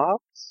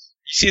stops.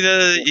 You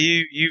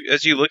see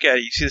as you look at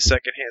it, you see the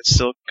second hand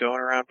still going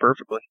around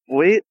perfectly.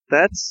 Wait,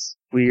 that's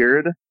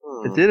weird.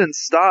 It didn't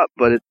stop,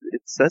 but it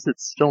says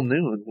it's still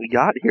noon. We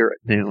got here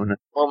at noon.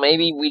 Well,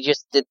 maybe we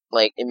just did,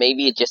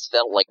 maybe it just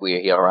felt like we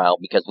were here a while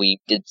because we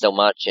did so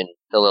much in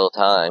so little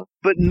time.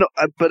 But no,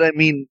 but I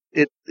mean,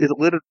 it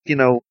literally,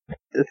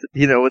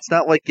 it's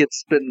not like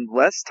it's been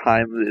less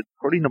time.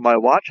 According to my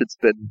watch, it's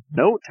been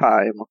no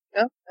time.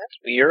 Oh, that's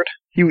weird.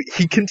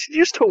 He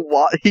continues to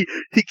watch. He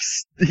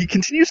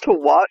continues to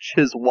watch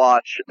his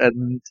watch,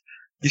 and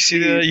you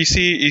see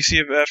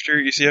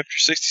after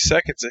 60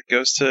 seconds it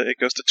goes to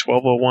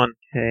 12:01.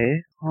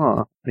 Okay.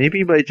 Huh.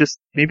 Maybe it just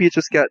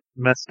got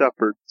messed up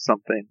or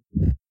something.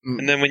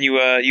 And then when you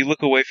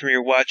look away from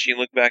your watch and you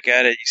look back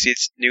at it, you see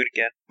it's noon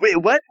again. Wait,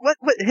 what?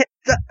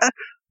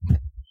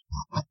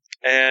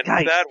 And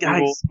Guys.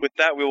 with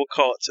that we will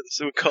call it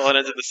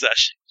into the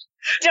session.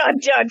 Dun,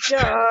 dun,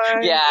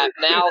 dun. Yeah,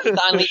 now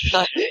finally,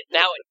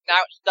 now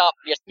stop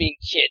just being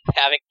kids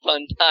having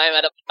fun time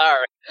at a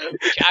park,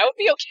 which I would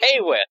be okay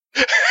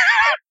with.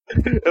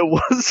 It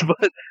was,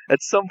 but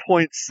at some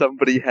point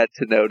somebody had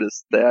to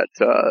notice that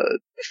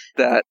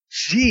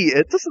gee,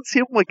 it doesn't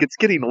seem like it's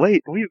getting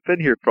late. We've been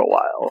here for a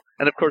while.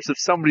 And of course, if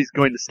somebody's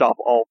going to stop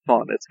all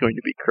fun, it's going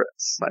to be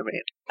Chris. I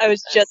mean, I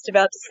was just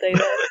about to say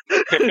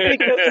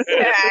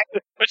that.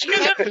 But you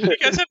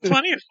guys have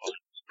plenty of fun.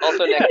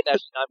 Also, next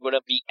session, I'm going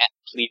to be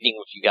pleading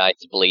with you guys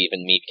to believe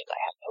in me because I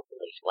have no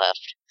belief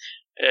left.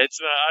 It's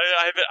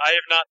I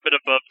have not been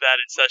above that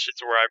in sessions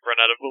where I've run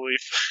out of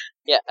belief.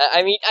 Yeah,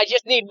 I mean, I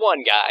just need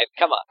one, guys.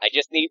 Come on, I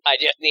just need. Come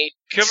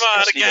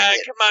on, guys!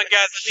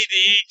 I need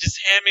to eat. Just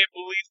hand me a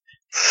belief.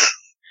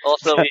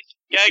 Also,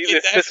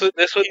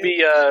 This would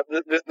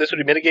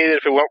be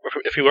mitigated if we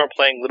weren't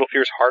playing Little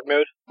Fear's hard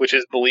mode, which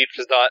is belief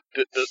does not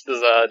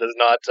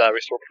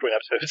restore between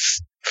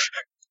episodes.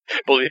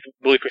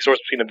 Belief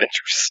restores between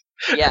adventures.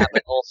 yeah,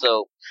 but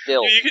also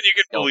still, You can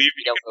believe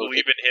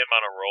in in him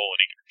on a roll and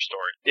he can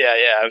restore it. Yeah.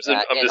 I'm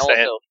just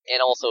saying.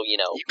 And also, You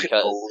can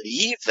because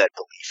believe that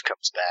belief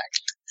comes back.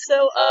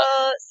 So,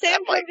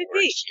 Sam, That might come to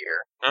work me.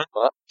 here.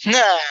 Huh?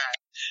 Nah.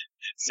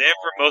 Sam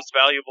for most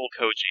valuable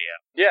co-GM.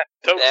 Yeah,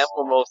 totally. Sam,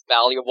 the most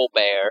valuable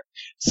bear.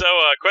 So,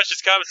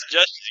 questions, comments,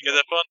 suggestions. You guys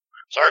have fun?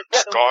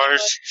 Thanks,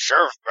 guys.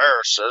 Sheriff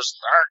Bear says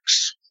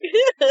thanks.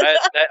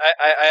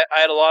 I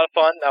had a lot of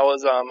fun. I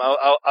was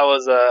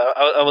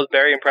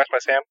very impressed by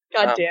Sam.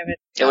 God damn it.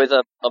 It was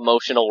an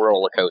emotional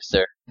roller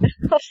coaster. Oh,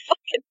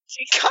 fucking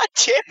jeez. God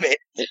damn it.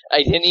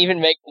 I didn't even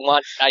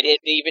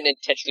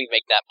intentionally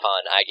make that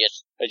pun. I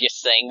was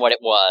just saying what it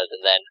was,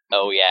 and then,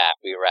 oh yeah,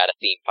 we were at a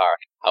theme park.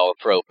 How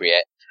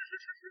appropriate.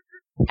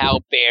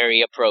 How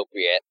very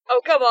appropriate.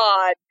 Oh, come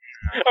on.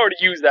 I already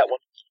used that one.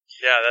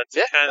 Yeah,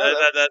 that's kind of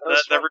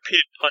that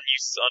repeated pun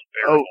use is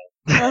unbearable.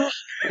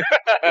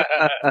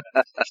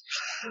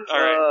 All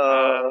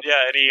right.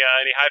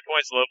 Any high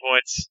points, low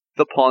points?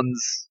 the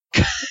puns.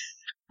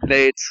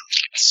 Nate,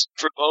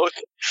 For both.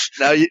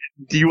 now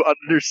do you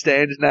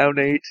understand now,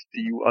 Nate?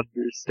 Do you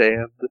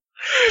understand?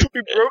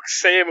 We broke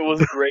Sam. It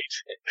was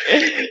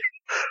great.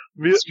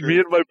 Me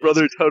and my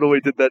brother totally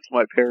did that to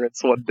my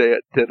parents one day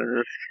at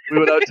dinner. We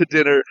went out to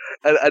dinner,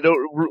 and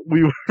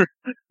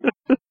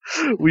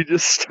we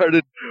just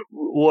started,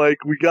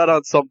 like, we got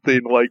on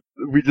something, like,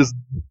 we just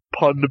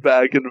punned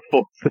back and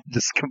forth and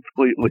just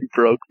completely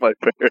broke my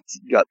parents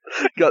and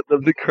got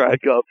them to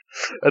crack up.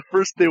 At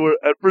first they were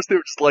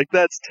just like,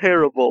 that's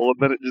terrible, and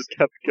then it just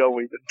kept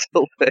going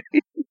until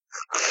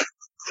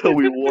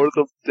we wore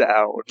them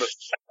down.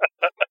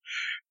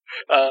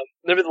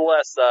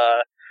 Nevertheless,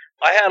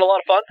 I had a lot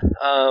of fun.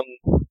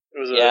 It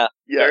was a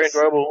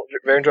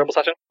very enjoyable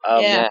session.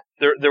 Yeah.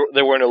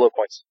 There were no low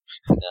points.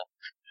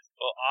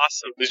 Well,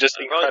 awesome. It was just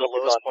Probably the incredibly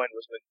lowest fun. point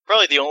was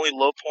probably the only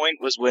low point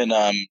was when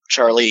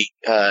Charlie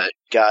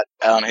got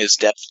on his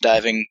depth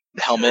diving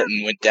helmet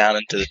and went down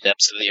into the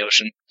depths of the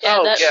ocean. Yeah,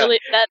 Oh, that yeah. really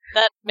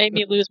that made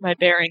me lose my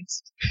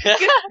bearings.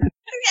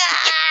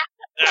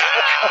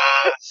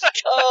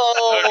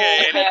 Oh, Okay,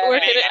 I couldn't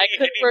work in it. I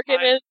couldn't work in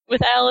it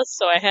with Alice,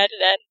 so I had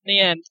it at in the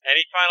end.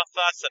 Any final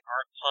thoughts that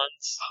aren't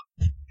puns?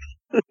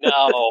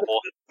 no.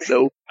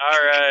 Nope.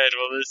 Alright,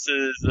 well, this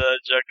is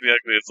Jack the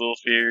Ugly's Little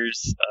Fears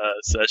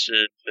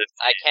session 15.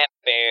 I can't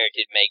bear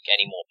to make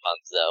any more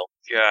puns, though.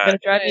 God.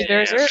 Gonna drive me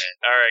berserk.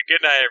 Alright, good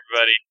night,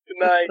 everybody.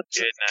 Good night.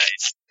 Good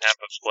night. Have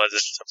a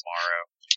pleasant tomorrow.